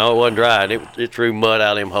wasn't dry. And it threw mud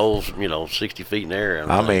out of them holes, 60 feet in the air.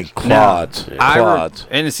 I mean, clods. Clods.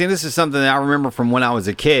 And see, this is something that I remember from when I was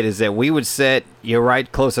a kid, is that we would set you right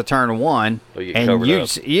close to turn one, and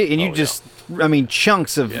you just, I mean,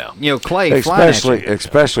 chunks of clay flying at you.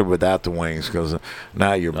 Especially without the wings, because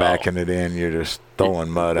now you're backing it in, you're just throwing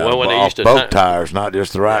mud out when they off used to both tires, not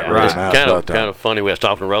just the right rear. Kind of funny. We was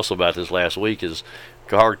talking to Russell about this last week. Is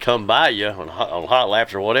car would come by you on hot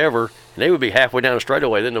laps or whatever, and they would be halfway down the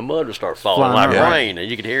straightaway. Then the mud would start falling like rain, and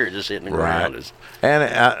you could hear it just hitting the ground. And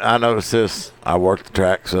I noticed this. I worked the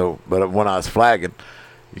track, but when I was flagging,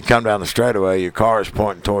 you come down the straightaway, your car is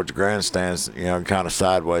pointing towards the grandstands, kind of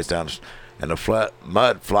sideways down, and the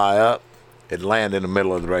mud fly up, it'd land in the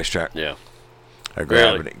middle of the racetrack. Yeah.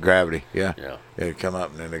 Gravity, yeah. Yeah. It'd come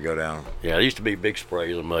up and then it'd go down. Yeah, there used to be big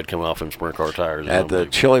sprays of mud coming off them sprint car tires. At the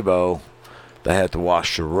Chili Bowl, they had to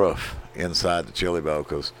wash the roof inside the Chili Bowl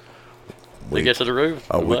because they get to the roof.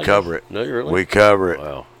 Oh, we cover it. No, you really? We cover it.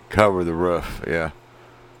 Wow. Cover the roof. Yeah.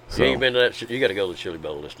 You ain't been to that. You got to go to the Chili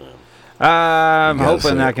Bowl this time. I'm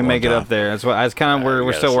hoping I can make it up there. That's kind of where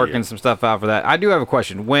we're still working some stuff out for that. I do have a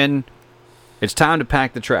question. When it's time to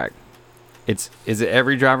pack the track, is it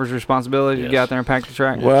every driver's responsibility to get out there and pack the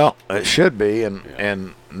track? Well, it should be,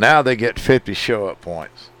 and now they get 50 show-up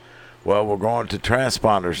points. Well, we're going to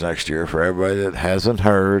transponders next year. For everybody that hasn't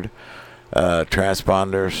heard,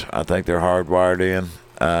 transponders, I think they're hardwired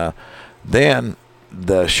in. Then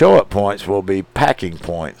the show-up points will be packing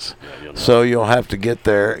points. So you'll have to get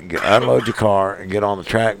there, unload your car, and get on the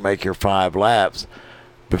track, make your 5 laps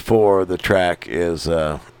before the track is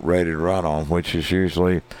ready to run on, which is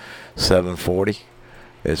usually 7:40.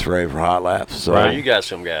 It's ready for hot laps. So right, you got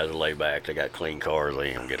some guys that lay back. They got clean cars. They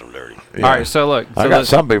ain't gonna get them dirty. Yeah. All right, so look. I got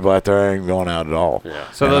some people out there ain't going out at all. Yeah.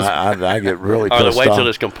 So I get really pissed off. Or they wait till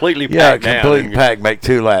it's completely packed down. Yeah, completely packed. Make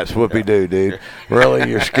 2 laps. Whoopie-doo, dude. Really?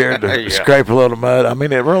 You're scared to scrape a little mud? I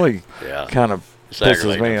mean, it really kind of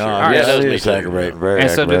pisses me off. Right, yeah, it is aggravating. Very and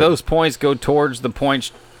so aggravating. do those points go towards the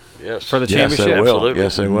points for the Yes, championship? they will. Absolutely.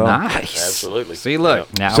 Yes, they will. Nice. Absolutely. See,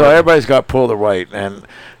 look. Now So everybody's got to pull their weight. And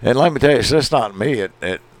let me tell you, it's just not me.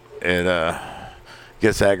 It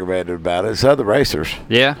gets aggravated about it. It's other racers.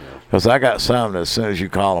 Yeah. Because I got some that as soon as you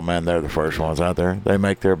call them, man, they're the first ones out there. They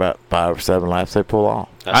make their about 5 or 7 laps. They pull off.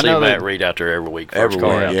 I see Matt Reed out there every week. First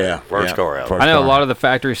car out there. First car out. I know a lot of the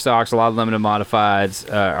factory stocks, a lot of limited modifieds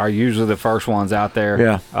are usually the first ones out there.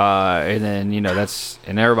 Yeah. And then,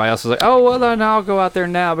 and everybody else is like, oh, well, then I'll go out there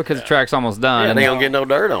now because the track's almost done. Yeah, they don't get no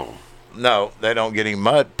dirt on them. No, they don't get any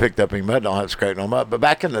mud, picked up any mud, don't have to scrape no mud. But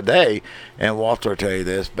back in the day, and Walter will tell you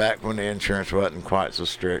this, back when the insurance wasn't quite so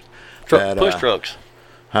strict. Push trucks.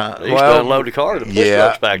 They used to unload the cars and push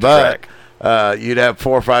trucks back to track. You'd have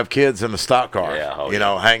 4 or 5 kids in the stock car,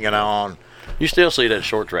 Yeah, hanging on. You still see that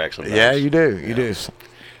short track sometimes. Yeah, you do. You do.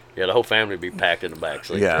 Yeah, the whole family would be packed in the back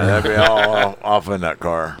seat. Yeah, they'd be all off in that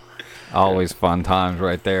car. Always fun times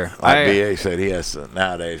right there. BA said he has to,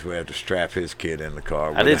 nowadays we have to strap his kid in the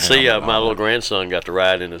car. I did see my little grandson got to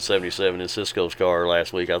ride in the 77 in Cisco's car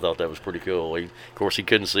last week. I thought that was pretty cool. Of course, he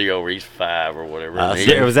couldn't see over. He's 5 or whatever.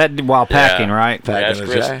 Was that while packing, right? Yeah,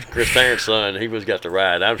 that's Chris Tarrant's son. He got to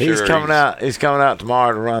ride. He's coming out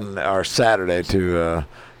tomorrow to run, or Saturday to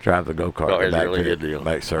drive the go-kart back to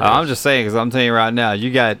make service. I'm just saying, because I'm telling you right now, you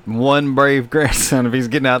got one brave grandson if he's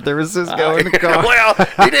getting out there with Cisco in the car. Well,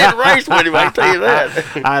 he didn't race with him, I can tell you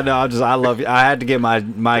that. I know. I love you. I had to get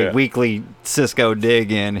my weekly Cisco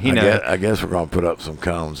dig in. I guess we're going to put up some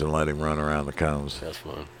cones and let him run around the cones. That's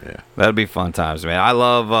fun. Yeah. That'll be fun times, man. I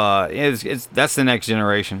love that's the next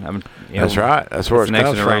generation. That's right. That's where it's the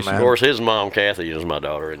next generation. Of course, his mom, Kathy, is my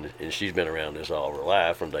daughter, and she's been around this all her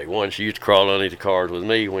life from day one. She used to crawl underneath the cars with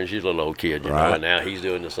me when she's a little old kid, know, and now he's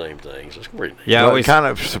doing the same thing. So it's pretty neat. Yeah, it kind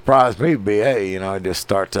of surprised me, BA. It just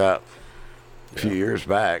starts out a few years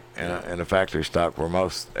back in the factory stock where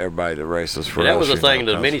everybody that races for that was the thing,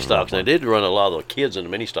 the mini stocks. And they did run a lot of the kids in the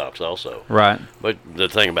mini stocks also. Right. But the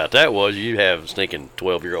thing about that was you have a stinking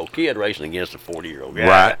 12-year-old kid racing against a 40-year-old guy.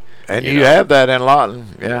 Right. And you have that in Lawton,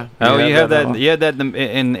 yeah. Oh, you have that. You had that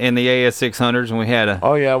in the AS 600s, and we had a.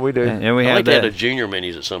 Oh yeah, we do. And we I had think that. they had the junior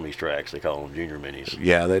minis at some of these tracks. They call them junior minis.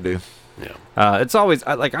 Yeah, they do. Yeah. It's always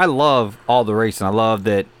I love all the racing. I love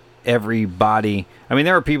that everybody. I mean,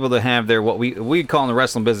 there are people that have their what we call in the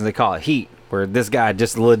wrestling business. They call it heat. where this guy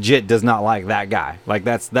just legit does not like that guy. Like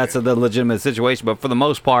that's the legitimate situation. But for the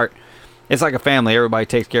most part, it's like a family. Everybody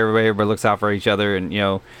takes care of everybody looks out for each other, and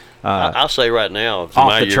I'll say right now,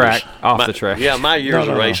 off the track. Yeah, my years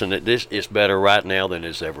of racing, it's better right now than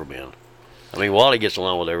it's ever been. I mean, Wally gets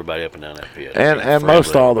along with everybody up and down that pit. And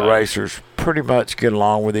most all the racers pretty much get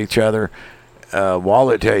along with each other.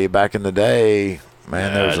 Wally tell you back in the day,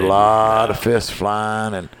 man, there was a lot of fists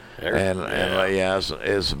flying and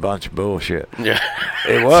it's a bunch of bullshit. Yeah,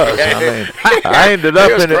 it was. I mean, I ended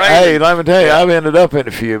up in it. Hey, let me tell you, I've ended up in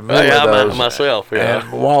a few of those myself. Yeah,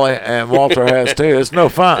 and Wally and Walter has too. It's no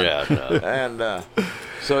fun. Yeah, no. And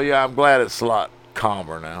so I'm glad it's a lot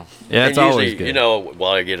calmer now. Yeah, it's always good.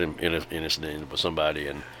 While I get in a incident with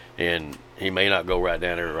somebody, and he may not go right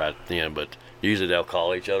down there right then, but usually they'll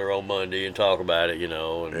call each other on Monday and talk about it,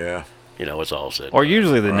 and it's all said. Or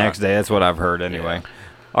usually the next day. That's what I've heard anyway. Yeah.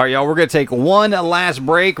 All right, y'all, we're going to take one last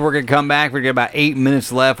break. We're going to come back. We're going to get about 8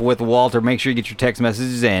 minutes left with Walter. Make sure you get your text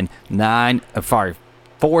messages in.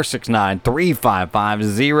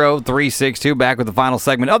 469-355-0362. Back with the final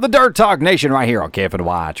segment of the Dirt Talk Nation right here on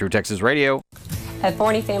KFNY, True Texas Radio. At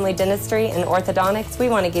Forney Family Dentistry and Orthodontics, we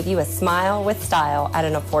want to give you a smile with style at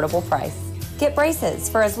an affordable price. Get braces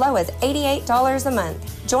for as low as $88 a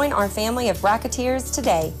month. Join our family of racketeers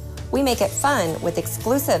today. We make it fun with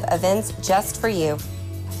exclusive events just for you.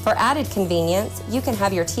 For added convenience, you can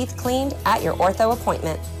have your teeth cleaned at your ortho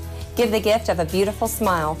appointment. Give the gift of a beautiful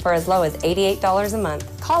smile for as low as $88 a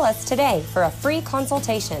month. Call us today for a free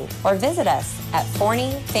consultation or visit us at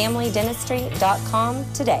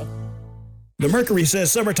ForneyFamilyDentistry.com today. The Mercury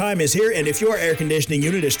says summertime is here, and if your air conditioning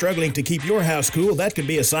unit is struggling to keep your house cool, that could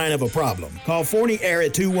be a sign of a problem. Call Forney Air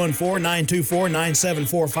at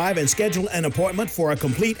 214-924-9745 and schedule an appointment for a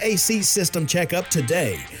complete AC system checkup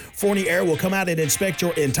today. Forney Air will come out and inspect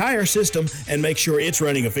your entire system and make sure it's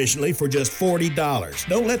running efficiently for just $40.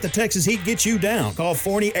 Don't let the Texas heat get you down. Call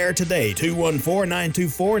Forney Air today,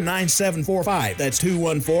 214-924-9745. That's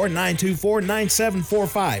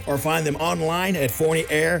 214-924-9745. Or find them online at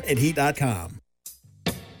ForneyAirandHeat.com.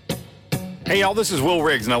 Hey y'all, this is Will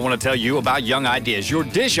Riggs, and I want to tell you about Young Ideas, your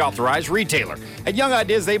Dish authorized retailer. At Young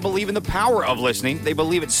Ideas, they believe in the power of listening. They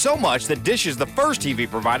believe it so much that Dish is the first TV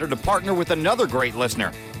provider to partner with another great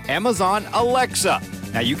listener, Amazon Alexa.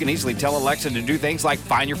 Now you can easily tell Alexa to do things like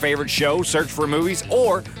find your favorite show, search for movies,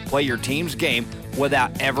 or play your team's game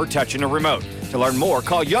without ever touching a remote. To learn more,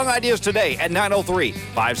 call Young Ideas today at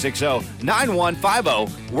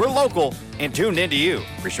 903-560-9150. We're local and tuned into you.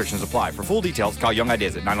 Restrictions apply. For full details, call Young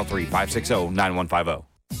Ideas at 903-560-9150.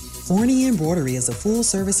 Forney Embroidery is a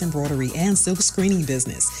full-service embroidery and silk screening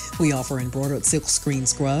business. We offer embroidered silk screen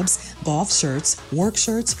scrubs, golf shirts, work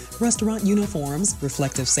shirts, restaurant uniforms,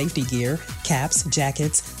 reflective safety gear, caps,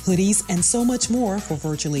 jackets, hoodies, and so much more for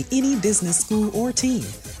virtually any business, school, or team.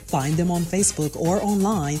 Find them on Facebook or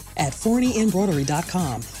online at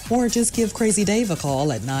ForneyEmbroidery.com, or just give Crazy Dave a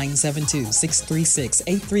call at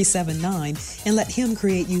 972-636-8379 and let him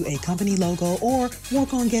create you a company logo or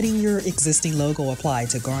work on getting your existing logo applied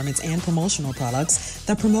to garments and promotional products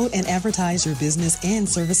that promote and advertise your business and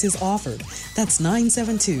services offered. That's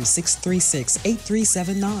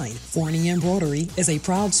 972-636-8379. Forney Embroidery is a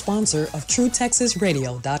proud sponsor of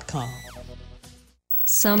TrueTexasRadio.com.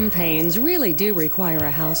 Some pains really do require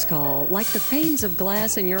a house call, like the panes of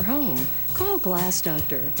glass in your home. Call Glass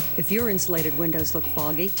Doctor. If your insulated windows look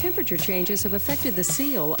foggy, temperature changes have affected the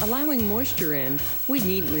seal, allowing moisture in. We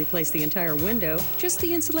needn't replace the entire window, just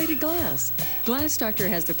the insulated glass. Glass Doctor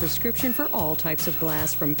has the prescription for all types of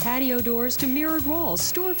glass, from patio doors to mirrored walls,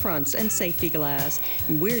 storefronts, and safety glass.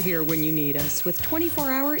 We're here when you need us with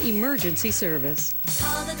 24-hour emergency service.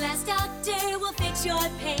 Call the Glass Doctor, we'll fix your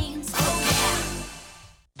pains. Oh, yeah.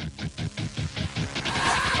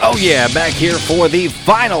 Oh yeah, back here for the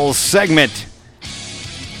final segment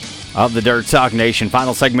of the Dirt Talk Nation.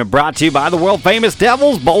 Final segment brought to you by the world-famous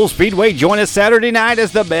Devil's Bowl Speedway. Join us Saturday night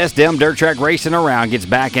as the best damn dirt track racing around gets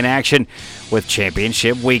back in action with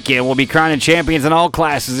Championship Weekend. We'll be crowning champions in all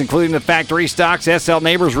classes, including the factory stocks, SL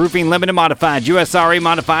Neighbors, Roofing, Limited Modifieds, USRA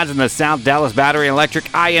Modifieds, and the South Dallas Battery Electric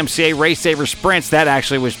IMCA Race Saver Sprints. That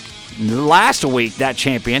actually was last week, that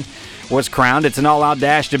champion was crowned. It's an all-out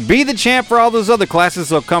dash to be the champ for all those other classes,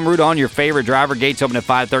 so come root on your favorite driver. Gates open at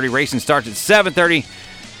 5:30. Racing starts at 7:30.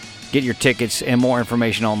 Get your tickets and more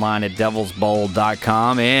information online at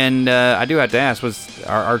devilsbowl.com. And I do have to ask, was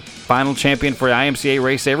our final champion for the IMCA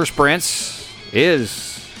Race Saver Sprints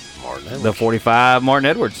is the 45 Martin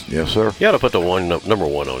Edwards. Yes, sir. You ought to put the number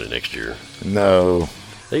one on it next year. No.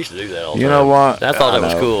 They used to do that all the time. You know what? I thought that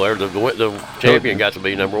was cool. The champion got to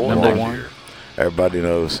be number one next year. Everybody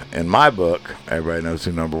knows. In my book, everybody knows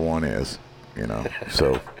who number one is. you know.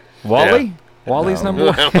 So Wally? Wally's number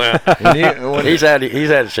one? He's had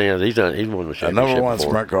a chance. He's won the championship a number one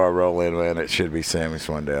before. sprint car roll in, man, it should be Sammy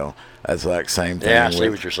Swindell. That's like same thing. Yeah, I see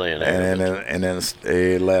what you're saying. And then it's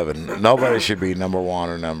 11. Nobody should be number 1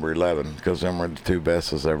 or number 11 because them were the 2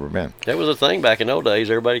 best there's ever been. That was a thing back in those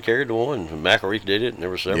days. Everybody carried the one. McElreath did it, and there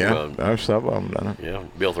were several of them. There's some of them done it. Yeah,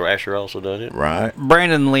 Bill Thrasher also done it. Right.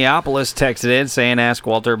 Brandon Leopolis texted in saying, ask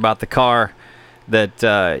Walter about the car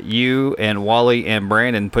that you and Wally and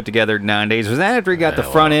Brandon put together in 9 days. Was that after he got the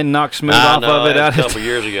front end knocked smooth off of it? A couple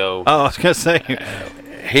years ago. Oh, I was going to say.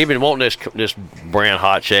 He'd been wanting this brand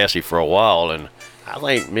hot chassis for a while, and I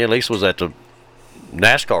think me and Lisa was at the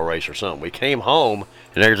NASCAR race or something. We came home,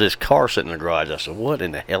 and there's this car sitting in the garage. I said, what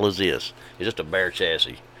in the hell is this? It's just a bare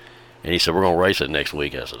chassis. And he said, we're going to race it next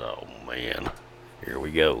week. I said, oh, man, here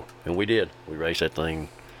we go. And we did. We raced that thing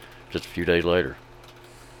just a few days later.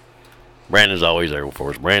 Brandon's always there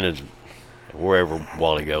for us. Brandon's, wherever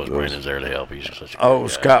Wally goes, Brandon's there to help. He's such a great guy.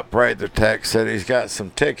 Scott Prather text said he's got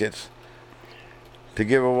some tickets to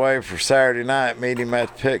give away for Saturday night. Meet him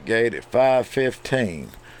at the pit gate at 5:15.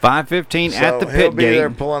 5:15 at the pit gate. He'll be there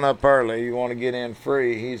pulling up early. You want to get in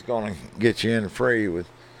free, he's going to get you in free with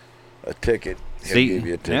a ticket. He'll give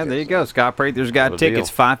you a ticket. Yeah, there you go. Scott Prather's got tickets.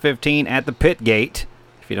 5:15 at the pit gate.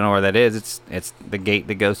 If you don't know where that is, it's the gate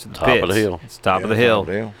that goes to the Top pits. of the hill. It's top of the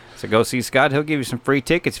hill. So go see Scott. He'll give you some free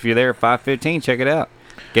tickets if you're there at 5:15. Check it out.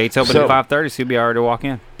 Gates open at 5:30, so you'll be already to walk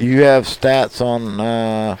in. You have stats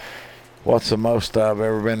on what's the most I've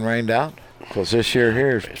ever been rained out? Because this year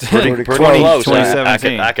here is pretty close.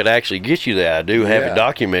 2017. I could actually get you that. I do have it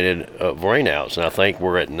documented of rainouts, and I think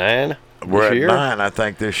we're at 9. We're this at year. 9, I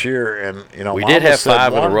think, this year, and you know we Mama did have said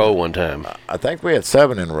 5 in a row one time. I think we had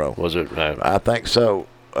 7 in a row. Was it? I think so.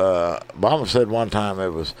 Mama said one time it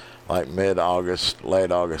was like mid-August,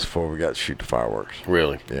 late August before we got to shoot the fireworks.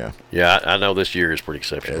 Really? Yeah. Yeah, I know this year is pretty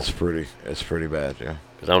exceptional. It's pretty bad, yeah.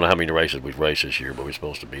 Because I don't know how many races we've raced this year, but we're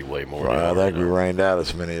supposed to be way more. Well, I think we rained out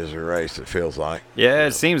as many as we raced, it feels like. Yeah,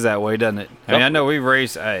 it seems that way, doesn't it? I mean, I know we've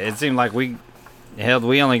raced. It seemed like we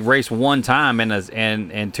only raced one time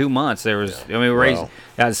in 2 months. There was, I mean, we raced.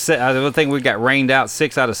 I think we got rained out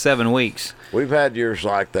 6 out of 7 weeks. We've had years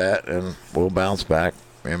like that, and we'll bounce back.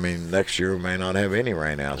 I mean, next year we may not have any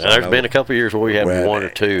rainouts. There's been a couple of years where we had 1 or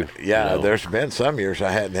 2. Yeah, there's been some years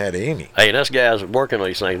I hadn't had any. Hey, and us guys working on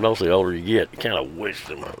these things, mostly the older you get, you kind of wish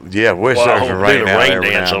them. Yeah, wish there was a rain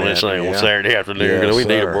dance on this thing on Saturday afternoon. Yes, we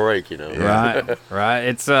need a break, you know. Yeah. Right.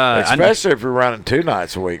 It's especially if you're running 2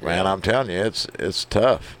 nights a week, man. I'm telling you, it's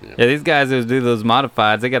tough. Yeah, these guys that do those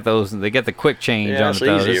modifieds, they got the quick change on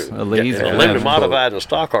those. Limited modifieds and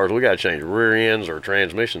stock cars, we got to change rear ends or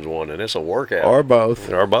transmissions one, and it's a workout. Or both.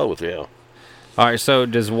 Yeah. All right, so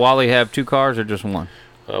does Wally have 2 cars or just 1?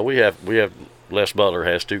 We have Les Butler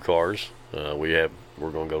has 2 cars. We're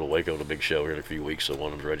going to go to Waco, the big show here in a few weeks, so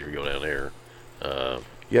one of them's ready to go down there.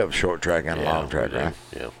 You have a short track and a long track, right?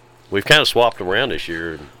 Yeah. We've kind of swapped around this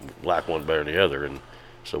year and like one better than the other, and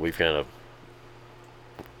so we've kind of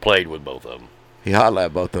played with both of them. He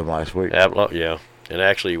highlighted both of them last week. Yeah. And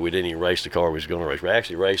actually, we didn't even race the car we was going to race. We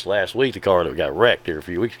actually raced last week the car that got wrecked here a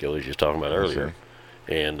few weeks ago, that you was talking about earlier.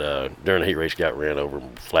 And during the heat race, got ran over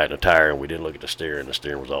and flattened a tire, and we didn't look at the steering. The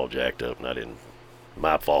steering was all jacked up, and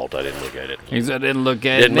my fault, I didn't look at it. He said I didn't look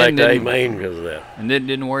at it. Didn't make the main because of that. And then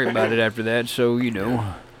didn't worry about it after that, so you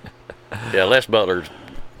know. Yeah, Les Butler, of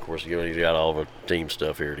course, he's got all the team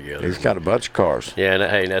stuff here together. He's got a bunch of cars. Yeah, and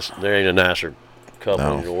there ain't a nicer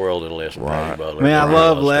couple in the world than Les and Brady Butler. Man, I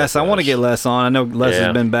love Les. I want to get Les on. I know Les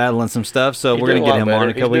has been battling some stuff, so we're going to get him on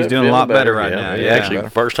a couple. He's doing a lot better right now. Yeah. Actually,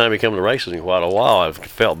 first time he come to races in quite a while, I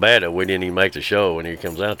felt bad that we didn't even make the show when he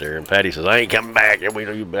comes out there. And Patty says, I ain't coming back. And we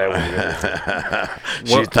know you bad.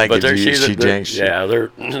 She's thinking she jinxed you. Yeah,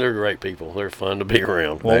 they're great people. They're fun to be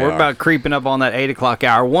around. Well, we're about creeping up on that 8 o'clock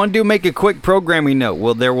hour. One, do make a quick programming note.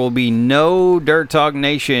 Well, there will be no Dirt Talk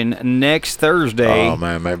Nation next Thursday. Oh,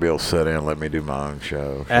 man, maybe he'll sit in and let me do my own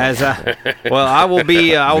show. I will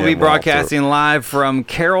be broadcasting live from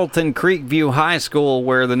Carrollton Creekview High School,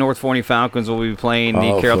 where the North Forney Falcons will be playing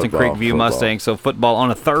the Carrollton Creekview Mustangs. So football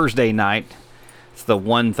on a Thursday night. It's the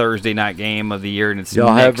one Thursday night game of the year, and it's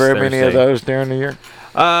y'all next have very Thursday. many of those during the year?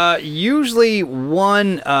 Usually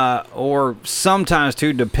one or sometimes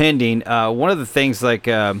 2, depending. One of the things, like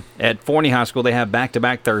at Forney High School, they have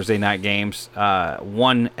back-to-back Thursday night games.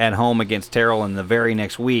 One at home against Terrell, and the very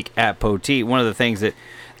next week at Poteet. One of the things that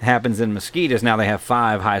happens in Mesquite is now they have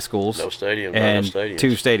 5 high schools and 2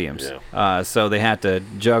 stadiums. Yeah. So they have to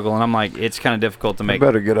juggle, and I'm like, it's kind of difficult to make.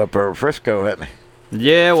 Better get up there with Frisco, hadn't he?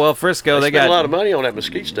 Yeah, well, Frisco, they spent got a lot of money on that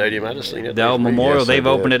Mesquite Stadium. I just seen it. the Memorial. They've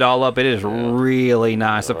opened it all up. It is really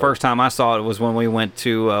nice. The first time I saw it was when we went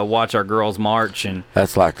to watch our girls march, and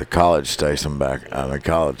That's like the college stadium back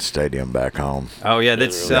home. oh yeah,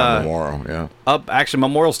 that's Memorial, yeah. Actually,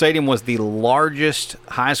 Memorial Stadium was the largest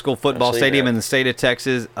high school football seen stadium that. in the state of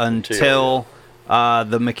Texas until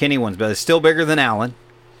the McKinney ones, but it's still bigger than Allen.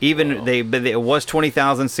 Even it was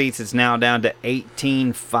 20,000 seats. It's now down to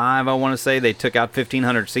 18,500. I want to say they took out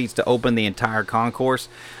 1,500 seats to open the entire concourse.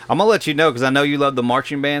 I'm gonna let you know because I know you love the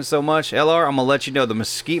marching band so much, LR. I'm gonna let you know the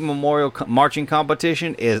Mesquite Memorial marching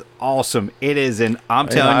competition is awesome. It is I'm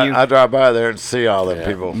telling you, I drive by there and see all them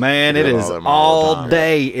people. man, it is all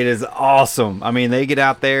day. It is awesome. I mean, they get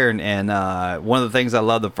out there and one of the things I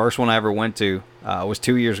love, the first one I ever went to was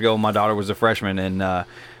 2 years ago. My daughter was a freshman and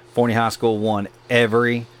Forney High School won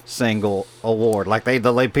every single award. Like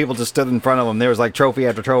the people just stood in front of them. There was like trophy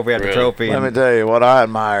after trophy after trophy. Let me tell you what I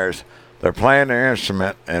admire is they're playing their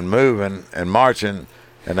instrument and moving and marching,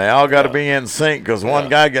 and they all got to be in sync because one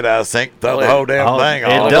guy get out of sync, throw the whole damn thing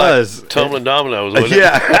off. It does. Like tumbling dominoes, wasn't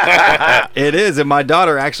Yeah. It is. And my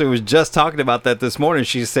daughter actually was just talking about that this morning.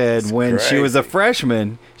 She said she was a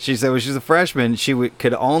freshman, she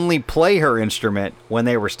could only play her instrument when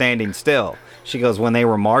they were standing still. She goes, when they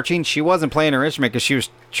were marching, she wasn't playing her instrument because she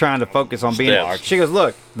was trying to focus on being. She goes,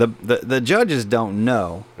 look, the judges don't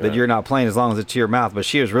know that you're not playing as long as it's to your mouth, but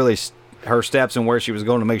she was really her steps and where she was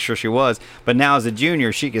going to make sure she was. But now as a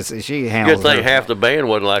junior, she handles. Good thing half the band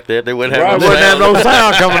wasn't like that. They wouldn't have no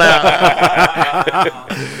sound coming out.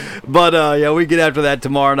 But yeah, we get after that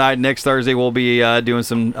tomorrow night. Next Thursday, we'll be doing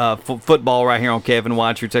some football right here on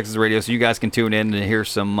KFNY True Texas Radio, so you guys can tune in and hear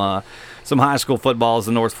some high school football as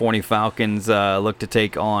the North Forney Falcons look to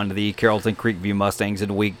take on the Carrollton Creekview Mustangs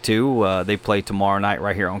in Week 2. They play tomorrow night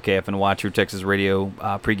right here on KFNY True Texas Radio.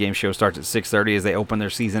 Pregame show starts at 6:30 as they open their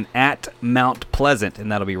season at Mount Pleasant, and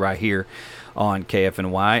that'll be right here on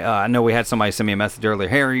KFNY. I know we had somebody send me a message earlier.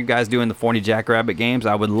 Hey, are you guys doing the Forney Jackrabbit games?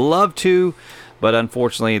 I would love to, but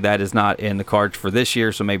unfortunately that is not in the cards for this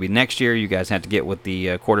year, so maybe next year you guys have to get with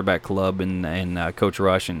the quarterback club and Coach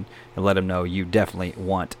Rush and let them know you definitely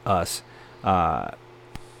want us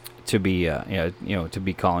to be to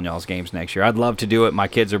be calling y'all's games next year. I'd love to do it. My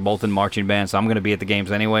kids are both in marching band, so I'm going to be at the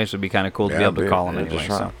games anyway, so it'd be kind of cool to be able to call them anyway.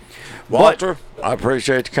 So. Walter, I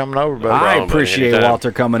appreciate you coming over, buddy. I appreciate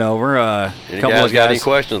Walter coming over. Any guys got any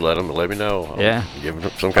questions, let me know. I'll give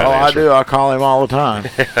them some kind of answer. I do. I call him all the time.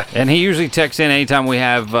 And he usually texts in anytime we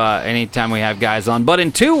have guys on. But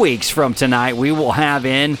in 2 weeks from tonight, we will have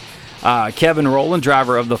in Kevin Rowland,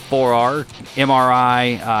 driver of the 4R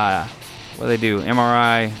MRI. What do they do?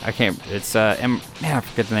 MRI. I can't. It's I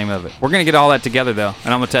forget the name of it. We're gonna get all that together though,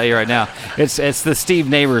 and I'm gonna tell you right now. It's the Steve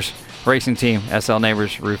Neighbors racing team, SL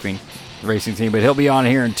Neighbors Roofing racing team. But he'll be on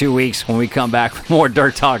here in 2 weeks when we come back with more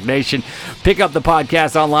Dirt Talk Nation. Pick up the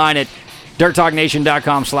podcast online at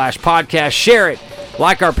dirttalknation.com/podcast. Share it.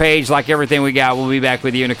 Like our page. Like everything we got. We'll be back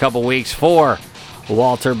with you in a couple weeks for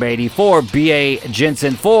Walter Beatty, for B.A.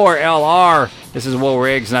 Jensen, for LR. This is Will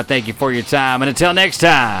Riggs, and I thank you for your time. And until next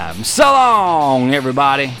time, so long,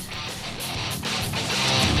 everybody.